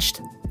be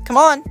finished. Come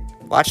on,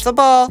 watch the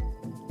ball.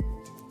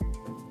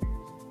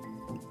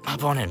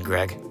 Hop on in,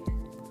 Greg.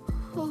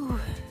 Ooh,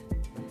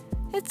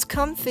 it's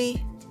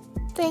comfy.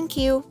 Thank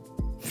you.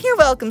 You're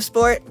welcome,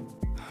 sport.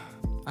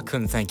 I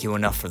couldn't thank you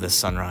enough for this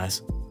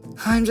sunrise.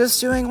 I'm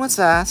just doing what's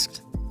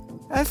asked.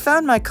 I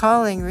found my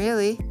calling,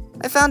 really.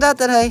 I found out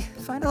that I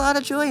find a lot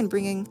of joy in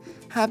bringing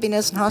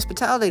happiness and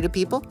hospitality to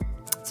people.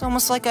 It's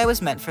almost like I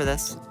was meant for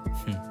this.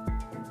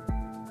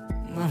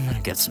 I'm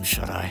gonna get some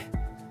shut-eye.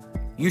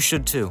 You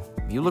should too.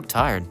 You look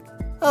tired.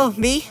 Oh,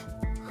 me?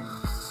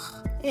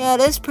 Yeah,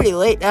 it is pretty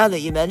late now that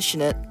you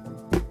mention it.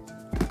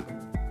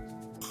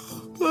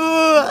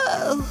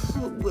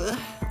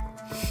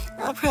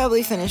 I'll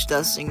probably finish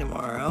dusting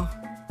tomorrow.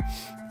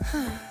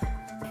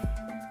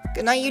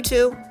 Good night, you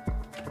two.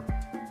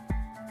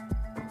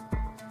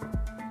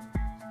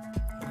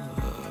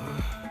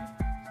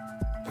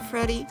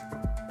 Freddy,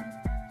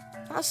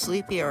 how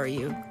sleepy are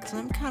you? Because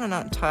I'm kind of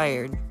not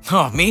tired.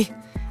 Oh, me?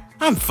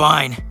 I'm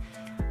fine.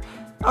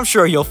 I'm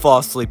sure you'll fall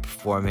asleep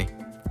before me.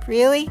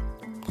 Really?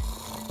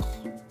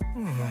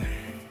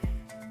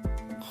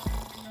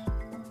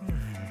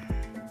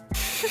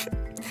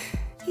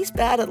 He's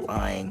bad at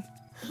lying.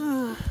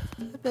 I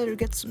better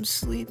get some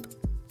sleep.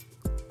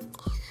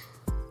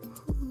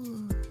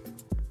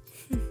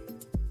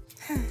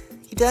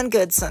 You done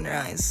good,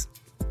 Sunrise.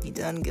 You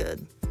done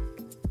good.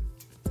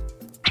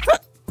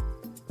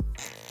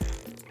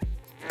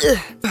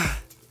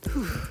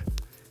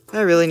 I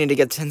really need to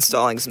get to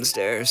installing some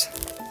stairs.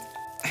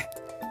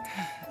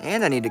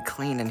 And I need to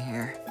clean in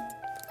here.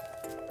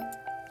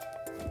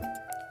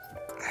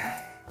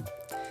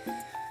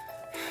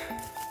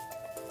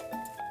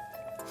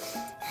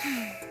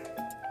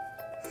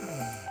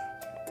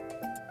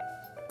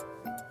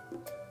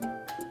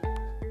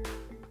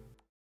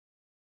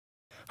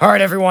 All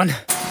right, everyone.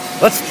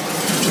 Let's...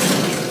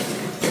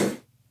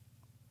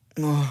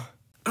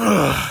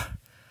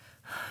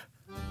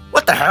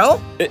 What the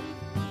hell?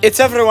 It's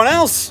everyone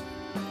else.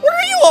 What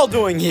are you all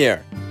doing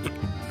here?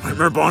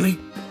 Nightmare Bonnie?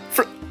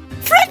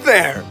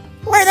 Fredbear!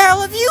 Where the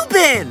hell have you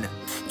been?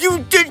 You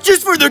did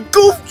just for the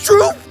goof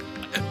troop?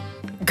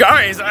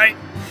 Guys,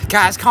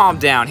 Guys, calm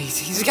down.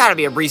 He's gotta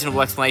be a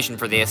reasonable explanation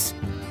for this.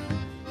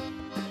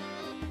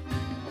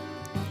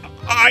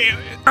 Let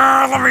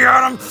me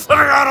at him! Let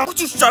me at him! Don't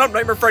you shut up,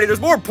 Nightmare Freddy. There's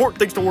more important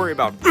things to worry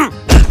about.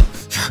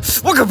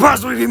 What could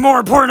possibly be more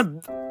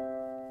important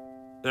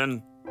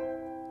than...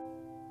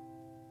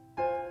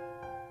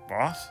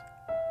 Boss?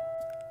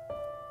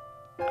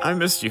 I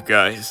missed you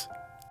guys.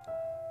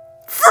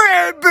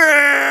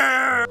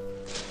 Fredbear!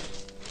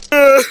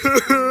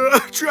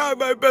 I tried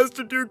my best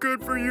to do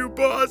good for you,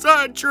 boss.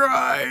 I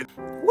tried.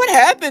 What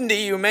happened to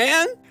you,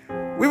 man?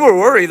 We were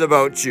worried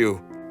about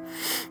you.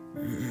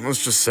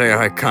 Let's just say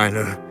I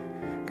kinda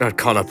got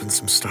caught up in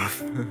some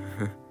stuff.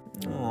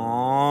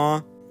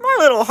 Aww. My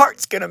little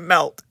heart's gonna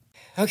melt.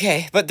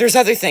 Okay, but there's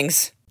other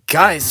things.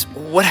 Guys,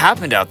 what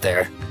happened out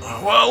there?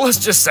 Well, let's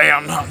just say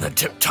I'm not in the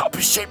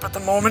tip-toppest shape at the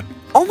moment.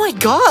 Oh my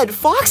god,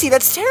 Foxy,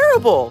 that's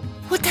terrible!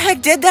 What the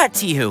heck did that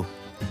to you?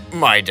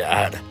 My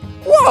dad.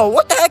 Whoa,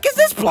 what the heck is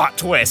this plot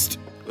twist?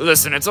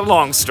 Listen, it's a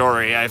long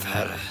story. I've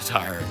had a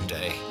tiring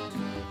day.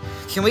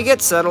 Can we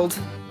get settled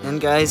in,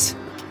 guys?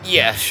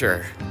 Yeah,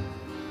 sure.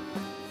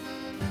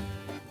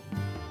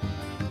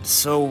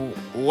 So,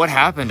 what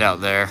happened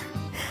out there?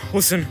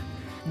 Listen,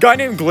 guy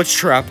named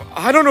Glitchtrap.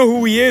 I don't know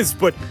who he is,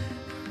 but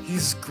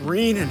he's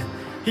green and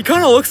he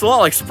kind of looks a lot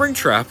like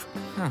Springtrap.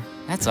 Huh,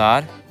 that's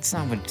odd. It's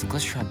not what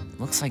Glitchtrap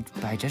looks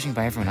like by judging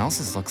by everyone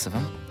else's looks of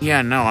him.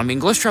 Yeah, no, I mean,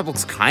 Glitchtrap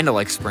looks kind of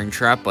like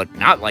Springtrap, but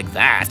not like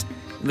that.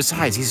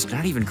 Besides, he's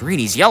not even green,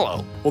 he's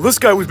yellow. Well, this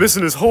guy was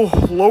missing his whole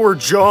lower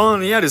jaw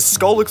and he had his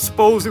skull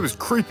exposed. It was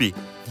creepy.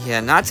 Yeah,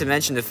 not to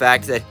mention the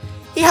fact that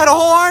he had a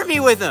whole army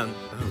with him.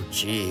 Oh,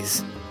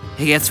 jeez.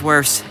 It gets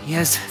worse. He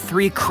has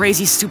 3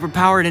 crazy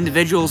superpowered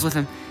individuals with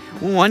him.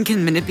 One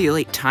can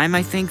manipulate time,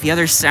 I think, the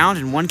other's sound,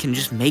 and one can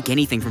just make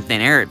anything from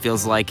thin air, it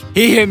feels like.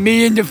 He hit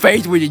me in the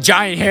face with a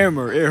giant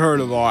hammer. It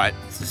hurt a lot.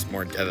 This is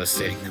more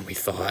devastating than we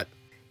thought.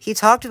 He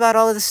talked about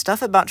all of this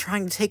stuff about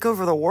trying to take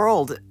over the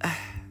world.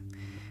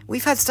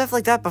 We've had stuff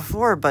like that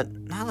before, but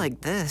not like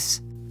this.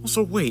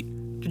 So wait,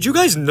 did you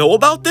guys know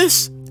about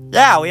this?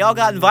 Yeah, we all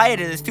got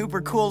invited to this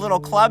super cool little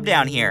club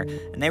down here,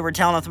 and they were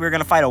telling us we were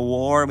gonna fight a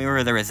war, and we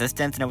were the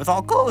resistance, and it was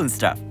all cool and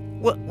stuff.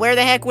 Where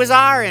the heck was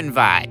our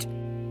invite?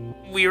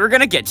 We were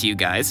gonna get to you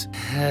guys.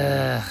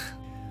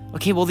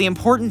 Okay, well, the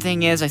important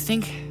thing is, I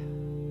think...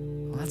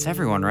 Well, that's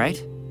everyone,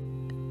 right?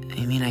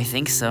 I mean, I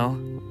think so.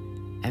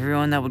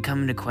 Everyone that would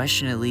come into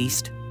question, at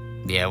least.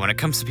 Yeah, when it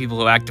comes to people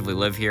who actively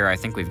live here, I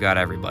think we've got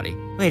everybody.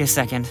 Wait a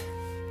second.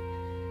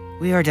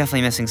 We are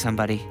definitely missing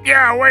somebody.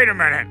 Yeah, wait a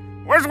minute.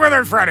 Where's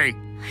Withered Freddy?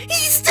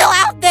 He's still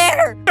out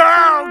there!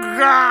 Oh,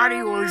 God,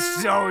 he was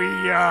so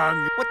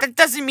young. What, that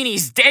doesn't mean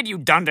he's dead, you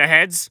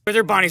dunderheads.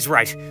 Wither Bonnie's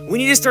right. We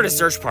need to start a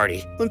search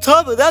party. On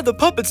top of that, the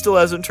puppet still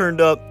hasn't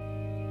turned up.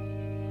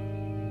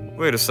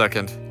 Wait a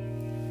second.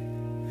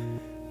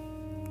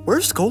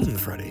 Where's Golden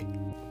Freddy?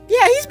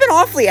 Yeah, he's been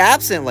awfully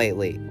absent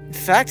lately. In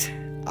fact,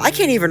 I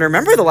can't even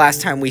remember the last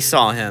time we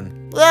saw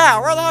him. Yeah,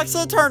 where the heck's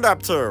it turned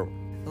up to?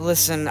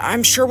 Listen,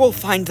 I'm sure we'll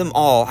find them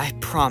all, I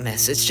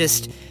promise. It's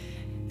just,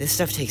 this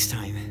stuff takes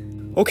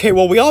time. Okay,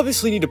 well, we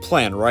obviously need a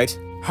plan, right?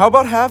 How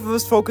about half of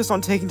us focus on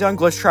taking down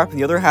Glitch Trap and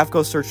the other half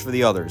go search for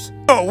the others?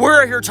 Oh,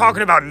 we're here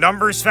talking about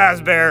numbers,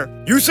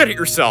 Fazbear. You said it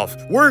yourself.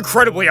 We're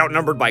incredibly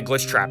outnumbered by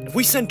Glitch Trap. If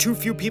we send too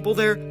few people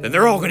there, then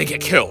they're all gonna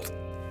get killed.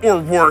 Or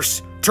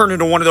worse, turn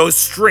into one of those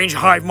strange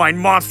hive mind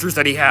monsters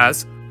that he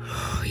has.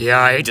 Yeah,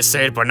 I hate to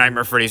say it, but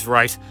Nightmare Freddy's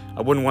right.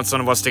 I wouldn't want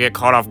some of us to get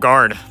caught off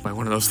guard by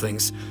one of those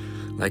things.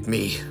 Like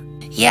me.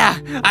 Yeah,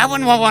 I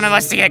wouldn't want one of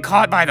us to get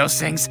caught by those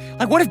things.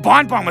 Like, what if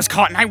Bonbon was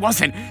caught and I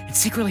wasn't? And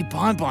secretly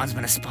Bonbon's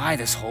been a spy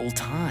this whole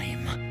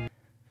time.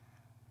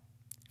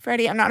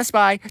 Freddy, I'm not a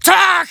spy.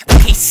 Talk!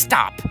 Okay,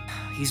 stop.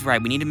 He's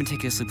right, we need to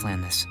meticulously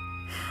plan this.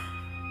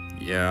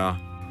 Yeah.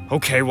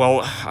 Okay,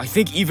 well, I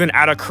think even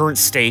at a current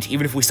state,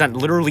 even if we sent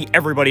literally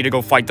everybody to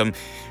go fight them,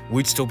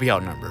 we'd still be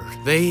outnumbered.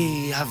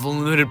 They have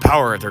limited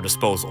power at their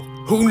disposal.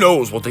 Who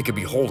knows what they could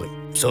be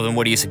holding? So then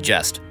what do you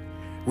suggest?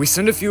 We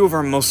send a few of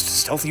our most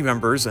stealthy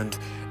members, and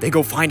they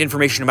go find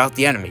information about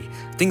the enemy.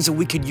 Things that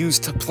we could use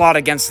to plot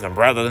against them,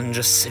 rather than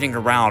just sitting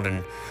around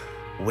and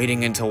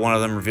waiting until one of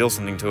them reveals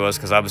something to us,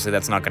 because obviously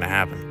that's not going to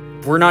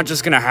happen. We're not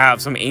just going to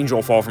have some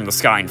angel fall from the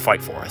sky and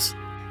fight for us.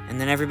 And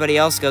then everybody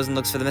else goes and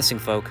looks for the missing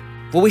folk.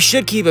 Well, we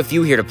should keep a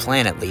few here to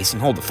plan at least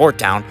and hold the fort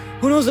down.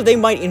 Who knows if they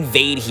might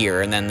invade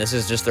here, and then this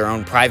is just their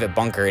own private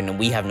bunker, and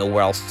we have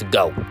nowhere else to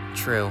go.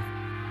 True.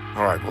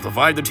 Alright, we'll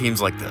divide the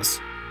teams like this.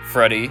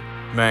 Freddy,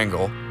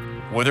 Mangle,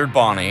 Withered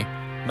Bonnie,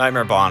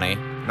 Nightmare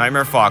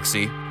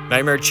Foxy,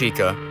 Nightmare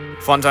Chica,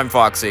 Funtime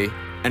Foxy,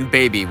 and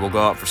Baby will go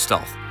out for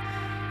stealth.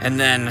 And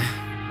then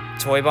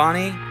Toy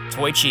Bonnie,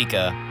 Toy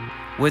Chica,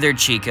 Withered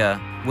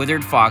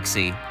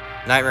Foxy,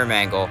 Nightmare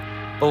Mangle,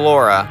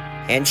 Ballora,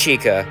 and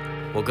Chica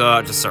will go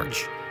out to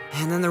search.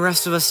 And then the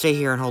rest of us stay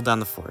here and hold down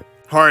the fort.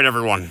 Alright,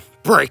 everyone,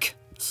 break!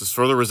 This is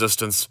for the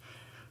Resistance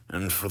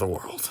and for the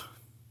world.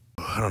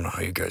 I don't know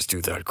how you guys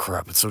do that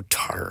crap, it's so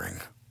tiring.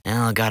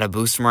 Well, I gotta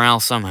boost morale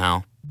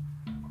somehow.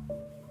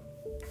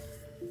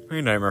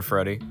 Hey, Nightmare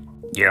Freddy.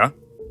 Yeah?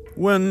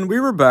 When we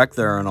were back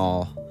there and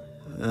all,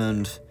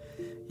 and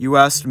you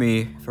asked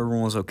me if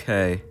everyone was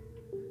okay,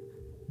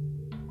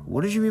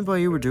 what did you mean by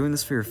you were doing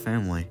this for your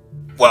family?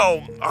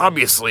 Well,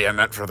 obviously I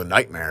meant for the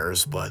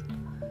nightmares, but...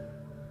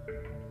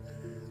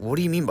 What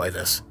do you mean by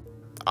this?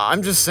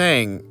 I'm just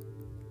saying,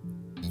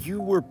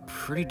 you were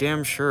pretty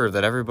damn sure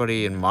that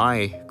everybody in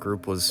my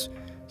group was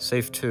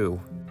safe too.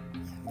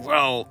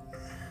 Well...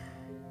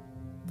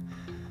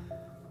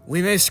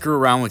 We may screw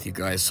around with you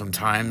guys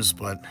sometimes,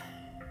 but...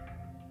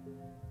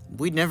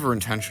 We'd never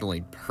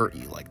intentionally hurt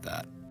you like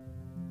that.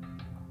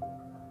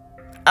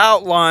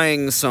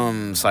 Outlying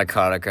some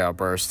psychotic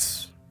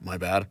outbursts, my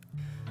bad.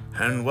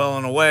 And well,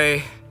 in a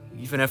way,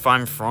 even if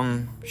I'm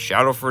from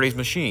Shadow Freddy's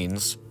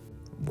machines,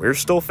 we're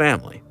still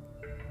family.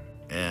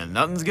 And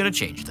nothing's gonna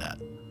change that.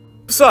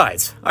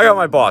 Besides, I got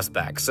my boss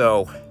back,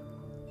 so...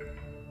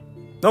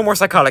 No more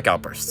psychotic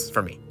outbursts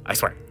for me, I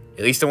swear.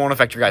 At least it won't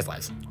affect your guys'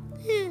 lives.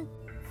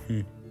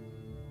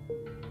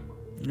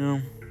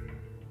 No.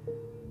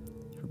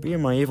 For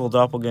being my evil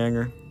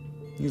doppelganger,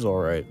 he's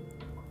alright.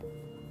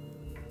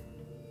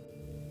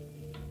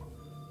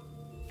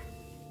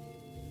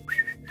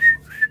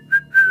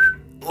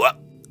 What?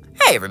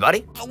 Hey,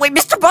 everybody. Wait,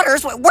 Mr.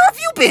 Butters, where have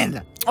you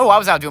been? Oh, I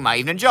was out doing my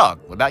evening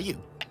jog. What about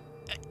you?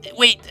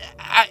 Wait,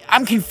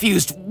 I'm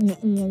confused.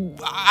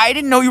 I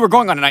didn't know you were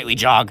going on a nightly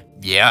jog.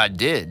 Yeah, I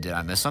did. Did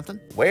I miss something?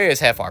 Where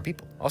is half our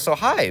people? Also,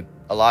 hi,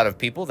 a lot of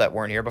people that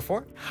weren't here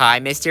before. Hi,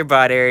 Mr.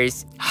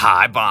 Butters.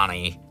 Hi,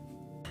 Bonnie.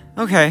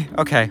 Okay,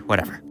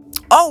 whatever.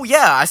 Oh,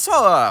 yeah, I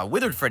saw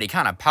Withered Freddy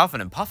kind of puffing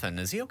and puffing.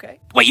 Is he okay?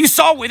 Wait, you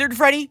saw Withered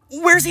Freddy?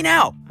 Where's he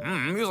now?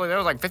 He was like, that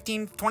was like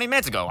 15, 20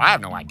 minutes ago. I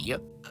have no idea.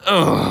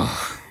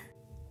 Ugh.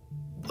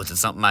 Was it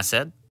something I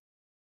said?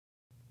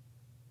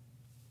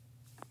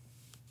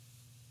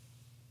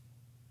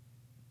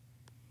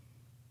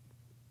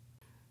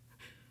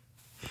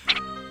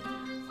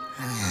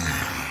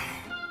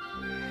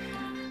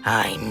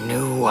 I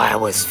knew I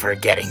was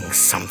forgetting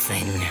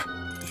something.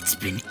 It's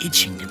been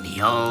itching to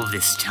me all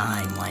this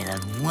time why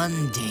that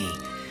one day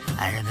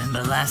I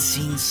remember last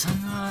seeing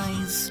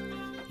sunrise.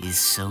 is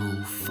so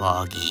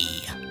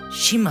foggy.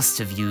 She must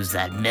have used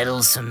that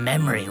meddlesome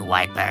memory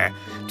wiper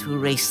to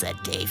erase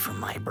that day from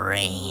my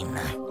brain.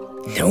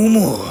 No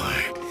more.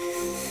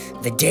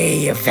 The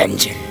day of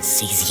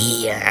vengeance is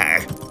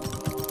here.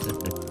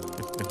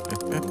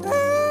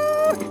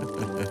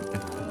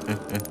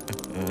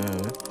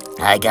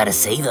 I gotta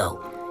say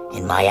though,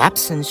 in my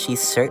absence, she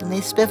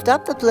certainly spiffed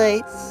up the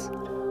place.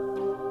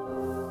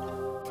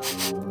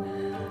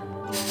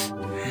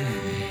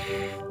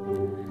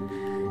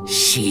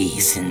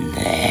 She's in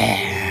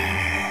there.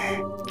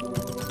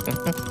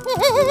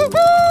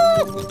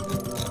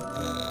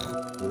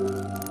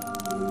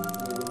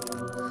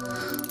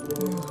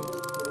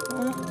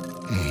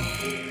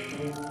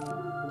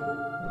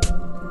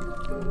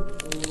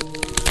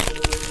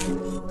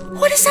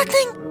 What is that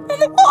thing on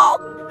the wall?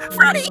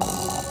 Freddy!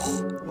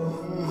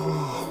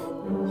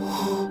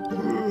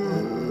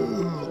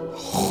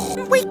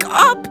 Wake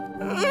up!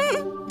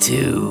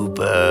 Two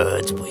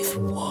birds with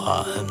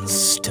one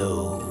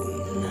stone.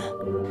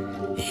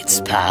 It's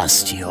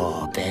past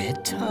your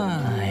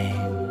bedtime.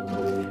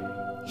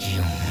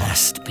 You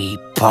must be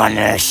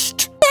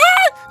punished.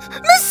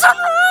 Miss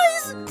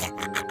Sunrise!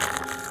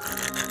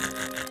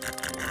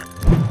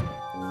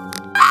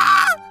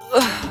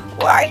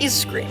 Why are you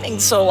screaming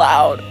so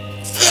loud?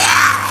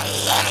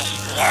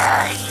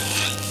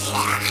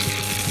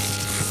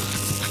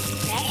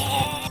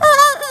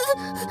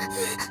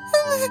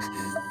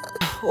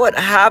 What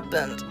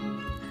happened?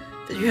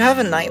 Did you have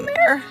a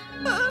nightmare?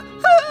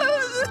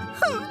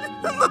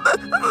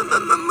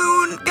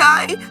 Moon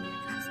guy.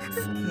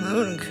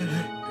 Moon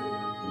guy.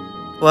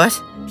 What?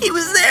 He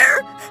was there,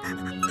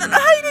 and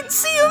I didn't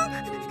see him.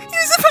 He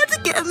was about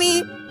to get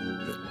me.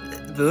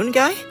 Moon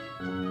guy?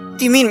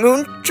 Do you mean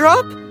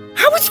Moondrop?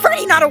 How is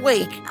Freddy not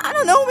awake? I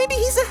don't know, maybe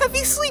he's a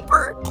heavy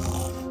sleeper.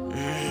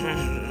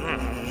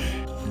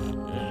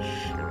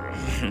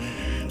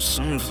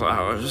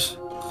 Sunflowers.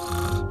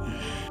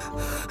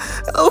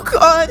 Oh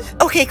god.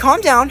 Okay,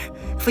 calm down.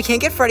 If we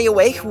can't get Freddy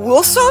awake,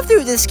 we'll solve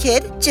through this,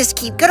 kid. Just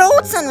keep good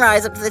old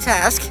Sunrise up to the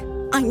task.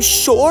 I'm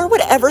sure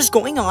whatever's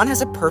going on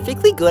has a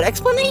perfectly good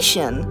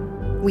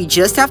explanation. We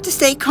just have to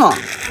stay calm.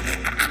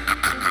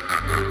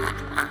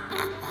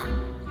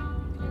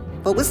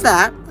 What was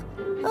that?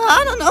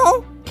 I don't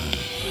know.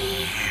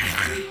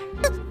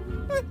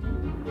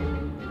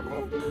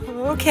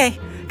 Okay,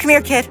 come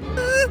here, kid.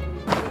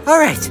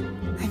 Alright,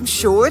 I'm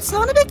sure it's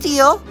not a big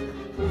deal.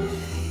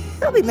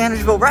 It'll be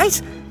manageable, right?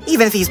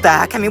 Even if he's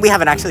back. I mean, we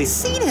haven't actually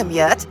seen him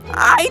yet.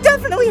 I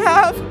definitely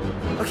have.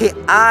 Okay,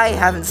 I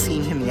haven't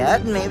seen him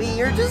yet. Maybe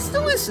you're just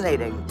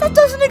hallucinating. That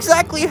doesn't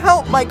exactly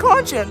help my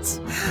conscience.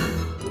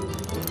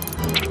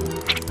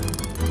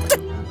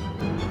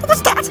 What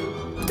was that?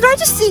 Did I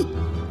just see?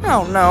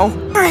 Oh no.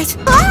 Alright.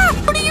 Ah!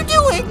 What are you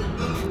doing?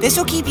 This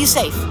will keep you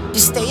safe.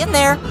 Just stay in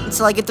there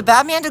until I get the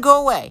Batman to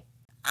go away.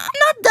 I'm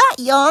not that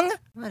young.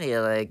 What are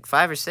you, like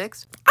 5 or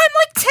 6? I'm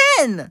like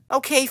 10.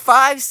 Okay,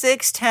 5,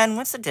 6, 10.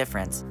 What's the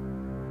difference?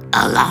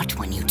 A lot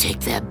when you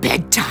take their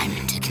bedtime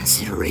into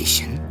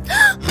consideration.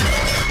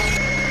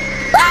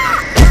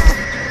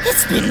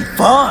 It's been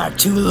far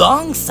too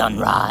long,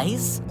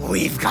 Sunrise.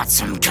 We've got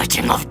some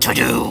catching up to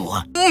do.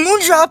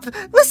 Moondrop,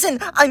 listen,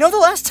 I know the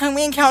last time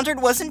we encountered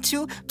wasn't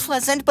too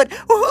pleasant, but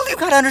you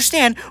gotta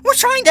understand, we're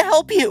trying to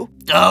help you.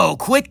 Oh,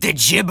 quit the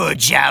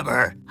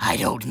jibber-jabber. I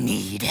don't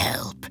need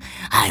help.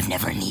 I've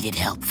never needed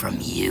help from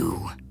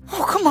you.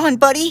 Oh, come on,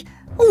 buddy.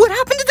 What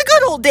happened to the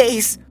good old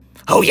days?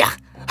 Oh yeah,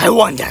 I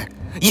wonder.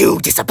 You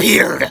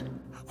disappeared.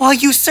 Well,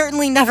 you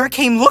certainly never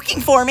came looking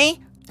for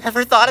me.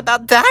 Ever thought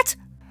about that?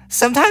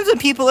 Sometimes when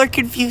people are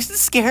confused and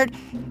scared,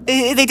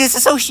 they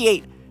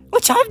disassociate.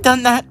 Which I've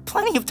done that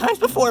plenty of times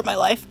before in my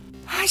life.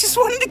 I just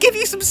wanted to give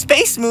you some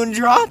space,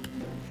 Moondrop.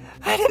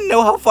 I didn't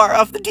know how far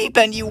off the deep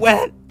end you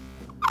went.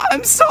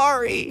 I'm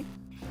sorry.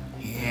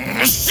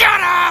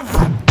 Shut up!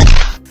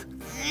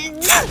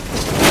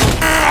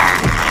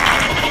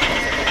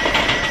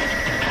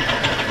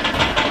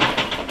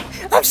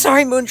 I'm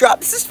sorry, Moondrop.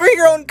 This is for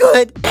your own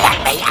good.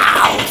 Let me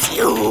out,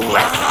 you!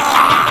 Let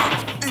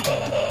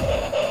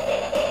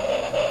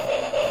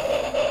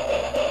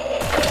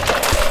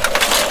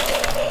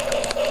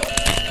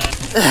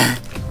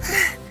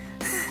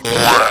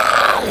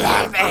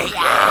me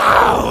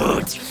out!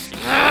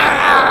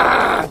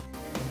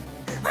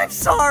 I'm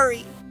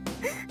sorry.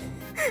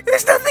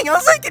 There's nothing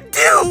else I can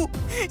do.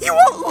 You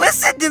won't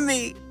listen to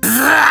me.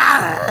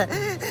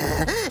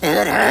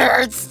 It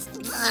hurts.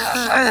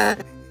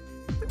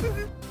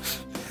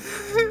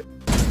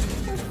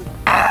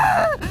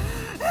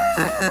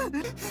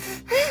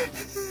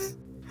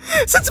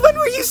 Since when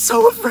were you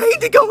so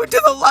afraid to go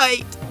into the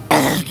light?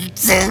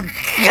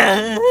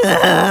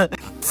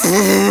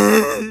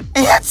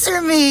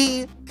 Answer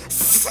me!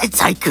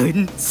 Since I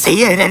couldn't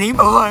see it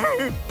anymore.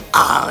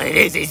 All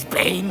it is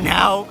pain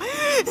now,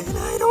 and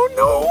I don't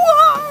know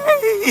why.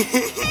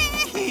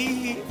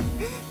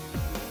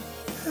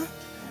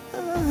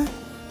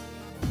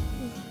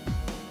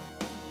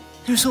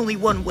 There's only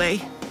one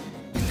way,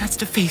 and that's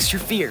to face your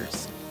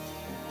fears.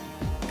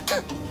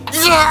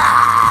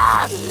 Yeah!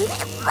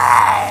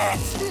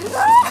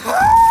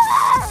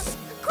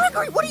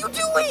 Gregory, what are you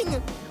doing?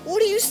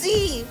 What do you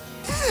see?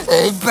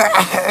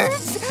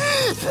 Birds!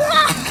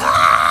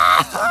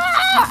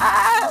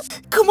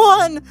 Come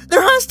on!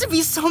 There has to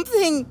be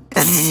something!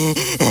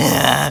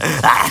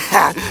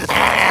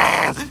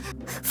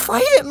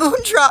 Fight it,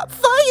 Moondrop!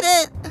 Fight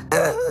it!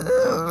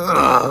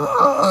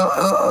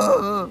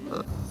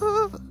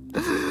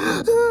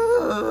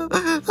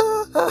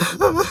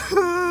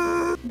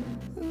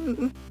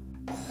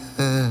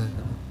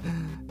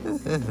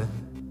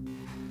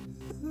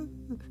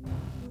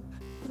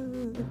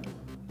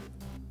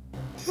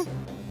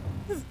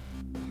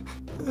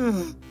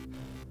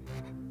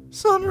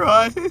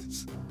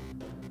 Sunrise.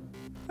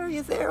 Are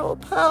you there,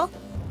 old pal?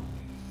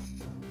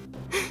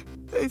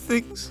 I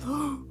think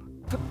so.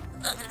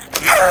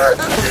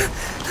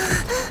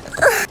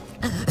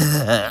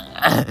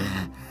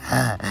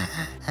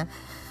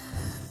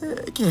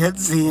 I can't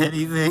see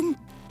anything.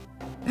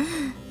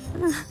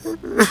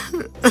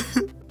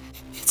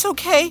 It's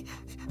okay.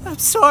 I'm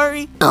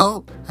sorry.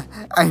 No,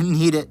 I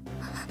need it.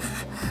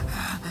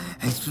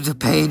 The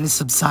pain is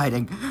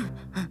subsiding.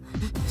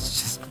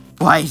 It's just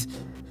white.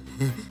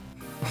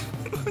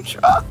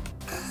 Drop.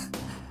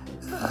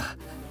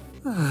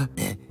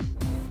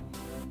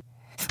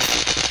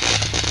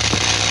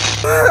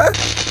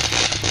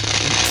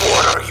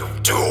 What are you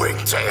doing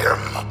to him?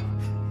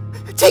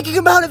 Taking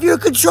him out of your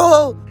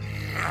control.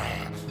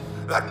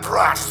 That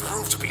blast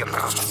proved to be a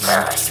most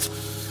fast.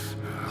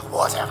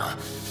 Whatever.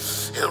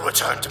 He'll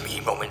return to me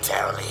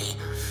momentarily.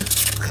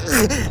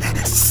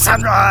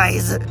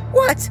 Sunrise.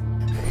 What?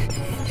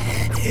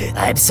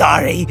 I'm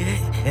sorry.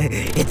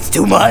 It's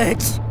too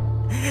much.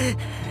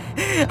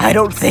 I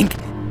don't think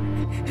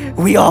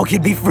we all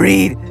can be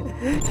freed.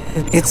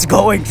 It's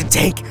going to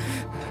take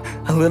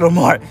a little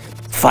more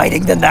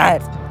fighting than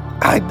that.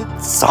 I'm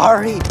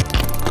sorry.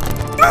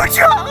 Good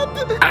job!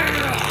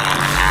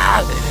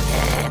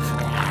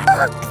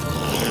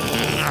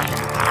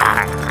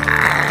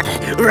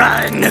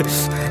 Run!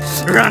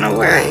 Run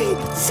away!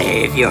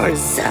 Save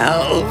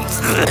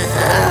yourselves!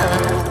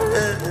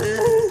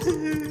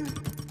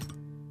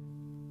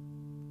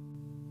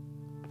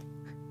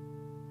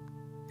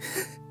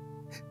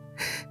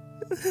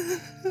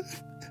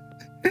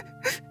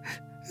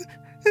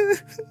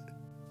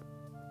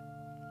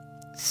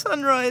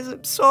 Sunrise,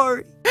 I'm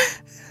sorry.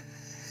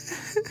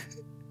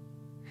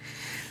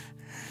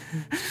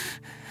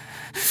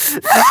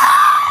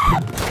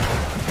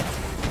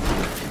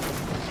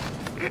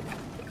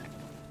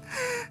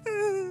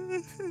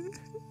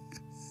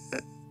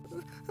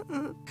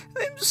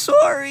 I'm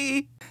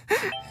sorry.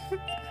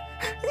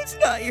 It's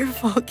not your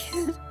fault,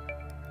 kid.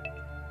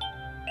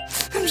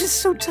 I'm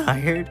just so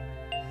tired.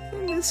 I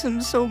miss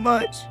him so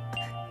much.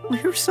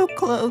 We were so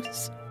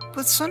close.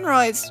 But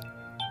Sunrise,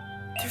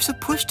 there's a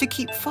push to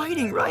keep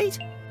fighting, right?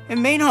 It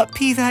may not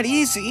be that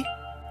easy,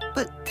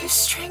 but there's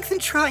strength in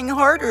trying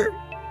harder.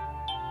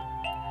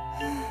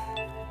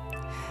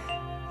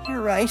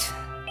 You're right.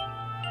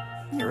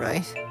 You're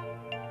right.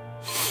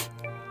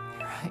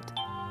 You're right.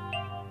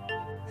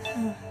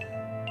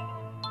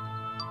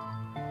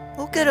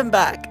 We'll get him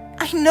back.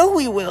 I know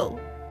we will.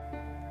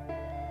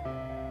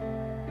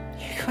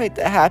 You're quite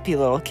the happy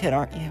little kid,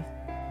 aren't you?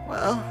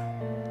 Well,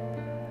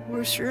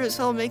 we're sure as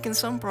hell making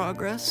some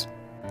progress.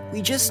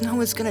 We just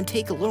know it's gonna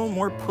take a little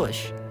more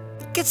push.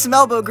 Get some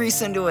elbow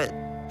grease into it.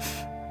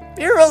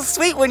 You're real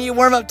sweet when you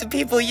warm up to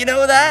people, you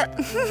know that?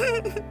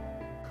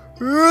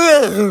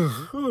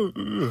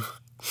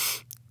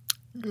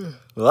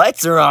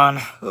 Lights are on.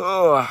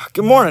 Oh,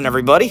 good morning,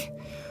 everybody.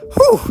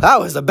 Whew, that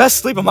was the best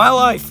sleep of my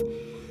life.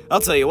 I'll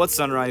tell you what,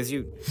 Sunrise,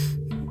 you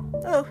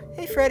Oh,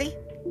 hey, Freddy.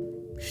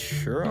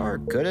 sure are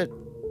good at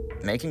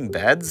making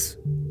beds.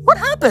 What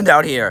happened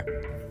out here?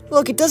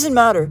 Look, it doesn't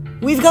matter.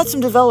 We've got some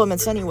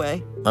developments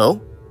anyway.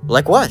 Oh?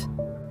 Like what?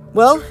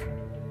 Well,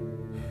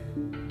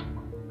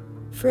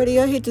 Freddy,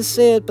 I hate to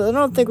say it, but I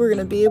don't think we're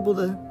gonna be able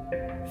to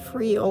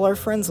free all our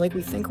friends like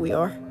we think we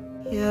are.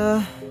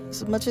 Yeah,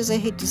 as much as I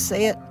hate to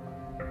say it,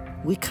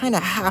 we kinda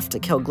have to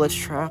kill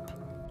Glitchtrap.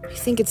 I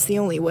think it's the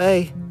only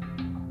way.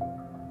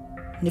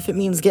 And if it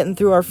means getting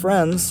through our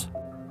friends,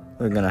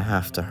 We're gonna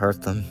have to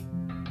hurt them.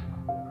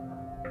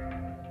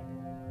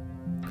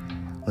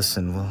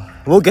 Listen,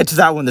 we'll get to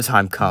that when the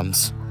time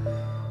comes.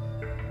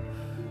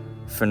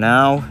 For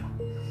now,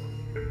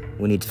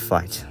 we need to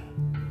fight.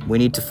 We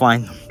need to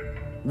find them.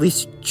 At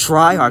least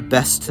try our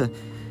best to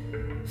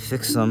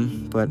fix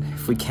them, but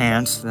if we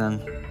can't, then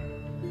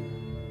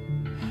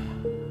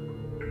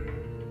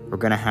we're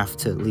gonna have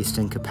to at least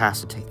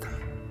incapacitate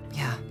them.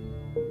 yeah,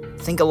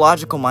 think a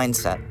logical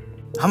mindset.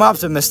 I'm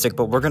optimistic,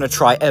 but we're gonna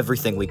try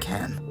everything we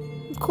can.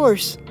 Of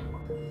course.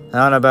 I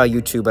don't know about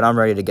you two, but I'm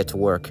ready to get to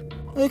work.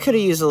 We could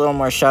have used a little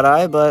more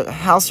shut-eye, but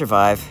I'll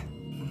survive.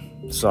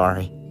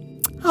 Sorry.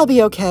 I'll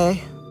be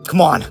okay. Come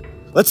on,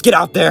 let's get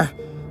out there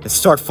and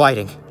start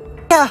fighting.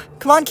 Yeah,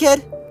 come on,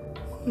 kid.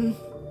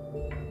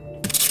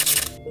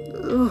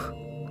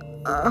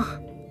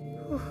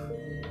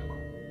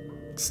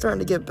 It's starting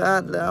to get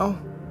bad now.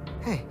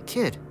 Hey,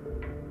 kid.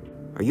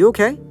 Are you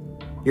okay?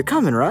 You're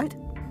coming, right?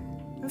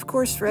 Of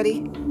course,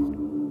 Freddy.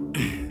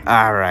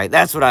 Alright,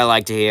 that's what I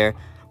like to hear.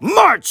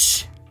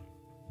 March!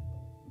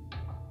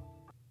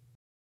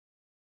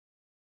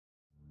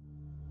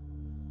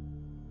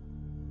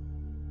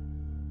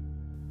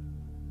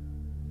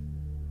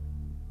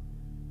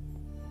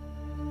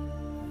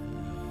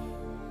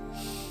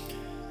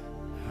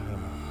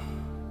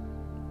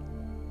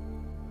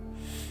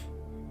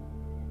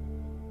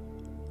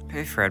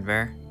 Hey,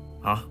 Fredbear.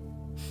 Huh?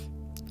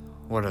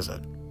 What is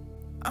it?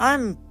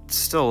 I'm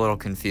still a little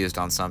confused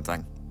on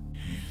something.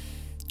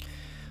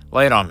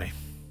 Lay it on me.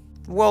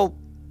 Well,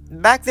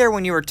 back there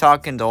when you were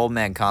talking to Old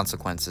Man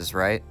Consequences,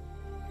 right?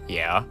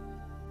 Yeah?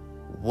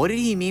 What did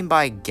he mean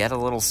by get a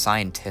little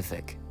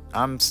scientific?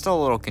 I'm still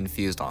a little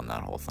confused on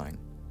that whole thing.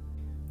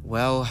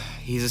 Well,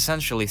 he's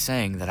essentially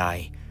saying that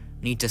I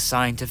need to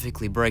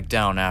scientifically break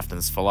down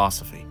Afton's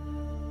philosophy.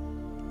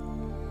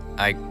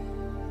 I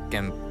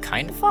am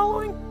kind of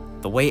following?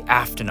 The way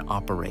Afton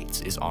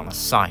operates is on a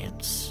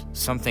science,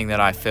 something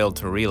that I failed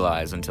to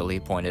realize until he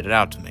pointed it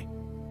out to me.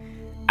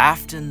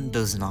 Afton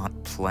does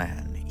not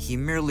plan, he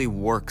merely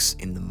works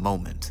in the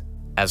moment,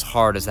 as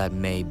hard as that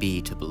may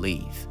be to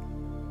believe.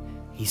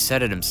 He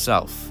said it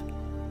himself.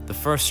 The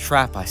first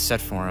trap I set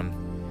for him,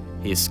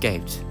 he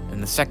escaped,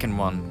 and the second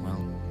one,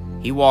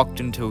 well, he walked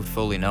into it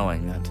fully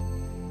knowing that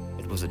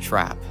it was a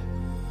trap.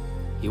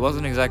 He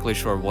wasn't exactly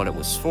sure what it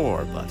was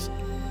for, but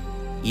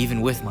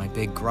even with my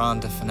big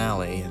grande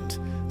finale and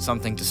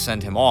something to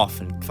send him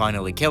off and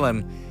finally kill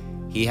him,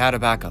 he had a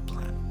backup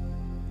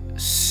plan.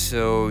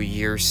 So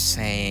you're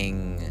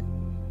saying,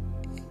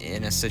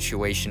 in a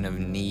situation of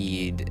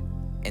need,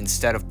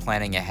 instead of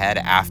planning ahead,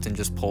 Afton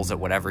just pulls at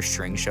whatever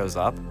string shows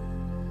up?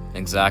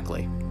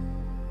 Exactly.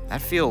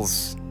 That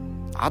feels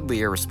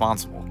oddly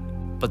irresponsible.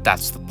 But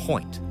that's the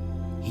point.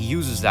 He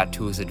uses that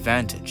to his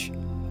advantage.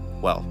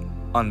 Well,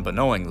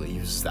 unbeknowingly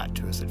uses that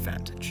to his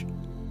advantage.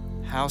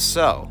 How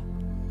so?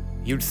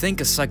 You'd think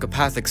a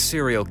psychopathic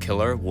serial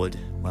killer would,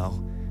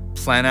 well,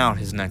 plan out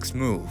his next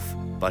move,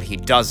 but he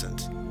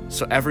doesn't,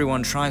 so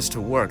everyone tries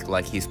to work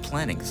like he's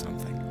planning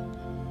something.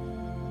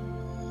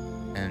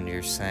 And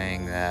you're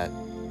saying that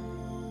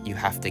you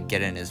have to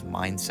get in his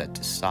mindset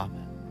to stop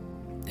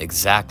it?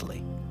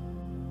 Exactly.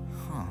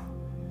 Huh.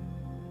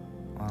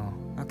 Well,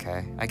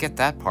 okay, I get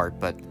that part,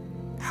 but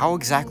how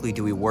exactly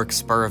do we work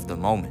spur of the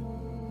moment?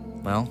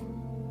 Well,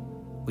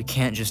 we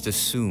can't just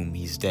assume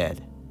he's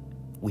dead.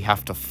 We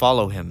have to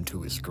follow him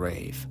to his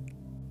grave.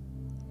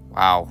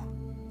 Wow,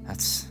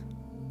 that's...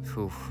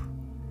 Whew.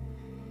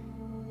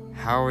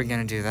 How are we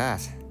gonna do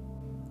that?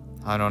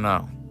 I don't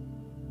know.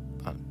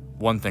 But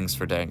one thing's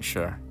for dang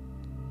sure.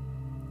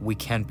 We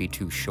can't be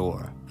too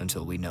sure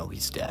until we know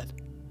he's dead.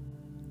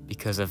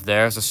 Because if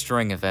there's a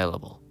string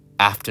available,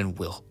 Afton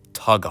will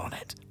tug on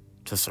it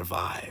to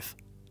survive.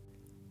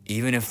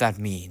 Even if that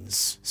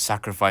means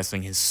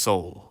sacrificing his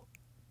soul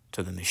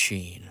to the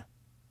machine.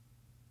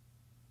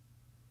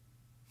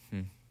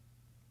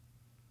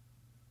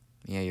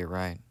 Yeah, you're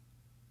right.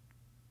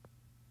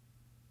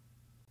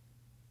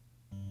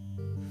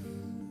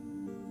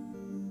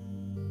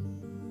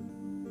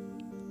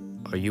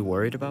 Are you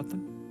worried about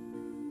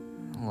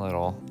them? A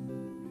little.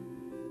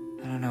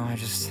 I don't know, I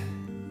just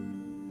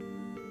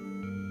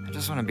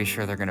want to be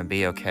sure they're gonna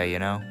be okay, you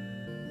know?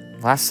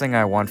 Last thing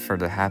I want for it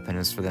to happen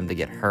is for them to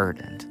get hurt,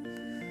 and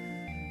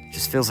it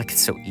just feels like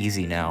it's so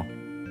easy now.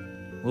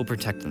 We'll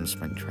protect them,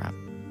 Springtrap.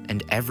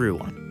 And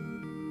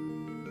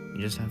everyone.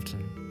 You just have to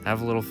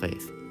have a little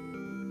faith.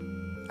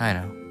 I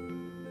know.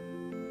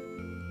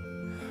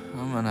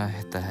 I'm gonna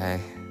hit the hay.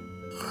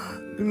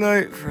 Good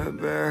night,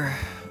 Fredbear.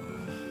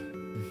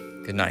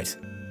 Good night.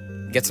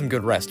 Get some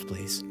good rest,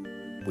 please.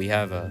 We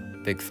have a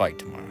big fight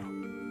tomorrow.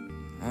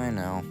 I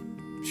know.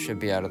 Should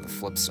be out of the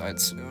flip side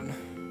soon.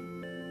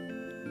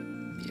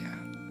 Yeah.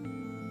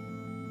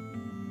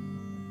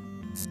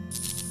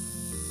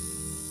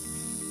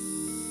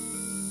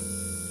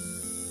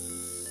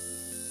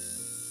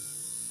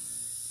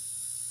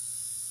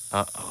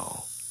 Uh-oh.